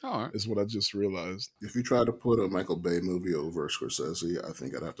them. Is what I just realized. If you try to put a Michael Bay movie over Scorsese, I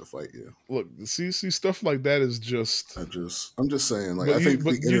think I'd have to fight you. Look, see stuff like that is just. I'm just saying, like, I think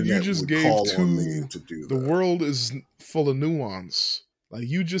the internet would call on me to do that. The world is full of nuance. Like,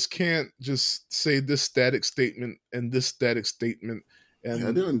 you just can't just say this static statement and this static statement and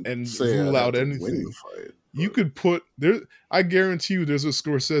rule out anything. You could put there. I guarantee you, there's a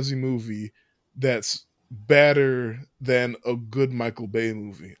Scorsese movie that's better than a good Michael Bay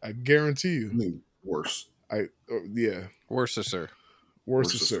movie. I guarantee you. I mean, worse. Yeah. Worse, sir.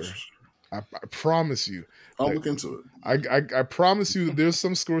 I promise you. I'll look into it. I promise you that there's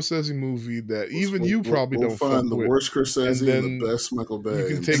some Scorsese movie that you probably don't find the worst Scorsese and the best Michael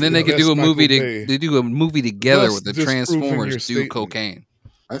Bay. And then they could do a movie. They do a movie together with the Transformers do cocaine.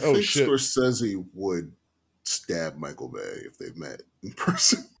 I think Scorsese would stab Michael Bay if they met in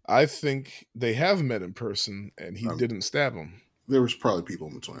person. I think they have met in person and he didn't stab him. There was probably people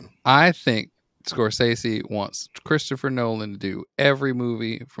in between them. I think Scorsese wants Christopher Nolan to do every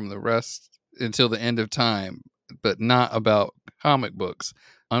movie from the rest until the end of time, but not about comic books.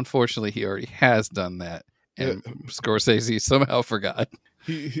 Unfortunately, he already has done that, and Scorsese somehow forgot.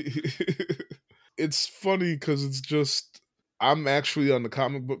 It's funny because it's just, I'm actually on the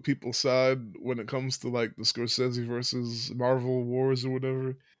comic book people side when it comes to like the Scorsese versus Marvel wars or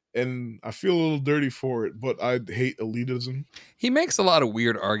whatever. and I feel a little dirty for it, but I hate elitism. He makes a lot of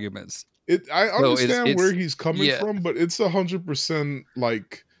weird arguments. I understand where he's coming yeah. from, but it's 100%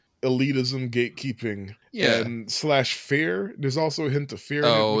 like elitism, gatekeeping, and / fear. There's also a hint of fear in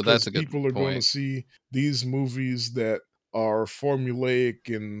it because that's a good people are going to see these movies that are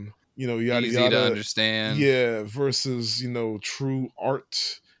formulaic and yada easy yada to understand. Yeah, versus true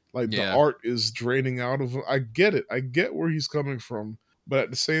art. Like the art is draining out of him. I get it. I get where he's coming from, but at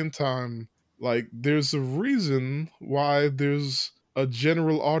the same time, like there's a reason why there's a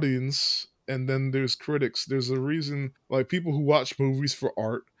general audience and then there's critics. There's a reason, like people who watch movies for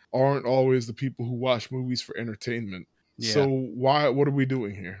art aren't always the people who watch movies for entertainment. Yeah. So what are we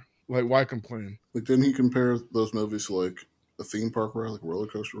doing here? Like, why complain? Like, didn't he compare those movies to like a theme park ride, like a roller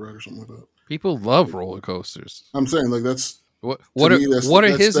coaster ride or something like that? People love roller coasters. I'm saying, like, that's what are his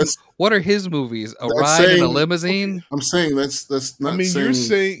movies? A ride in a limousine? I'm saying that's not. I mean, you're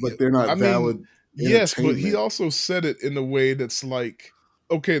saying, but they're not valid. Yes, but he also said it in a way that's like,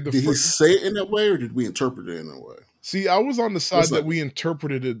 okay. Did he say it in that way, or did we interpret it in that way? See, I was on the side that we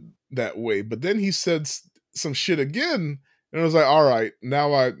interpreted it that way, but then he said some shit again, and I was like, all right, now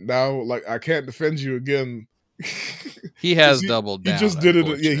like I can't defend you again. He has doubled down. He just did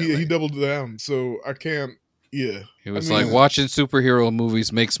it. Yeah, he doubled down. So I can't. Yeah, he was like, watching superhero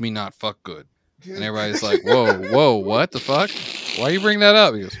movies makes me not fuck good, and everybody's like, whoa, what the fuck? Why you bring that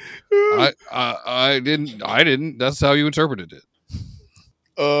up? He goes, I didn't. That's how you interpreted it.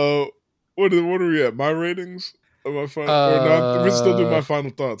 What are we at? My ratings? My final? We're still doing my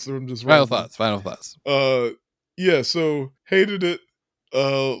final thoughts. I'm just final thoughts. Yeah. So hated it.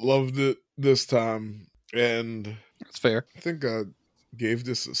 Loved it this time, and that's fair. I think I gave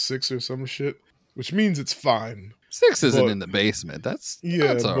this a 6 or some shit, which means it's fine. 6 isn't in the basement. That's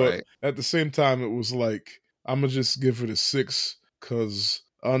all right. At the same time, it was like I'm gonna just give it a 6 because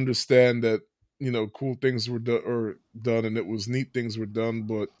I understand that cool things were done and it was neat things were done,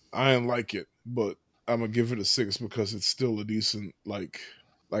 but I didn't like it. But I'm gonna give it a 6 because it's still a decent like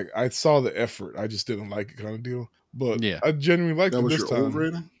I saw the effort. I just didn't like it kind of deal. But I genuinely liked it this time. That was your old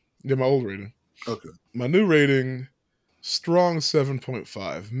rating? Yeah, my old rating. Okay. My new rating, strong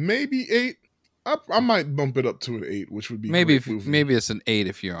 7.5, maybe 8. I might bump it up to an 8, which would be maybe it's an 8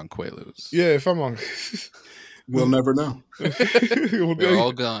 if you're on Quaaludes. Yeah, if I'm on. We'll never know. They're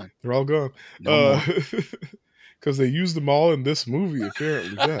all gone. They're all gone. Because they used them all in this movie,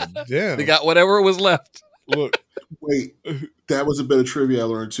 apparently. God damn. They got whatever was left. Look. Wait, that was a bit of trivia I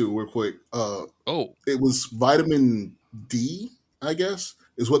learned too, real quick. It was vitamin D, I guess,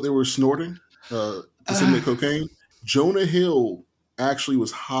 is what they were snorting to simulate cocaine. Jonah Hill actually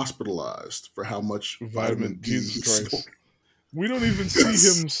was hospitalized for how much vitamin D he snorted. We don't even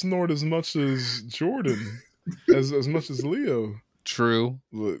see him snort as much as Jordan, as much as Leo. True.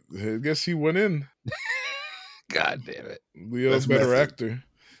 Look, I guess he went in. God damn it. Leo's better actor.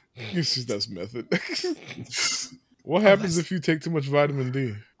 That's method. What happens if you take too much vitamin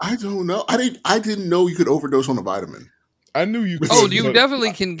D? I don't know. I didn't know you could overdose on a vitamin. I knew you could. Oh, you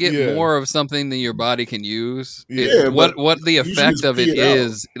definitely can get more of something than your body can use. Yeah, what the effect of it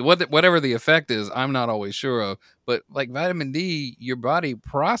is, whatever the effect is, I'm not always sure of. But like vitamin D, your body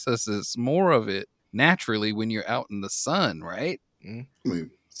processes more of it naturally when you're out in the sun, right? Mm-hmm.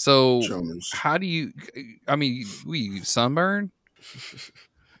 So how do you? I mean, we sunburn.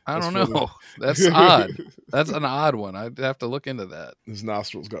 I don't know. That's odd. That's an odd one. I'd have to look into that. His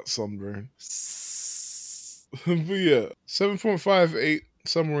nostrils got sunburn. But yeah, 7.58,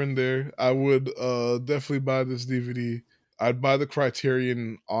 somewhere in there. I would definitely buy this DVD. I'd buy the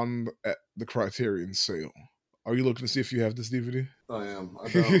Criterion at the Criterion sale. Are you looking to see if you have this DVD? I am. I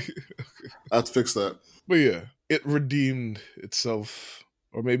don't. I have to fix that. But yeah, it redeemed itself.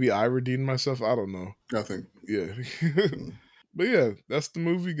 Or maybe I redeemed myself. I don't know. I think. Yeah. But yeah, that's the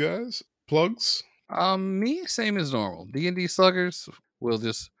movie, guys. Plugs? Me, same as normal. D&D Sluggers,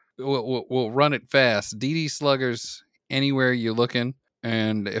 we'll run it fast. DD Sluggers, anywhere you're looking.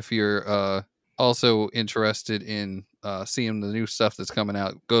 And if you're also interested in seeing the new stuff that's coming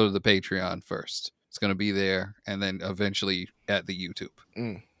out, go to the Patreon first. It's going to be there, and then eventually at the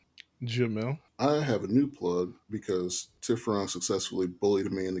YouTube. Jamel? I have a new plug because Tifron successfully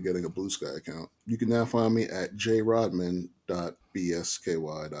bullied me into getting a Blue Sky account. You can now find me at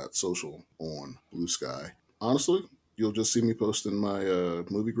jrodman.bsky.social on Blue Sky. Honestly, you'll just see me posting my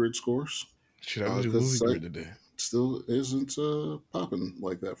movie grid scores. Should I do movie grid today? Still isn't popping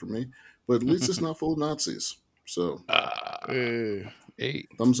like that for me, but at least it's not full of Nazis. So, hey,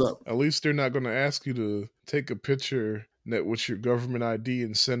 thumbs up. At least they're not going to ask you to take a picture with your government ID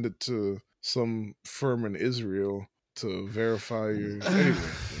and send it to some firm in Israel to verify your. Anyway.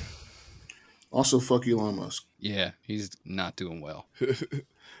 Also, fuck Elon Musk. Yeah, he's not doing well.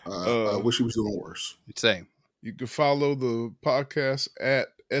 I wish he was doing worse. Same. You can follow the podcast at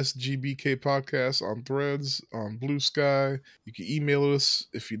SGBK Podcast on Threads, on Blue Sky. You can email us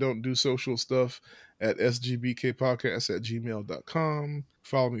if you don't do social stuff at sgbkpodcast@gmail.com.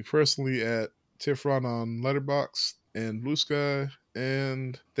 Follow me personally at Tifron on Letterboxd and Blue Sky.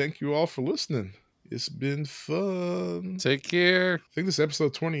 And thank you all for listening. It's been fun. Take care. I think this is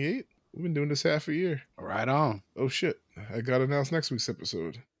episode 28. We've been doing this half a year. Right on. Oh shit. I got to announce next week's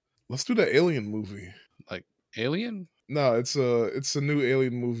episode. Let's do the Alien movie. Like Alien? No, it's a new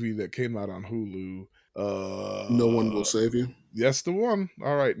Alien movie that came out on Hulu. No One Will Save You. That's the one.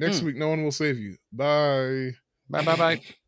 All right. Next week, No One Will Save You. Bye. Bye.